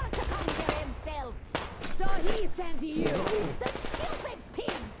clever to conquer himself. So he sent you, the stupid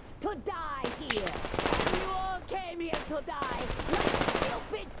pigs, to die here. And you all came here to die, like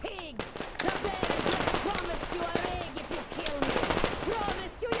stupid pigs. The Baron just promised you a rig if you kill me.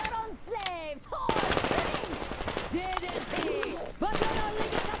 Promised you your own slaves, whores, pigs. Didn't he? But you'll only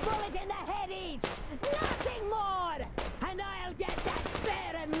get a bullet in the head each. Nothing more. And I'll get that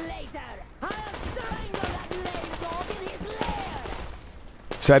Baron later. I'll strangle that lame dog in his lair.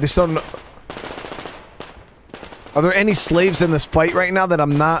 So I just don't know. Are there any slaves in this fight right now that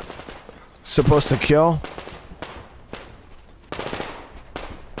I'm not supposed to kill?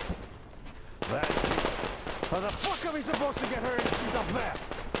 How the fuck are we supposed to get her if she's up there?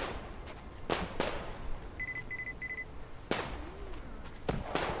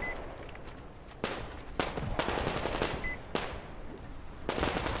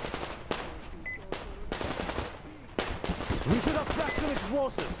 We should have packed some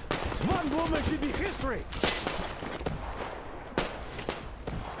explosives. One woman should be history.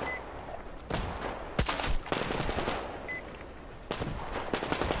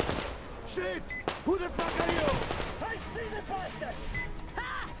 Shit! Who the fuck are you? I see the bastard!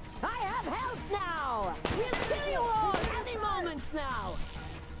 Ha! I have help now! We'll kill you all any moment now!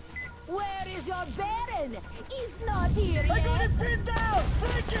 Where is your Baron? He's not here yet. I got him pinned down!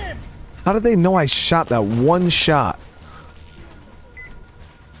 Break him! How did they know I shot that one shot?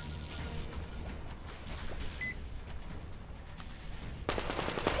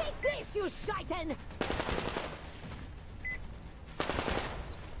 Take this, you shaitan!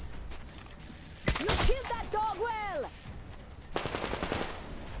 You killed that dog well!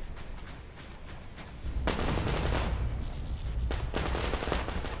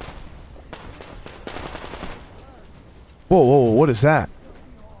 Whoa, whoa, what is that?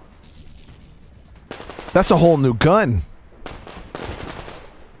 That's a whole new gun.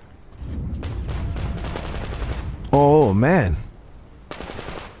 Oh, man.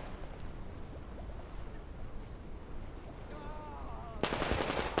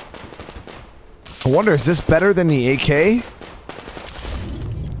 I wonder, is this better than the AK?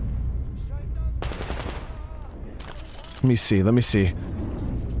 Let me see, let me see.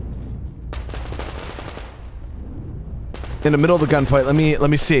 In the middle of the gunfight, let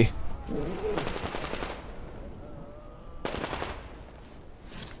me see.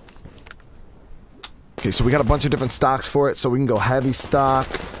 Okay, so we got a bunch of different stocks for it, so we can go heavy stock,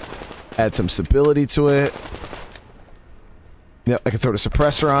 add some stability to it. Yep, I can throw the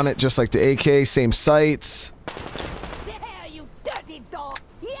suppressor on it, just like the AK, same sights. There, you dirty dog!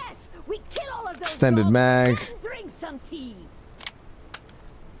 Yes, we kill all of those Extended dogs mag. and drink some tea.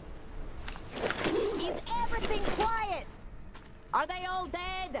 Is everything quiet? Are they all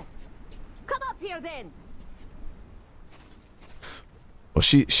dead? Come up here then. Well,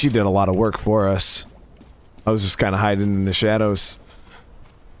 she did a lot of work for us. I was just kind of hiding in the shadows.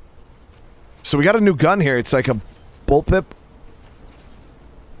 So we got a new gun here. It's like a bullpup.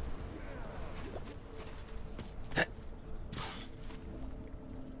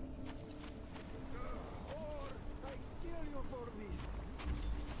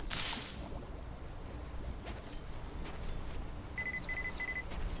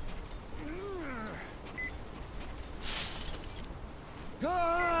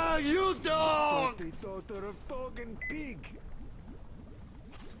 Ah, you dog! Dirty daughter of dog and pig.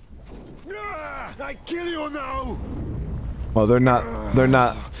 I kill you now. Well, they're not. They're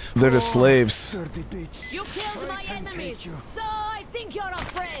not. They're the slaves. You killed my enemies, so I think you're a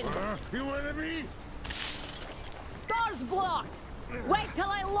friend. You enemy? Door's blocked. Wait till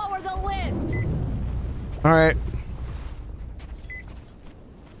I lower the lift. All right.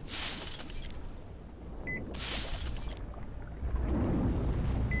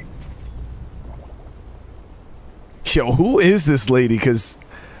 Yo, who is this lady? Because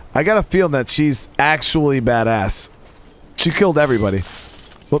I got a feeling that she's actually badass. She killed everybody.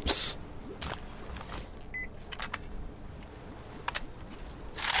 Whoops.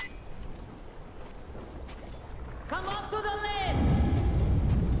 Come up to the lift.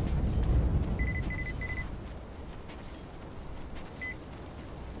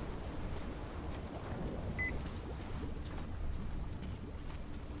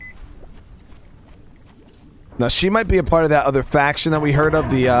 Now she might be a part of that other faction that we heard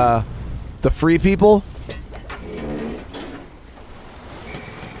of, the free people.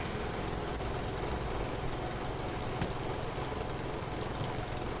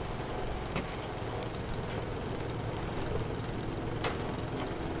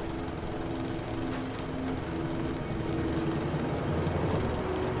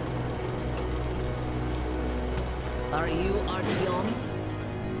 Are you Artyom?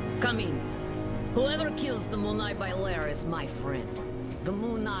 Come in. Whoever kills the Munai Bailer is my friend. The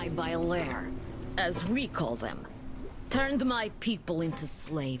Munai Bailer, as we call them, turned my people into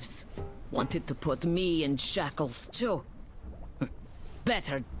slaves. Wanted to put me in shackles too.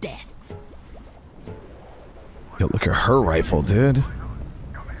 Better death. Yo, look at her rifle, dude.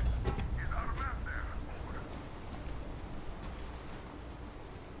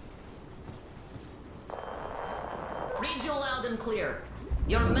 Read you loud and clear.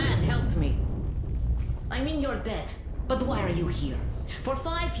 Your man helped me. I mean, you're dead. But why are you here? For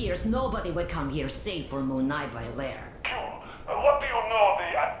 5 years, nobody would come here save for Munai Bailer. What do you know of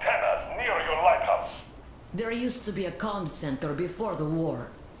the antennas near your lighthouse? There used to be a comm center before the war.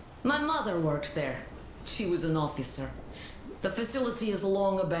 My mother worked there. She was an officer. The facility is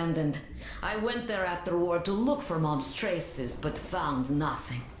long abandoned. I went there after war to look for Mom's traces, but found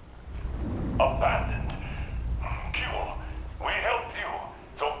nothing. Abandoned? Q, we helped you,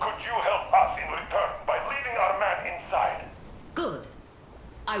 so could you help us in return by leading our man inside? Good.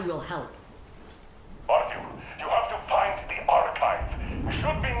 I will help. Artyom, you have to find the archive. It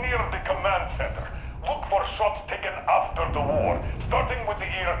should be near the command center. Look for shots taken after the war, starting with the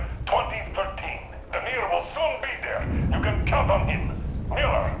year 2013. Demir will soon be there. You can count on him.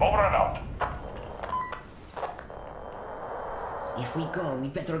 Miller, over and out. If we go, we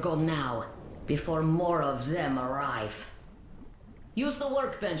better go now, before more of them arrive. Use the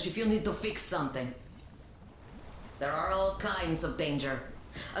workbench if you need to fix something. There are all kinds of danger.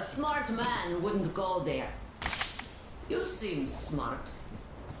 A smart man wouldn't go there. You seem smart,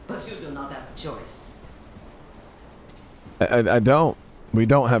 but you do not have choice. I don't. We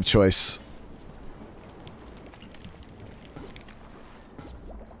don't have choice.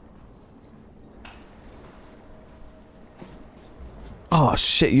 Oh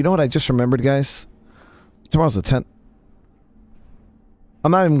shit, you know what I just remembered, guys? Tomorrow's the 10th.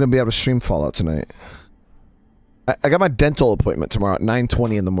 I'm not even gonna be able to stream Fallout tonight. I got my dental appointment tomorrow at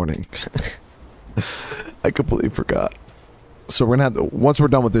 9:20 in the morning. I completely forgot. So we're gonna have to, once we're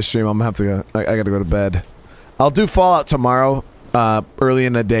done with this stream, I'm gonna have to I gotta go to bed. I'll do Fallout tomorrow, early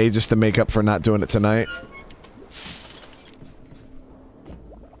in the day, just to make up for not doing it tonight.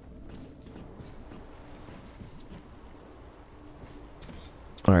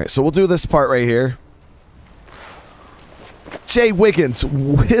 Alright, so we'll do this part right here. Jay Wiggins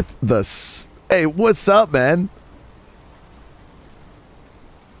with the... Hey, what's up, man?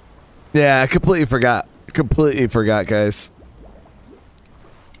 Yeah, I completely forgot. Completely forgot, guys.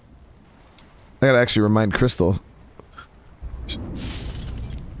 I gotta actually remind Crystal.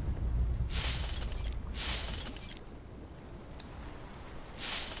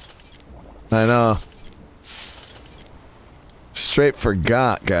 I know. Straight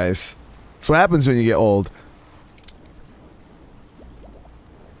forgot, guys. That's what happens when you get old.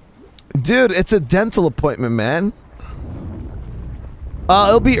 Dude, it's a dental appointment, man.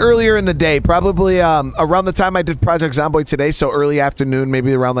 It'll be earlier in the day, probably around the time I did Project Zomboid today, so early afternoon,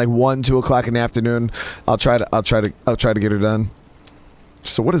 maybe around like 1, 2 o'clock in the afternoon. I'll try to get her done.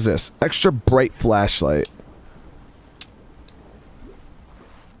 So what is this? Extra bright flashlight.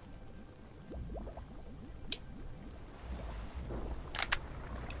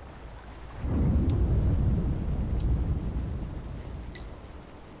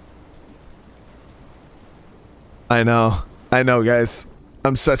 I know, guys.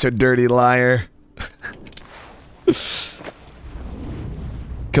 I'm such a dirty liar.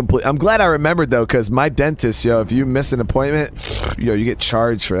 Complete. I'm glad I remembered though, because my dentist, yo, if you miss an appointment, yo, you get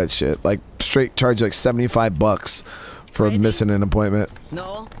charged for that shit. Like straight charge, like $75 for missing an appointment.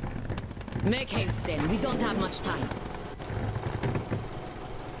 No. Make haste then. We don't have much time.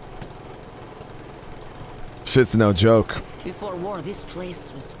 Shit's no joke. Before war, this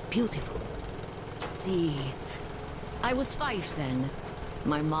place was beautiful. See, I was 5 then.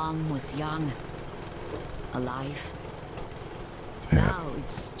 My mom was young, alive. Now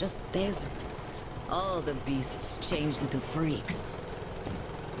it's just desert. All the beasts changed into freaks.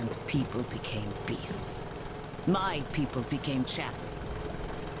 And people became beasts. My people became chattel.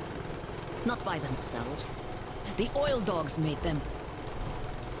 Not by themselves. The oil dogs made them.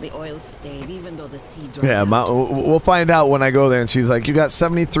 The oil stayed even though the sea dried Yeah, we'll find out when I go there. And she's like, you got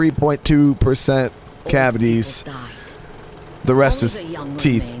 73.2% cavities. The rest is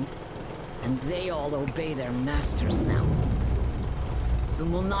teeth. Remained, and they all obey their masters now. The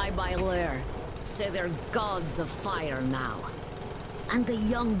Munai Bailer say they're gods of fire now. And the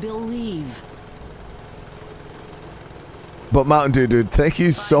young believe. But Mountain Dew, dude, thank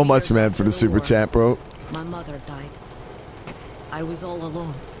you so much, man, for the super chat, bro. My mother died. I was all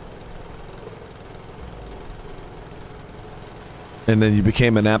alone. And then you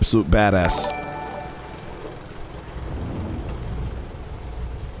became an absolute badass.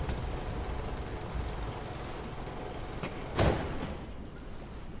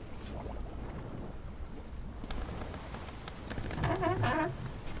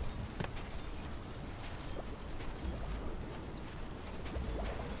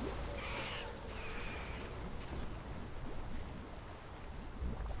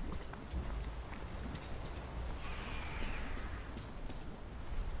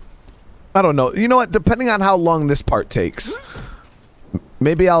 I don't know. You know what? Depending on how long this part takes,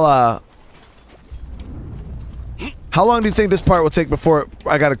 maybe I'll, how long do you think this part will take before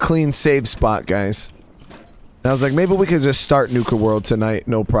I got a clean save spot, guys? And I was like, maybe we could just start Nuka World tonight.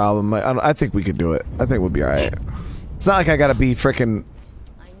 No problem. I think we could do it. I think we'll be alright. It's not like I gotta be freaking...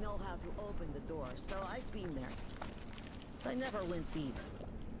 I know how to open the door, so I've been there. I never went deep.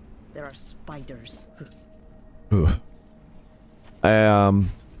 There are spiders. Ooh.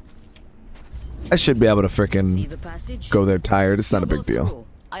 I should be able to frickin' go there tired. It's not a big deal.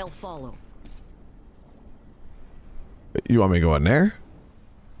 I'll follow. You want me to go in there?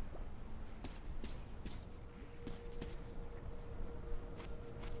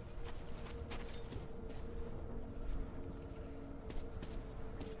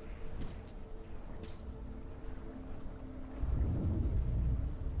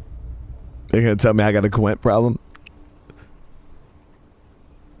 You're gonna tell me I got a Gwent problem?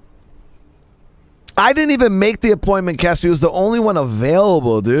 I didn't even make the appointment, Caspi. It was the only one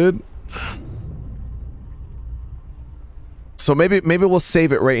available, dude. So maybe we'll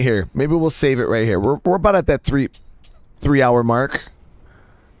save it right here. Maybe we'll save it right here. We're about at that three hour mark.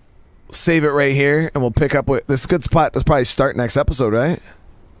 Save it right here, and we'll pick up with this good spot. Let's probably start next episode, right?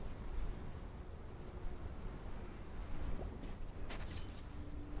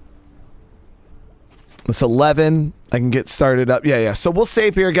 It's 11. I can get started up. Yeah. So we'll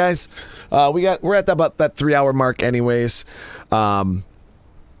save here, guys. We're at about that 3 hour mark, anyways. So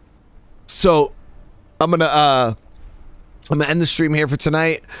I'm gonna end the stream here for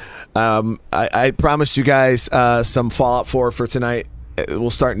tonight. I promised you guys some Fallout 4 for tonight. We'll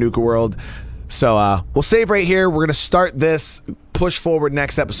start Nuka World. So we'll save right here. We're gonna start this, push forward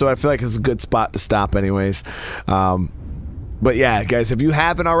next episode. I feel like it's a good spot to stop, anyways. But yeah, guys, if you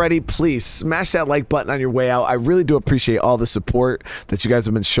haven't already, please smash that like button on your way out. I really do appreciate all the support that you guys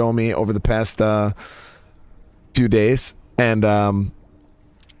have been showing me over the past few days. And,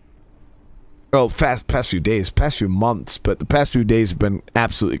 past few months, but the past few days have been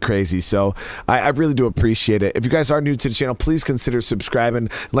absolutely crazy. So I really do appreciate it. If you guys are new to the channel, please consider subscribing.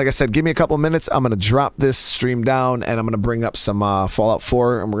 Like I said, give me a couple minutes. I'm going to drop this stream down, and I'm going to bring up some Fallout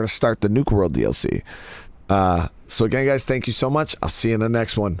 4, and we're going to start the Nuka World DLC. So again, guys, thank you so much. I'll see you in the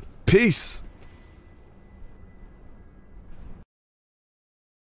next one. Peace.